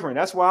 it's different.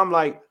 That's why I'm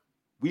like,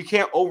 we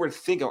can't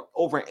overthink or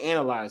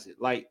overanalyze it.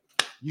 Like,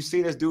 you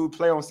see this dude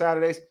play on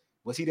Saturdays.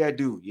 Was he that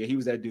dude? Yeah, he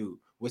was that dude.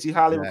 Was he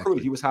highly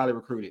recruited? He was highly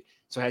recruited.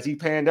 So has he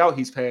panned out?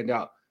 He's panned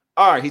out.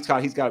 All right, he's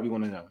got to be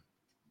one of them.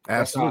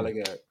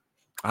 Absolutely.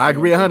 I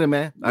agree 100,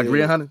 man. I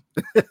agree 100.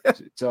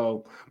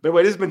 So, but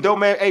wait, this has been dope,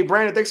 man. Hey,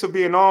 Brandon, thanks for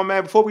being on,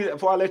 man.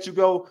 Before I let you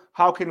go,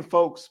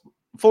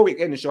 before we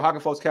end the show, how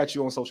can folks catch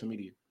you on social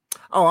media?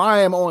 Oh,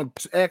 I am on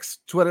X,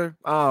 Twitter,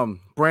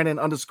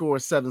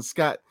 Brandon_7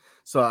 Scott.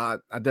 So I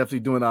definitely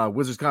doing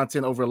Wizards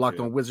content over at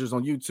Locked On Wizards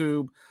on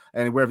YouTube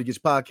and wherever you get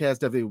your podcast.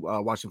 Definitely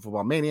watching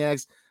Football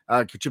Maniacs.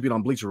 Contribute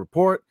on Bleacher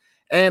Report,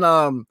 and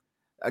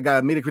I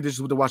got media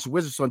credentials with the Washington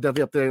Wizards, so I'm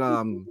definitely up there.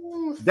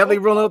 Definitely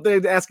rolling up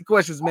there asking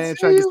questions, man.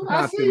 Trying to get some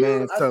content,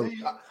 man. So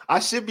I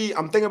should be.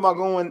 I'm thinking about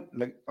going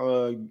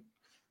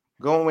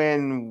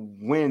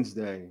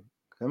Wednesday.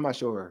 I'm not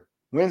sure.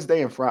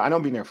 Wednesday and Friday. I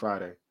don't be there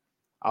Friday.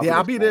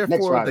 I'll be there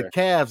for Friday. The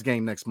Cavs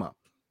game next month.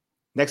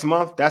 Next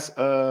month? That's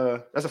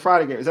a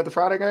Friday game. Is that the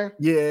Friday game?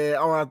 Yeah.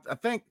 Oh, I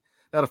think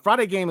the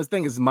Friday game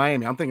is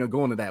Miami. I'm thinking of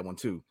going to that one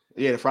too.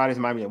 Yeah, the Friday's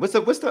Miami. What's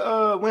the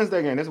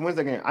Wednesday game? That's a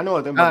Wednesday game. I know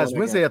it's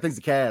Wednesday. Game. I think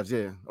it's the Cavs.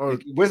 Yeah. Or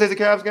Wednesday's the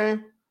Cavs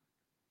game.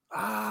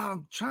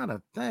 I'm trying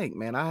to think,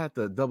 man. I have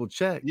to double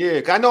check. Yeah,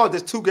 I know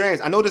there's 2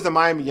 games. I know there's a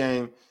Miami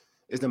game.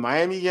 Is the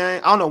Miami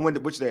game? I don't know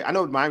which day. I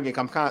know the Miami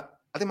game.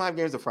 I think Miami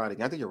game is a Friday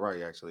game. I think you're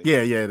right, actually.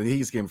 Yeah, the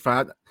Heat game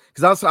Friday.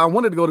 Because I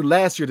wanted to go to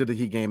last year to the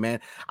Heat game, man.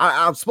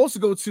 I was supposed to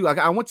go to.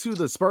 I went to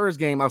the Spurs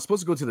game. I was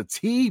supposed to go to the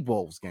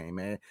T-Bulls game,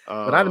 man.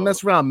 But I had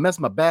to mess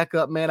my back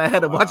up, man. I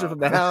had to watch it from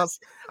the house.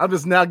 I'm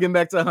just now getting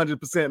back to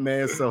 100%,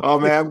 man. So,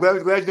 man, I'm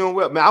glad you're doing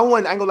well, man. I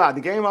ain't gonna lie.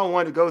 The game I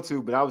wanted to go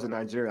to, but I was in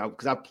Nigeria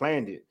because I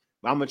planned it.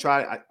 But I'm gonna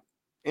try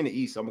in the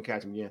East. So I'm gonna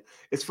catch him again.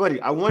 It's funny.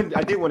 I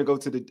did want to go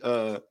to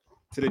the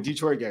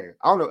Detroit game.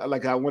 I don't know.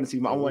 Like I want to see.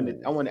 I wanted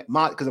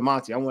because of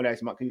Monty. I wanted to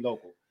ask Monty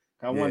local.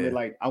 I wanted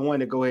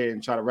to go ahead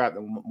and try to rap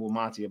with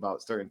Monty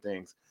about certain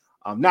things.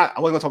 I wasn't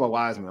gonna talk about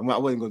Wiseman. I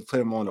wasn't gonna put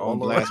him on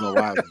blast on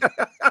Wiseman.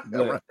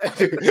 But I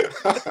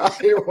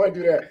didn't want to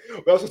do that.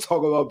 We also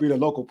talk about being a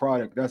local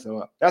product. That's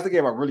the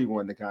game I really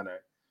wanted to kind of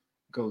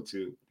go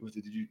to. Was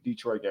the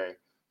Detroit game.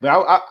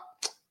 But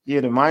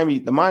the Miami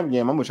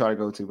game I'm gonna try to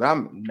go to. But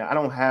I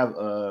don't have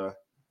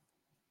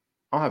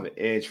an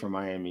edge for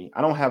Miami.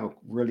 I don't have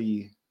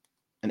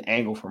an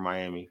angle for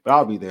Miami, but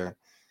I'll be there.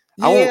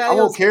 Yeah, I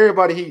won't care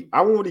about the Heat.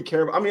 I won't really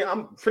care about. I mean,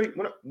 I'm pretty.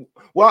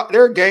 Well,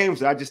 there are games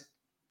that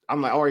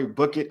I'm like, already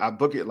book it. I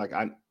book it like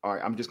all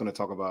right. I'm just gonna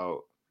talk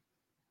about.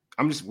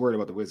 I'm just worried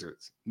about the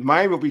Wizards.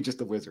 Miami will be just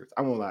the Wizards.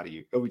 I won't lie to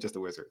you. It'll be just the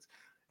Wizards.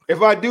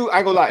 If I do, I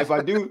ain't gonna lie. If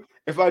I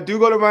do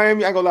go to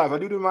Miami, I ain't gonna lie. If I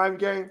do the Miami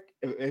game,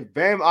 if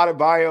Bam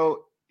Adebayo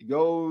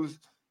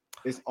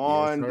is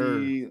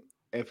on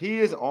if he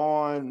is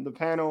on the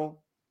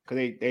panel,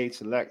 because they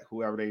select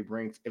whoever they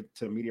bring to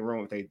the media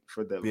room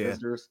for the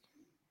visitors.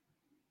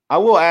 I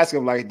will ask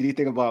him, like, did he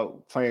think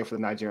about playing for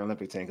the Nigerian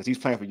Olympic team? Because he's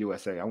playing for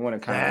USA. I want to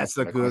kind of. That's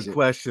a good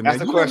question. That's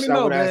the question I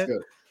want to ask him.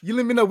 You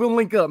let me know. We'll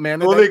link up, man.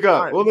 We'll link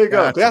up.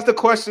 Gotcha. That's the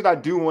question I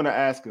do want to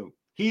ask him.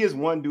 He is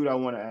one dude I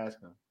want to ask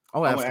him.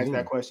 Oh, I want to ask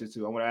that question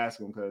too. I want to ask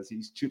him because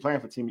he's playing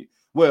for Team.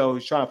 Well,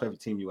 he's trying to play for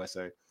Team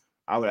USA.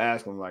 I would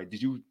ask him, like,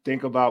 did you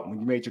think about when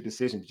you made your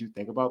decision? Did you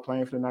think about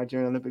playing for the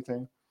Nigerian Olympic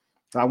team?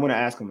 So I want to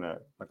ask him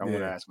that. Like, I want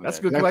to ask him. That's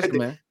a good question,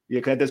 man. Yeah,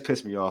 because that does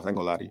piss me off. I ain't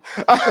gonna lie to you.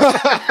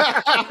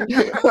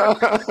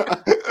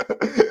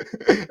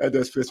 That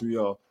does piss me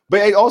off.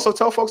 But hey, also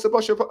tell folks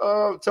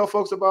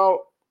about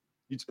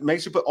make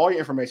sure you put all your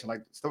information,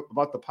 like stuff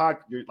about the pod,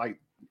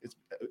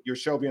 your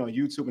show being on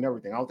YouTube and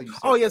everything. I don't think you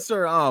said yes,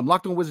 sir.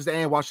 Locked On Wizards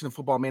and Washington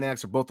Football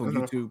Maniacs are both on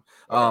YouTube.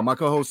 My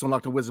co-host on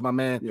Locked On Wizards, my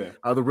man.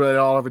 Yeah. The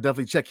real Oliver,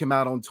 definitely check him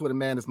out on Twitter,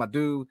 man. It's my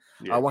dude.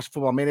 Washington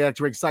Football Maniac,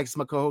 Drake Sykes is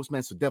my co-host,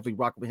 man. So definitely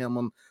rock with him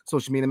on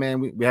social media, man.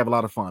 We have a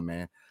lot of fun,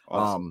 man.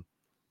 Awesome.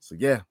 So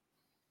yeah.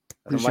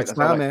 Appreciate the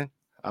time, man.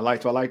 I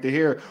like to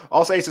hear.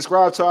 Also,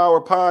 subscribe to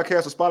our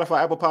podcast on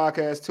Spotify, Apple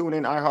Podcasts,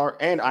 TuneIn, iHeart,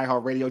 and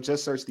iHeartRadio.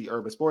 Just search the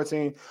Urban Sports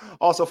Team.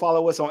 Also,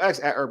 follow us on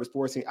X at Urban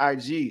Sports Team,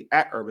 IG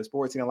at Urban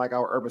Sports Team, and like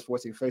our Urban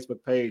Sports Team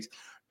Facebook page.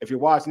 If you're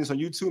watching this on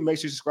YouTube, make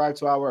sure you subscribe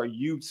to our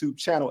YouTube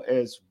channel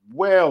as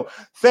well.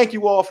 Thank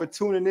you all for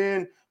tuning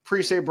in.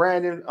 Appreciate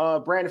Brandon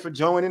for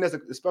joining as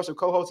a special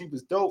co-host. He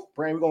was dope.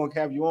 Brandon, we're going to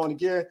have you on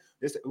again.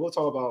 We'll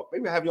talk about,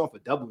 maybe have you on for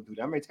double duty.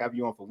 I may have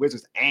you on for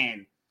Wizards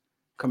and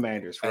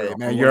Commanders. Hey,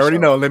 man, you already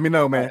know. Let me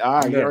know, man.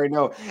 All right, you already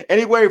know.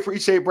 Anyway,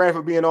 appreciate Brandon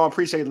for being on.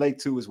 Appreciate Lake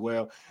too as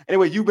well.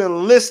 Anyway, you've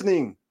been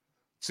listening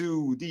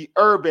to the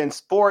Urban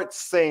Sports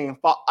Scene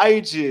for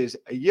ages.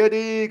 You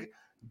dig?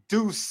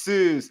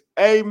 Deuces.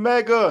 Hey,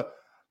 Mega,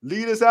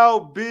 lead us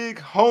out, big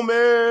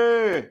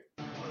homie.